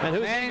 And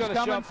who's Manning's going to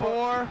coming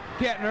for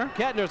Kettner.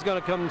 Kettner's going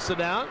to come and sit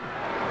down.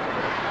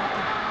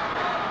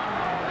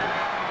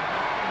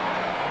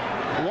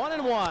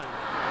 1-1.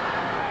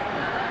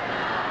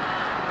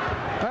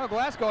 Well,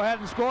 Glasgow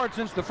hadn't scored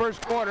since the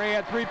first quarter. He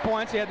had 3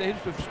 points. He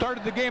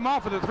started the game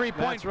off with a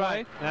 3-point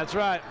play. That's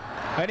right.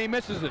 And he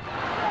misses it.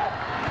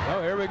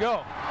 Oh, here we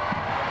go.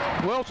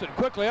 Wilson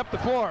quickly up the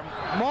floor.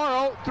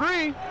 Morrow,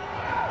 3.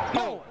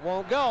 No,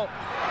 won't go.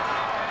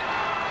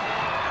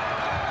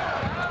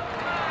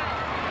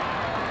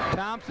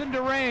 Thompson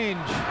to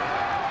Range.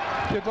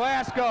 To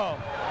Glasgow.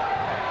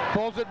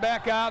 Pulls it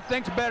back out.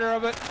 Thinks better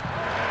of it.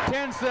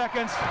 10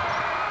 seconds.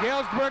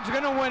 Galesburg's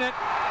going to win it.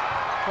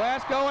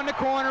 Glasgow in the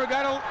corner.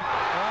 Got a lob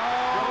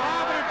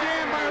and a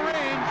jam by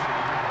Range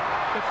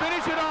to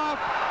finish it off,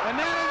 and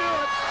that'll do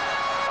it.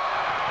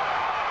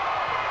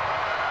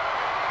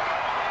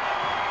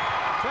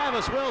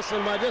 Travis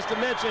Wilson, just to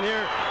mention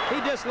here, he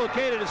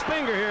dislocated his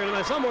finger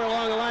here somewhere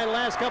along the line the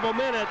last couple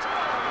minutes.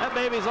 That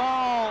baby's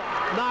all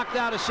knocked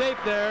out of shape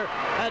there.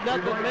 Had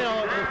nothing,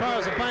 as far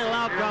as the final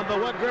outcome,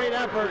 but what great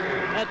effort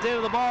at the end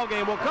of the ball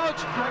game. Well,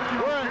 Coach,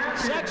 we're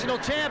sectional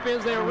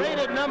champions. They were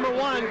rated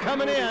 #1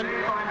 coming in.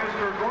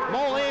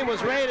 Moline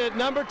was rated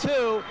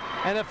 #2,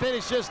 and it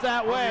finished just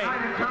that way.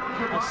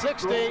 A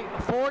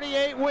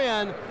 60-48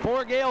 win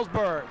for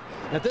Galesburg.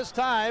 At this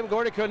time,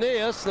 Gordy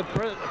Cornelius, the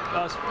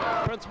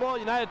principal of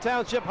United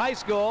Township High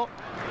School,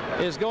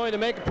 is going to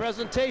make a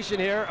presentation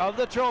here of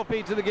the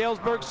trophy to the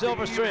Galesburg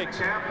Silver Streaks.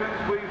 Captains,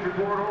 please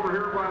report over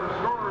here by the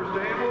scorer's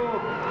table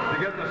to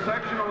get the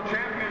sectional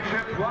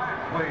championship flag,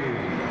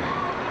 please.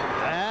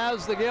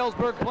 As the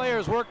Galesburg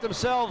players work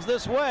themselves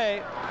this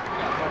way,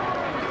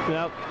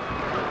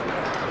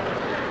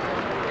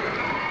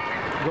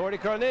 Gordy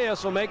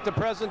Cornelius will make the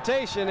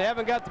presentation. They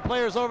haven't got the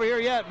players over here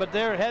yet, but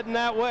they're heading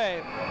that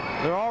way.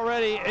 They're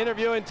already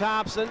interviewing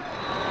Thompson.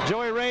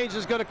 Joey Range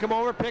is going to come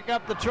over, pick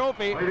up the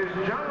trophy.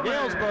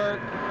 Galesburg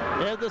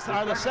are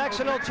the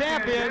sectional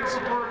champions.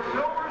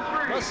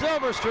 The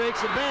Silver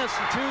Streaks advance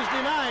to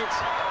Tuesday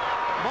night's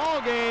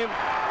ball game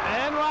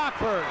in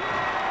Rockford.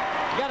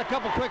 Got a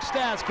couple quick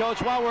stats,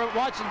 Coach, while we're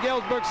watching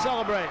Galesburg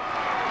celebrate.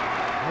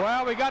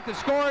 Well, we got the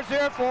scores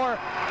here for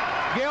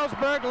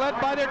Galesburg, led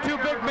by their 2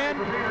 big men.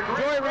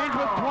 Joey Range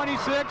with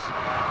 26,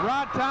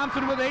 Rod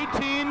Thompson with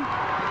 18.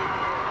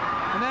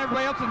 And then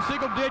everybody else in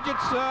single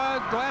digits.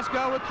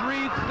 Glasgow with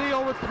 3,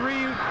 Theo with 3,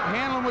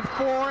 Hanlon with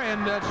 4,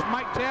 and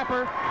Mike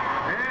Tapper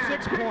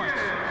 6 points.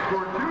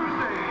 For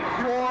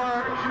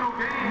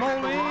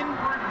Moline,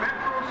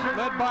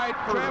 led by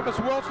Travis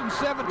Wilson,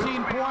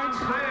 17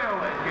 points.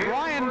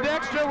 Ryan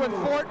Dexter with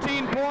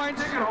 14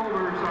 points.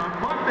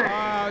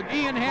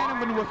 Ian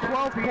Hanneman with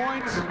 12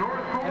 points.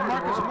 And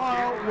Marcus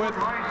Morrow with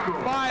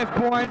 5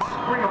 points.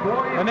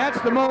 And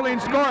that's the Moline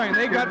scoring.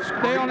 They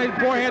only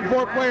had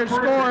 4 players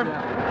score.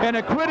 in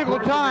a critical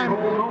time.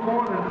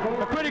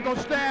 The critical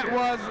stat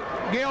was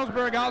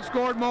Galesburg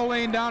outscored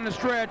Moline down the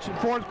stretch in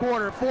fourth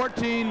quarter,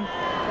 14-4.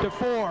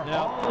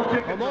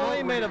 Yeah. Well,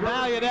 Moline made a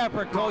valiant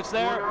effort, Coach,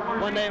 there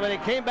when they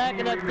came back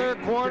in that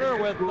third quarter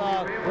with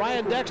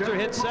Ryan Dexter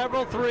hit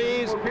several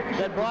threes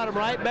that brought him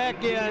right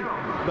back in.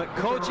 But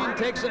coaching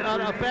takes an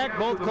effect.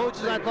 Both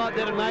coaches, I thought,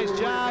 did a nice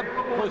job.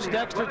 Coach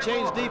Dexter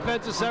changed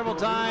defenses several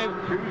times,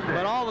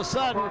 but all of a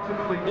sudden,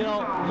 you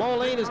know,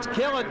 Moline is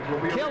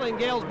killing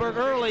Galesburg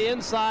early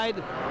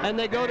inside, and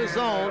they go to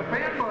zone.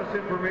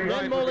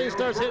 Then Moline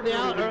starts hitting the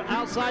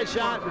outside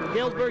shot.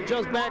 Galesburg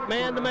jumps back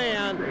man to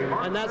man,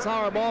 and that's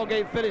how our ball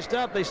game finished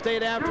up. They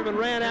stayed after him and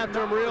ran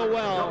after him real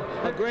well.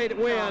 A great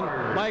win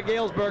by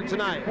Galesburg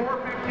tonight.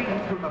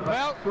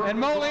 Well, and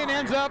Moline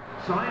ends up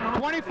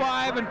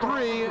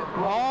 25-3,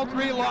 all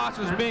three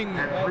losses being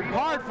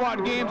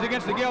hard-fought games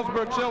against the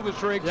Galesburg Silver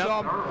Streak. Yep.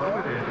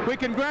 So we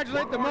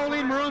congratulate the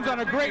Moline Maroons on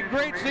a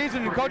great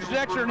season, and Coach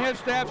Dexter and his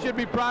staff should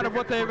be proud of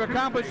what they've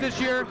accomplished this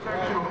year.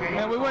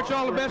 And we wish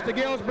all the best to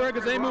Galesburg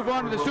as they move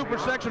on to the Super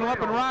Sectional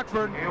up in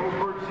Rockford.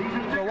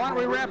 So why don't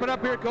we wrap it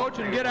up here, Coach,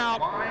 and get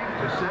out.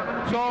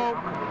 So,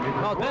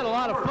 well, it's been a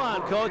lot of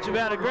fun, Coach. We've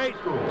had a great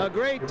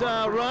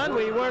run.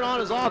 We weren't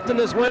on as often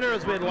this winter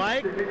as we'd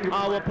like.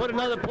 We'll put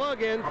another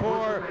plug in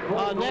for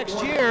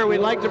next year. We'd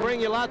like to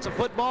bring you lots of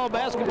football,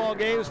 basketball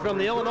games from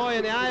the Illinois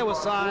and the Iowa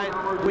side.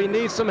 We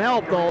need some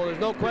help, though. There's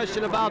no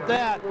question about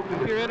that.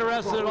 If you're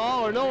interested at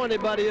all or know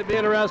anybody who'd be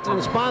interested in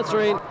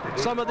sponsoring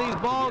some of these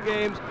ball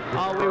games,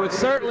 we would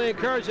certainly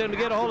encourage them to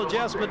get a hold of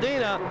Jess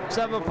Medina,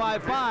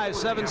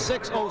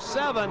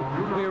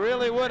 755-7607. We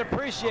really would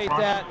appreciate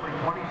that.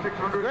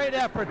 Great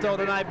effort, though,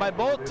 tonight by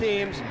both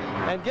teams,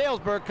 and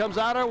Galesburg comes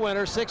out our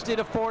winner,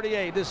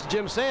 60-48. This is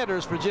Jim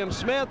Sanders for Jim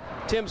Smith,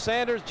 Tim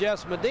Sanders,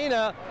 Jess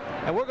Medina,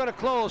 and we're going to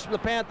close from the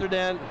Panther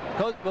Den.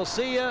 We'll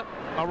see you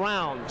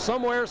around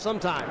somewhere,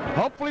 sometime.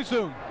 hopefully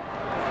soon.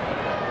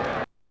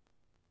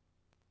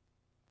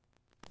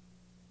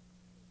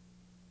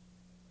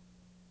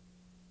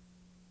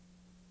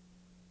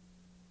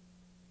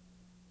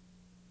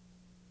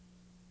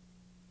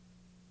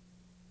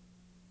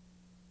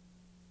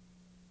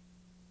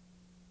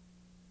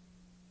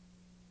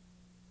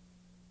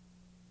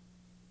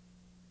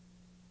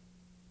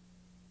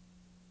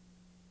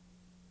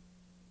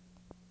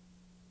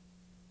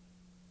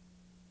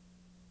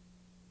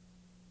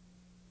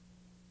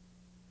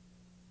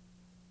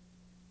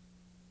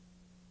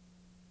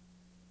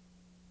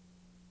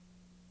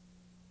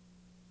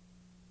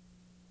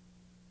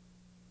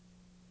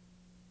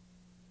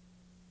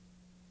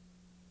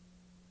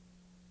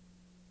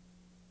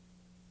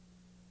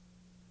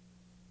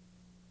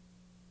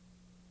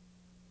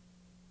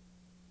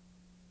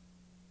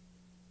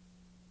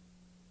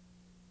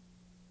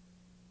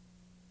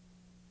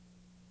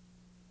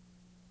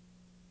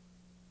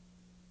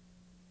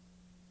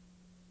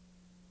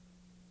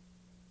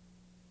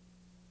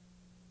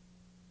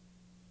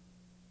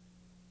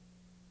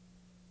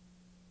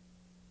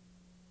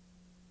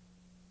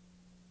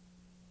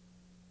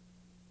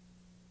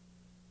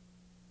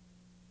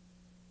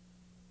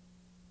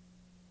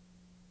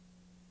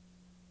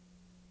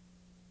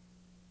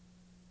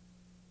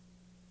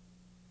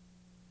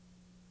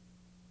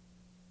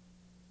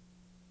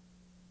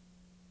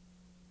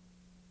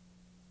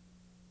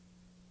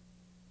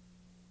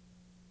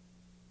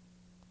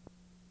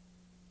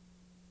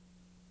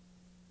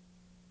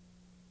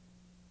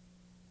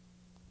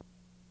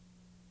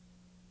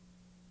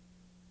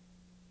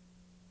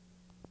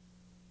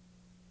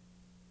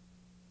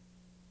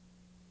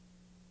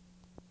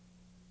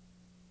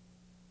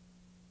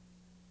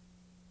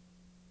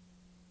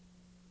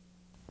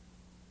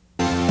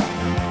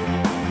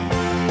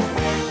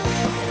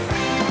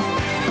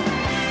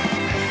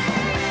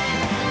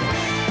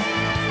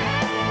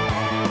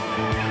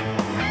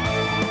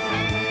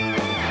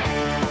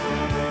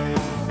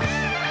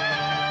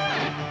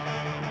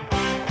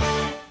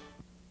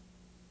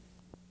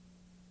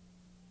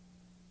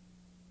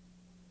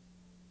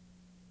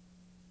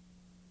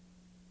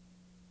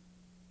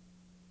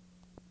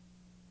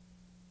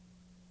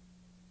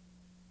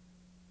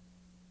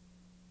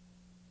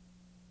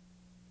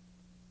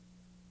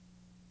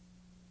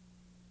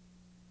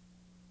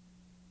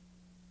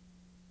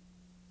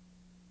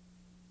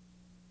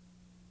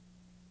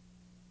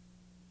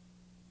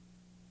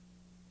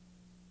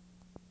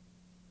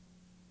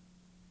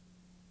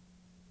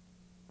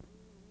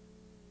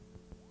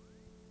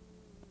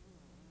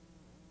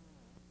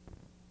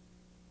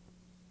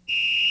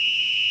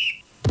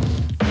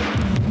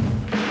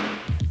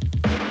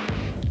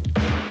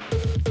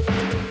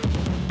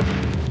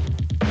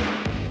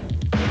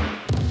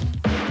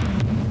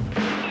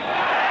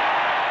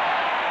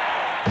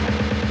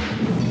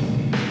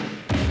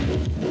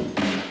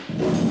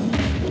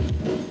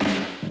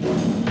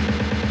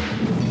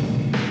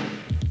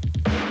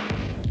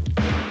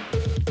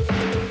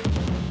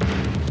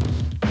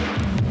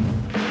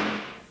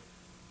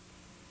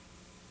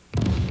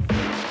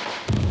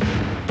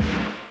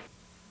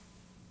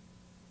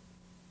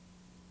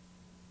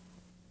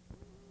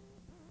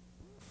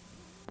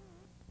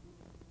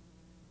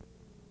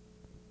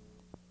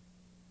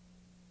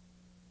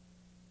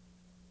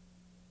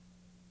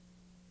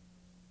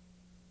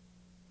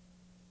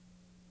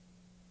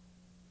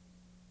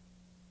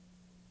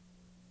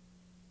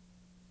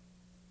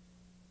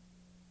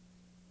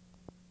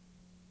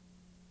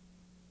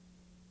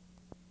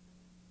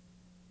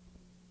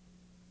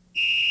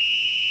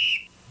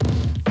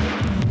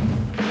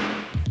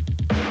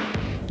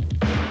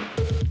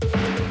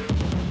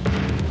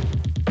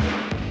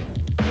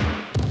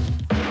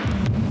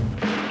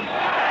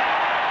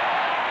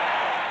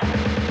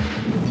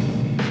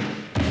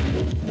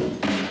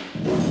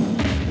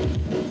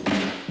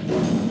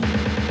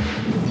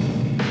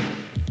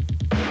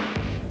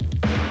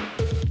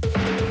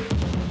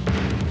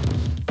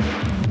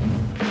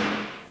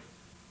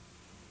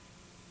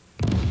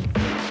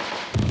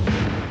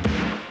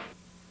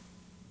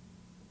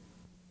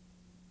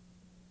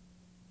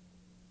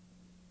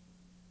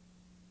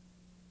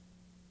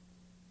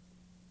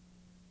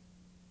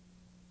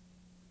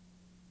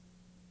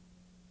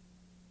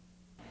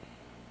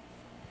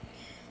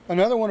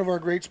 Another one of our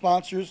great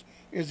sponsors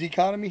is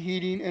Economy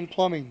Heating and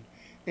Plumbing,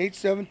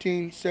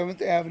 817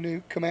 7th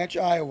Avenue, Comanche,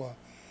 Iowa,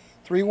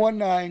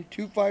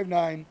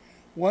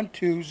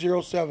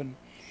 319-259-1207.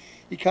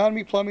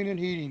 Economy Plumbing and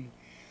Heating,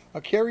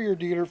 a carrier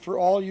dealer for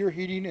all your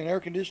heating and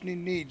air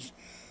conditioning needs.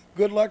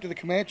 Good luck to the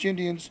Comanche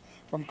Indians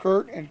from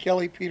Kurt and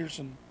Kelly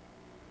Peterson.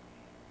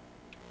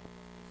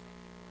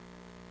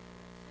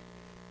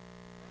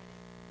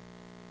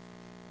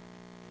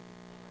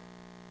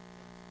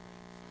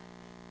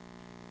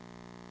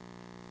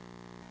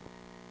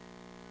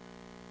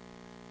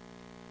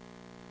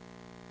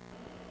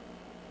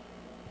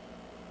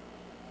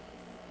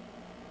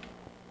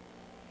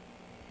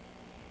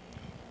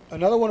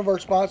 Another one of our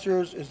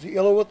sponsors is the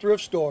Iowa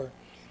Thrift Store.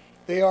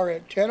 They are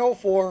at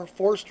 1004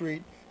 4th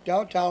Street,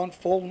 downtown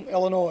Fulton,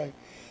 Illinois.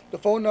 The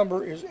phone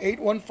number is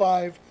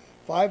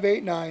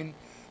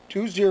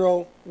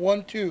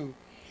 815-589-2012.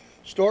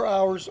 Store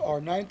hours are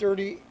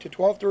 9:30 to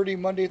 12:30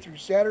 Monday through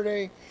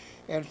Saturday,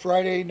 and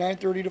Friday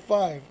 9:30 to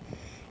 5.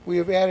 We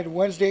have added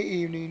Wednesday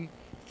evening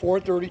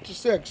 4:30 to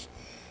 6.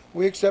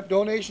 We accept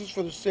donations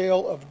for the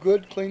sale of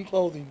good, clean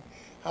clothing,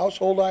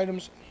 household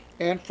items,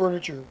 and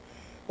furniture.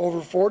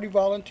 Over 40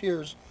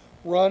 volunteers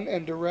run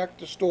and direct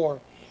the store.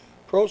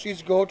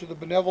 Proceeds go to the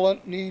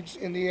benevolent needs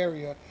in the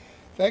area.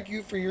 Thank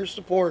you for your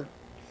support.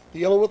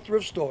 The Iowa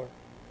Thrift Store.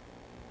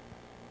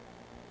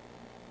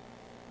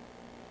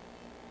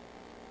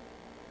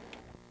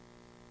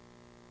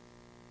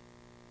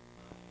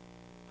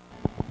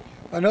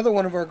 Another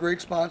one of our great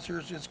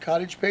sponsors is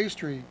Cottage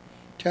Pastry,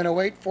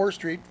 1008 4th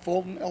Street,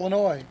 Fulton,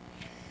 Illinois.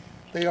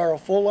 They are a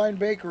full-line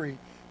bakery,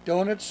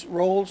 donuts,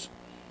 rolls,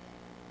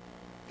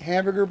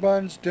 hamburger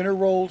buns, dinner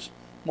rolls,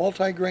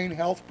 multi-grain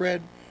health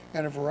bread,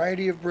 and a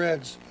variety of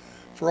breads.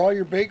 For all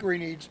your bakery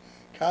needs,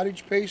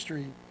 Cottage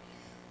Pastry.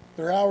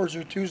 Their hours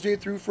are Tuesday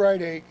through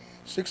Friday,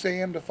 6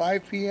 a.m. to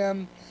 5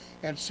 p.m.,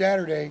 and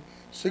Saturday,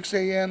 6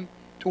 a.m.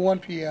 to 1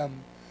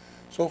 p.m.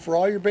 So for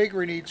all your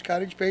bakery needs,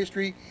 Cottage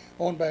Pastry,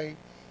 owned by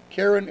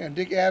Karen and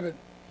Dick Abbott,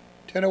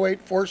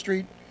 1008 4th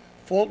Street,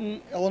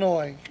 Fulton,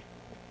 Illinois.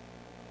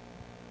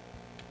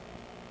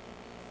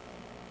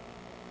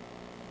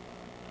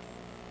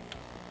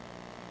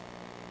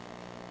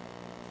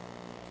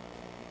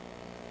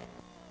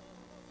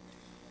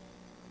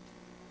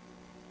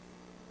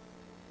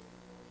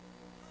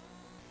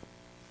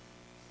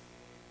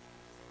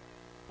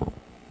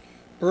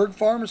 Berg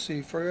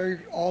Pharmacy,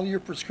 for all your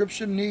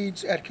prescription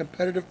needs at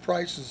competitive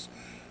prices.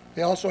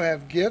 They also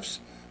have gifts,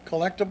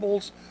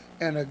 collectibles,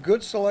 and a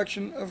good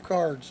selection of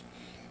cards.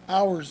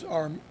 Hours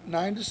are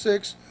 9 to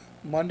 6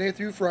 Monday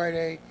through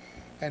Friday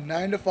and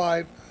 9 to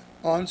 5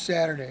 on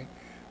Saturday.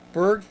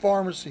 Berg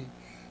Pharmacy,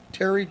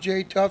 Terry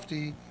J.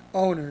 Tufty,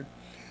 owner,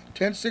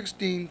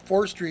 1016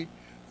 4th Street,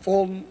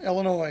 Fulton,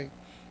 Illinois,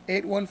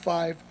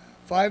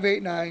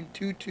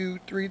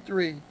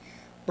 815-589-2233.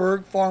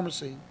 Berg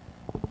Pharmacy.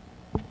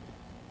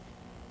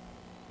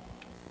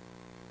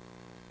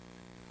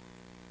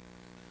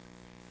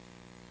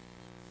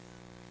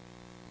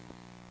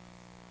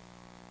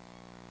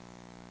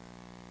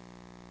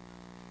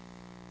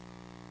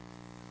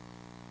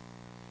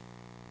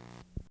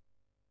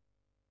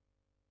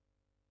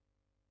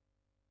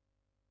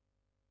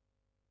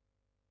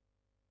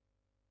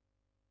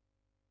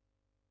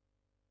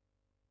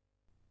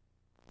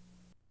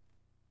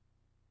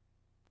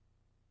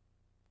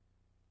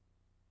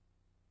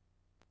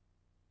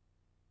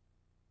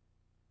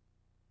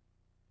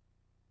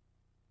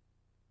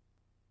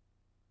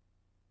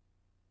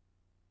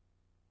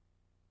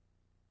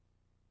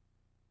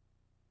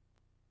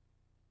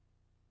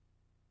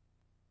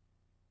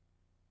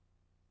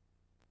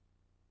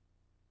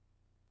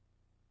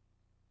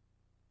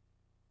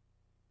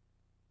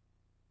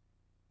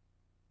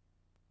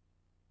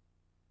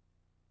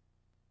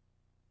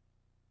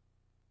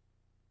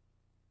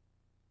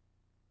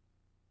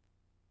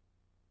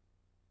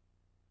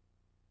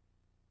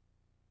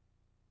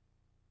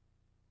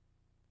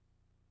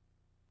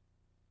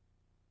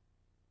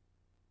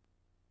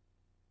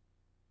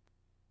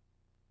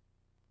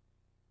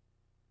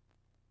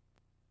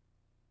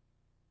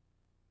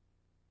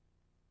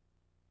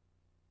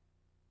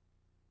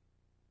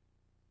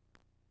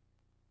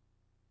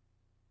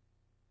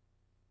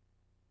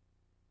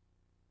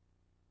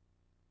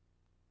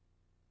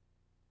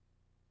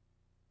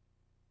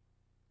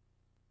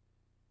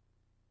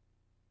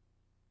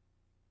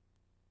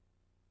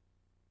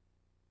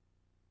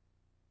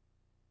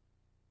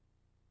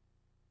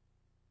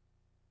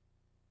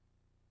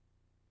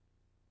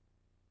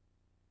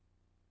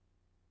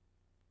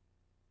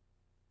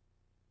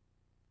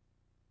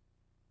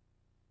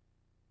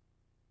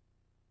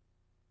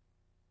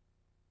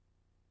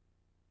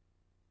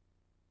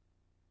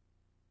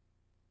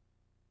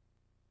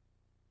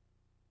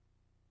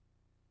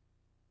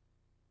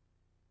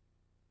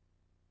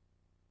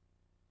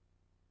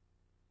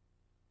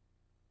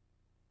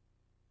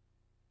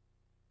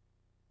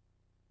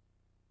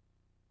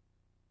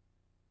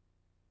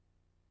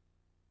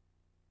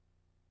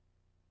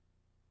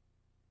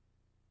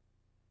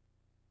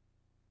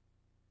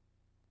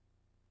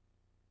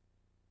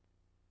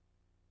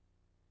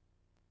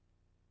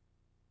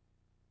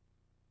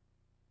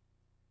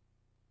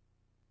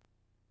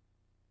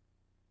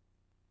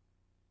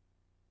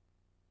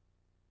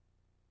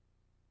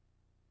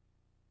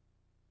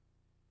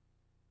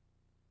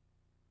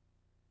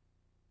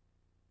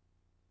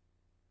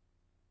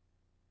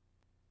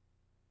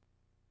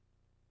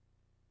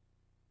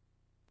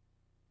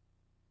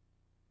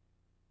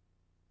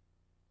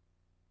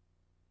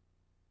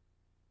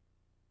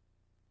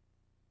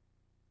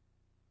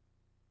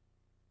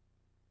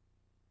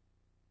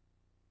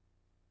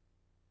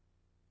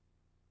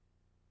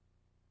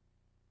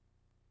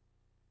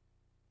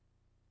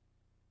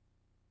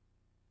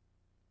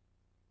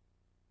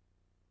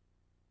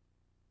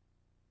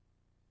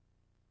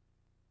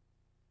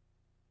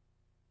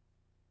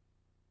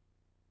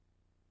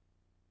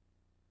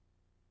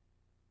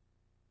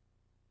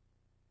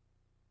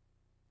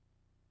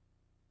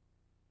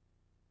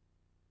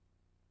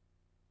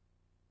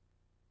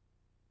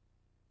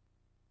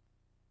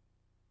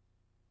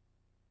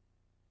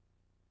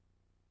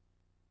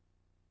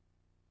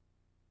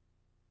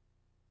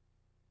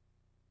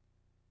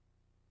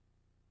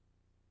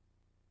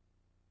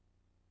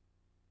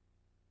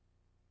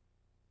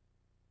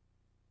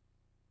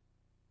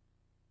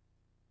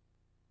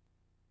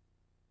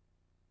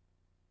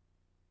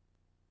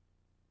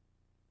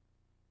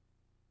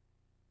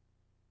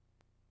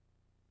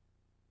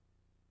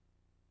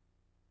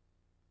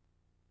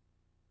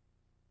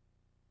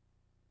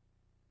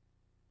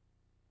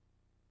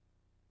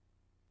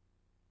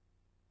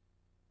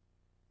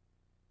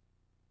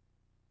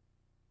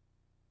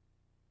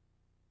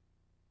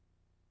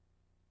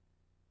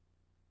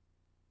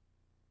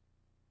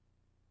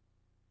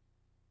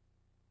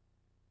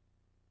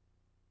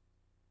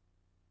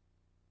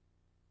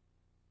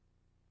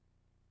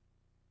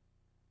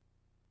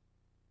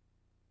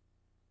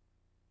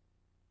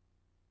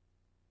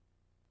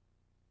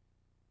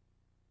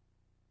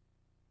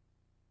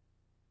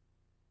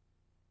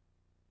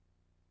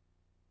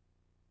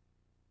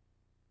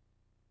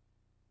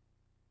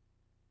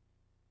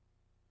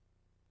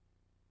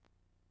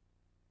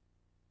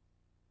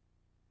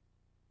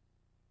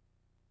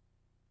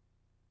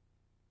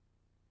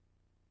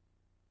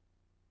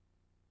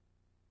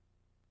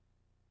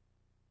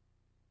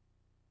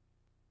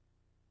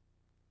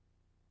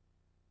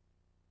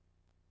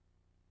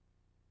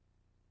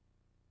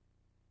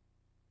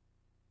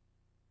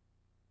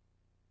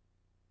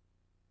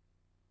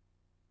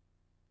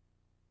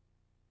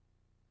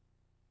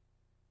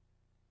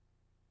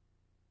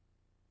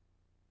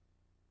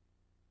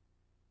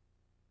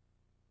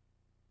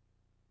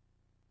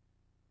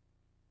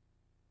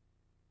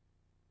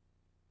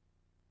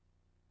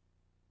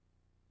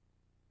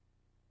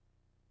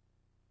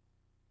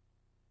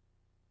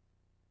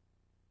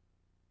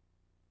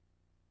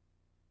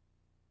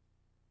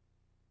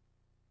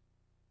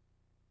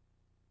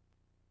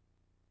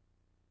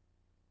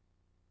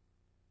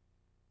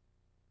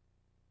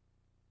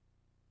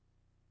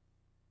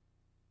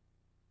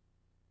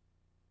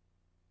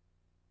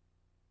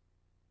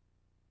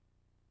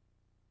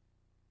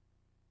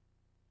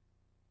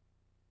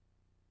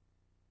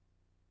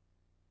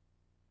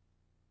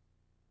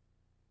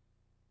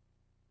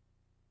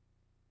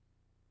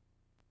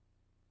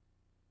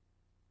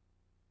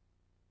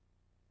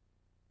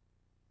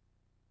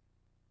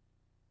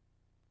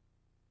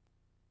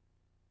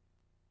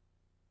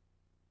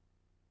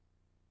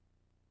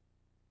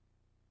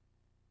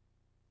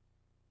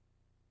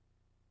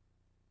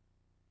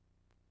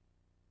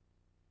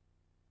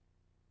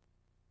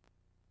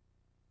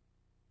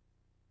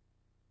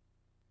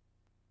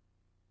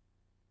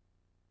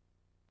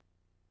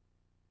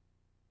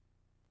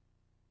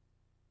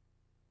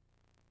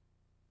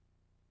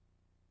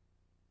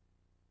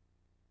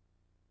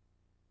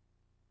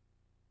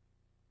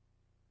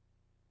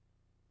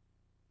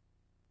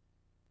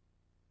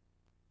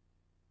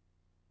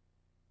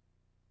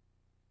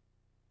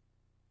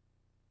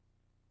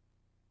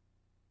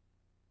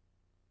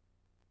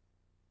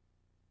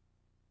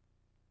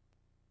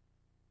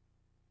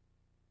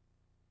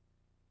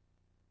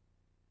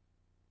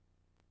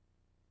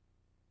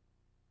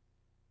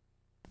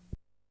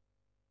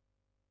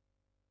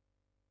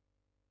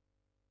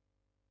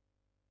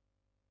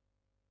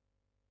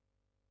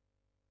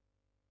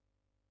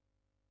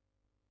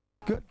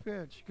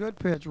 Good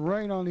pitch,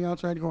 right on the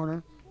outside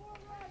corner.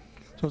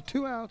 So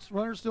 2 outs,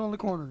 runners still in the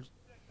corners.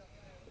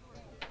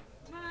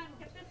 Come on,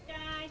 get this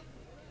guy.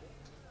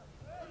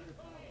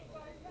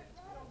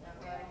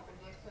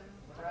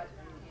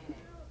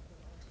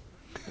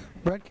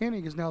 Brett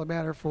Koenig is now the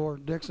batter for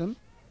Dixon.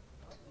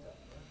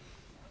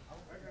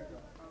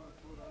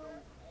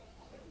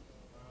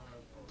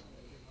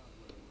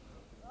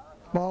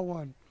 Ball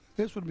 1.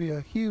 This would be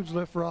a huge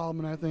lift for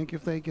Allman, I think,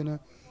 if they can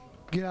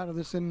get out of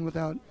this inning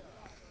without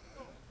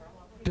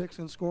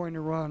Dixon scoring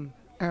a run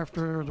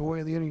after the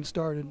way the inning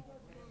started.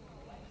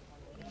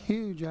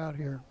 Huge out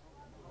here.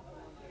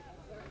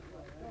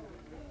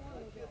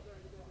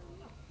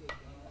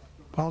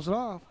 Fouls it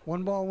off.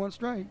 1 ball, 1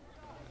 strike.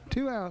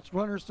 2 outs.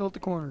 Runners still at the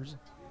corners.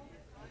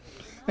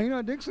 And you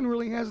know, Dixon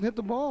really hasn't hit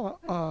the ball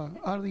out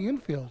of the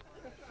infield.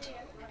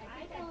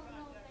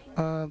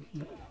 In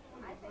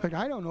fact,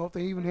 I don't know if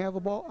they even have a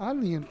ball out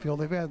of the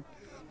infield. They've had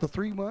the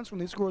 3 months when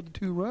they scored the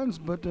 2 runs,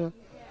 but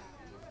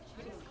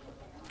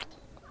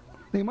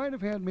they might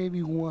have had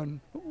maybe one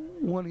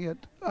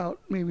hit out,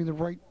 maybe the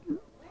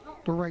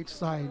right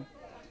side.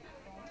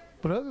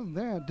 But other than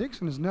that,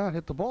 Dixon has not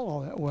hit the ball all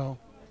that well.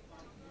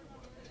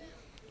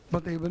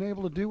 But they've been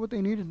able to do what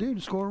they need to do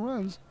to score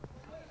runs,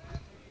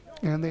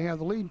 and they have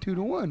the lead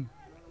 2-1.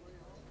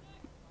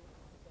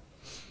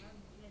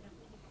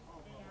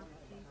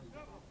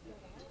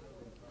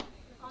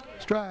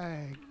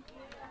 Strike.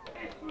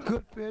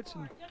 Good pitch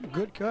and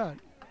good cut.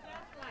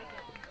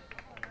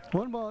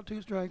 1 ball,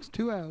 2 strikes,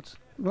 2 outs.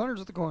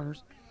 Runners at the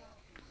corners.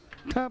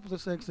 Top of the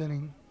 6th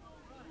inning.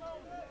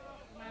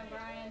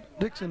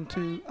 Dixon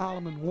 2,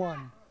 Alleman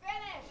 1.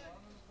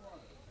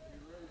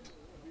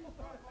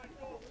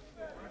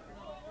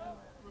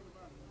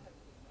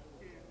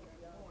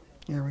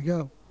 Here we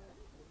go.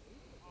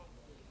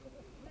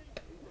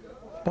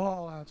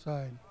 Ball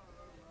outside.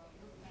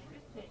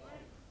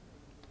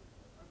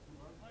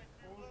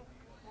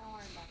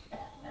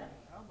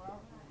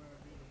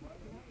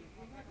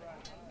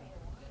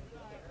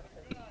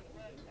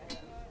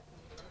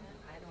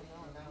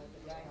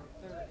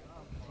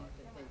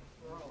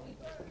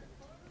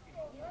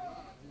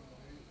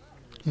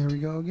 Here we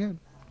go again.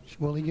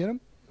 Will he get him?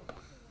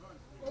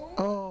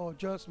 Oh,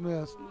 just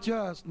missed.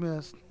 Just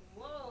missed.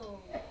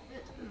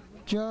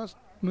 Just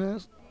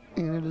missed.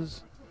 And it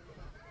is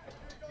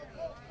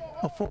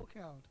a full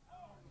count.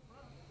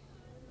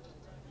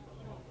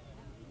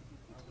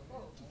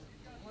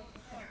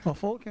 A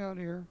full count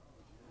here.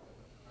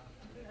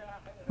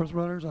 With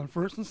runners on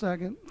first and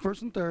second,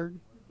 first and third,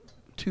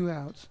 2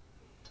 outs.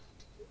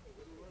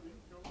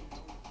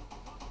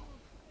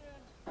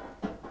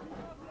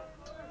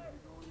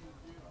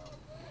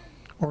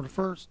 Or to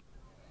first.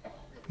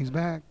 He's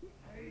back.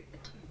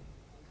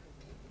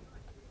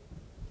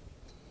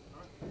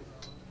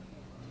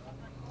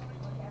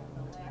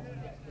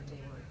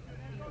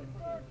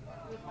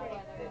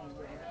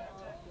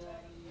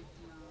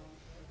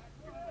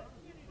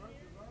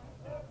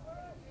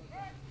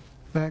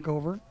 Back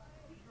over.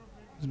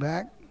 He's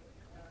back.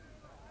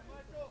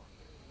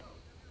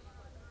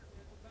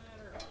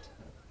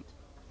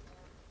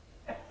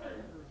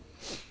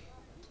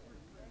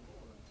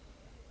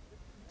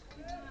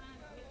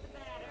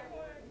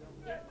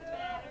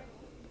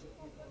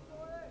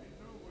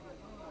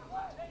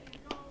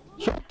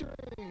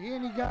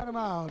 And he got him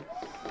out.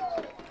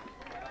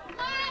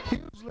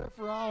 Huge lift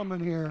for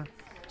Alleman here.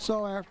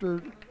 So after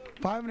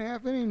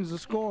 5.5 innings, the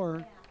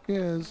score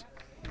is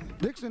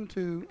Dixon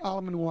 2,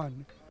 Alleman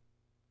 1.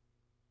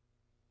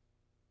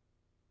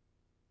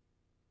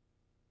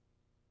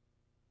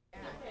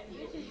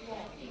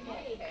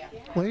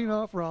 Leading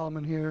off for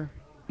Alleman here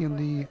in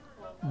the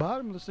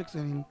bottom of the 6th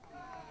inning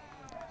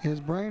is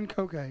Brian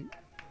Kokite.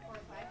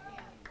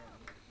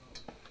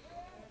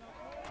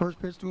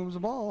 First pitch to him is a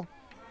ball.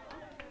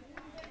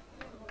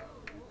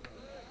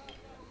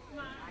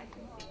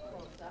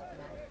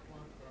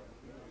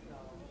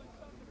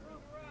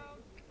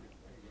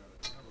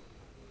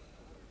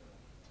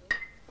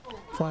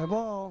 Fly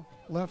ball,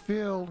 left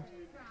field.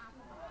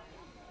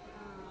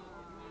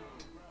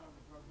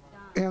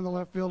 And the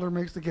left fielder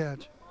makes the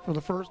catch for the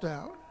first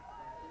out.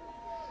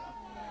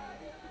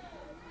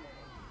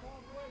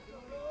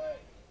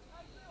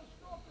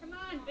 Come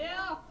on,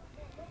 Bill.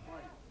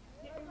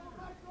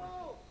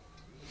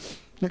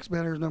 Next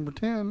batter is number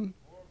 10,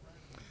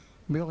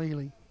 Bill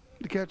Healy,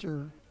 the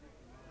catcher.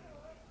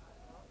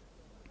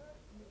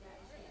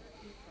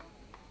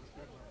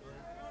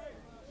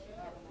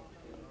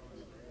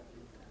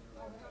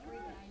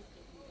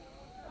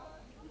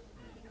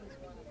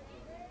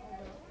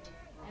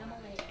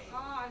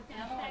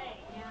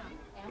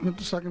 With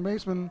the second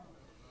baseman,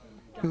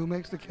 who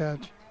makes the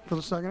catch for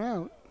the second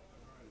out.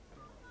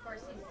 Of course,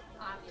 he's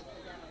obviously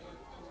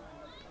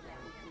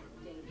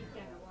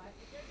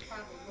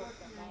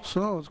done.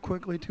 So it's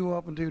quickly 2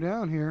 up and 2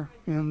 down here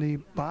in the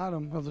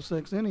bottom of the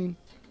 6th inning.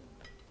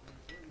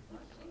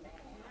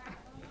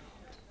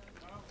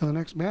 And the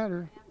next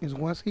batter is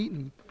Wes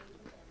Heaton.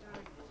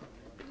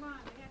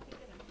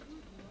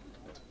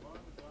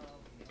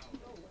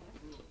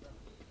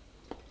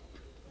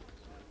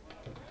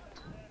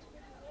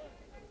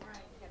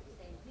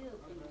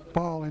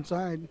 Ball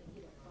inside.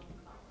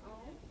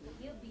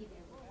 He'll be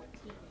there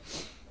with 14.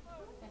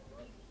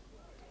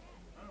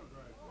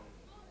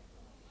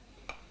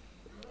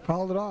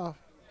 Fouled it off.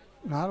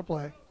 Not a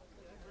play.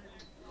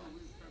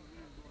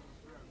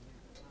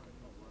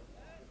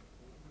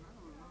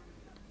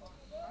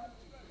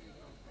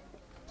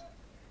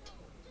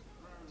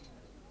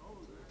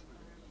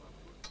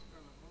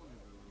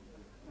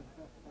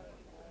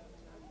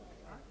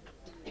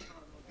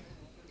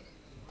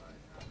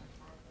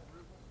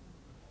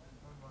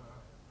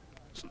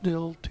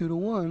 Still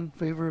 2-1,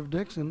 favor of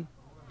Dixon.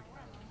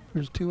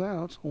 There's 2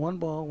 outs, 1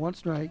 ball, 1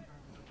 strike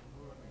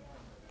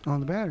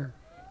on the batter.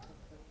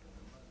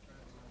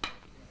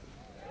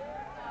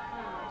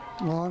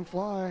 Long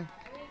fly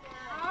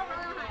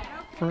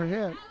for a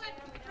hit.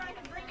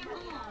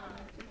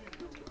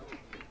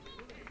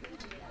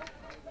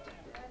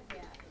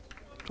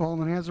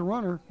 Tallman has a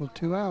runner with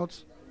 2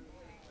 outs,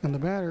 and the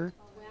batter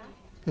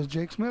is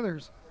Jake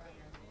Smithers.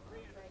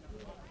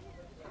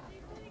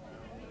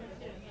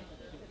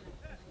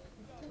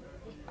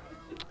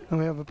 And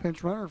we have a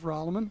pinch runner for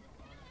Alleman.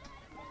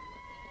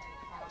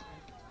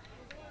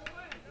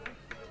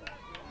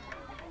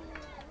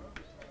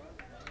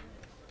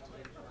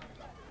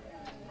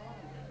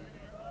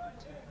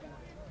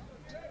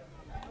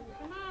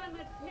 Come on,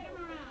 let's hit him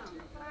around.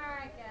 All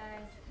right,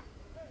 guys.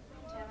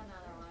 Let's have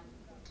another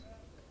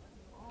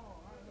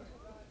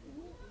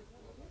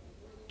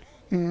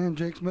one. And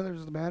Jake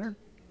Smithers is the batter.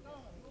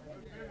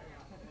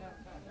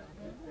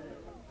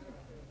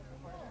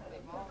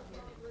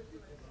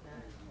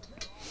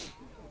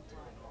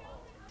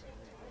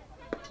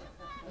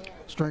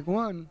 Strike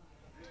 1.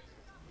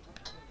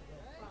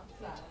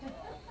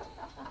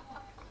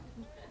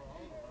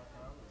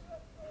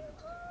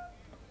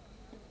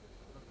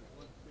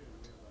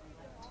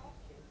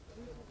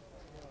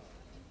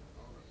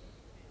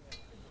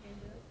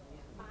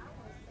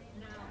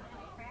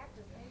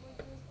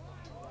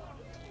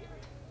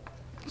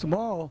 It's a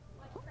ball.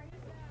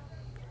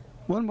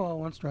 1 ball,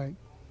 1 strike. Hitting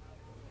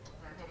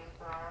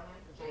for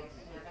Alleman, Jake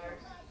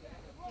Smithers,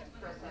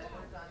 Chris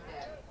Edwards on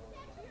deck.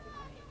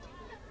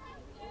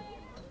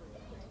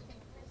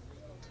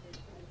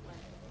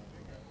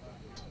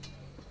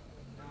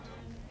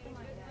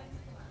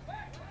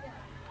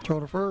 Throw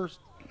to first.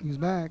 He's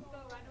back. Go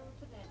right over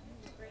to that.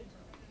 Great.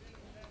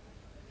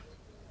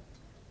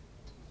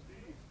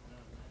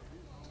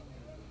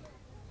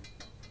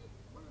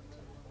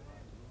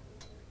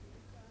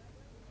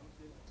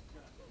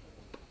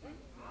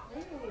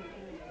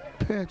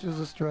 Pitch is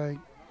a strike.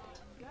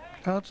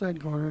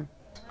 Outside corner.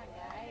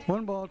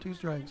 1 ball, 2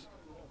 strikes.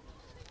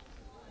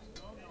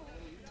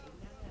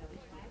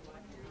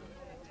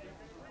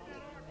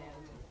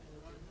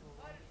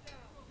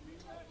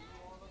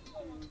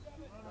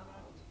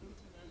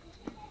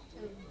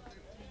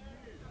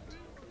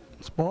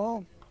 It's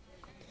ball.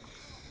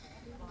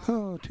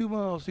 Oh, 2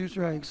 balls, 2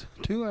 strikes,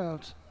 2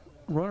 outs.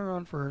 Runner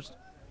on first.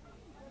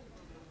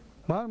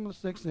 Bottom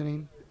of the 6th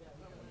inning.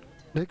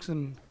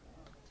 Dixon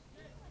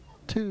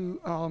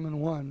 2, Alleman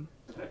 1.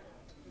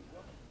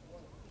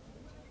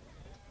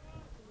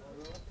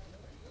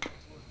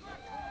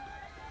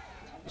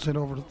 Sit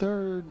over to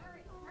third,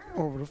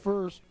 over to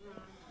first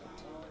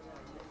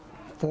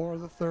for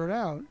the 3rd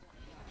out.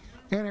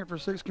 And after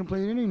 6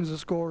 complete innings, the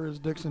score is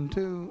Dixon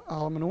 2,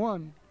 Alleman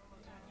 1.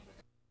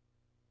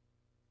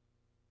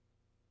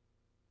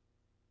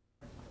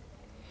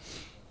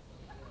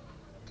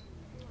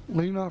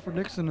 Leading off for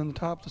Dixon in the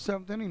top of the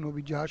 7th inning will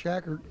be Josh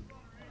Hackert.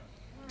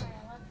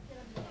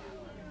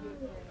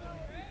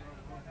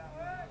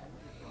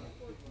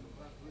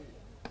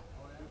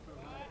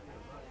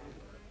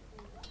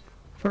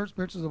 First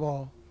pitch is the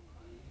ball.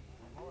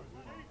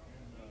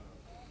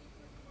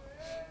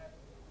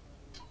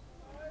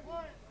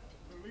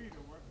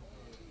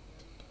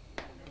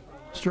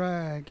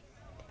 Strike.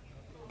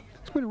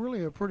 It's been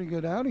really a pretty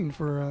good outing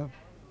for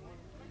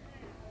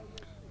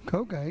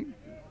Kokite.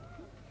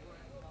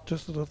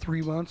 Just the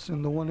 3 months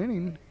in the 1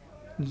 inning,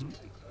 he's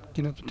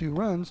getting up to 2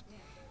 runs.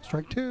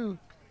 Strike 2.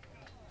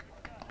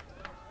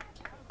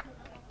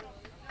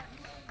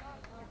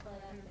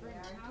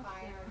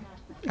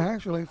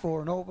 Actually,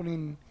 for an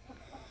opening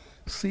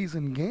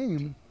season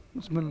game,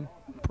 it's been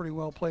pretty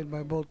well played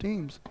by both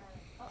teams.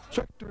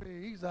 Strike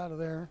 3, he's out of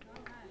there.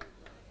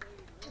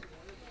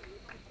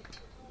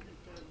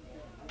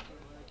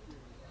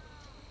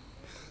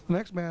 The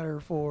next batter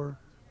for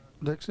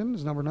Dixon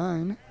is number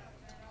 9,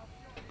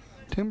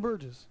 Tim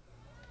Burgess.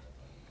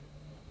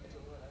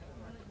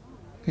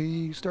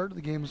 He started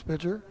the game as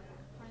pitcher.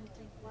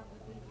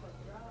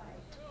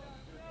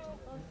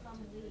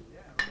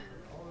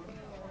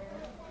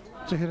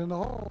 It's a hit in the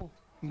hole.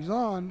 He's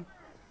on.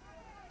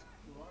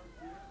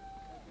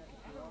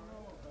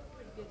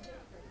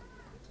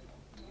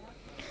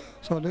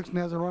 So Dixon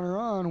has a runner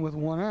on with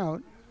 1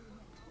 out.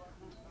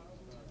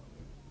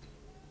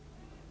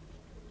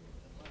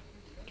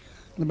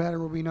 The batter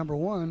will be number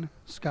 1,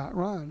 Scott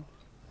Rohn.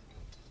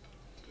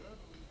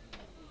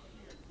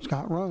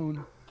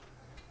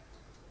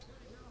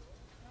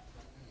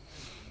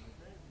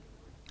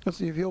 Let's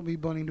see if he'll be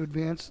bunting to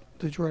advance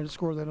to try to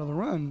score that other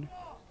run.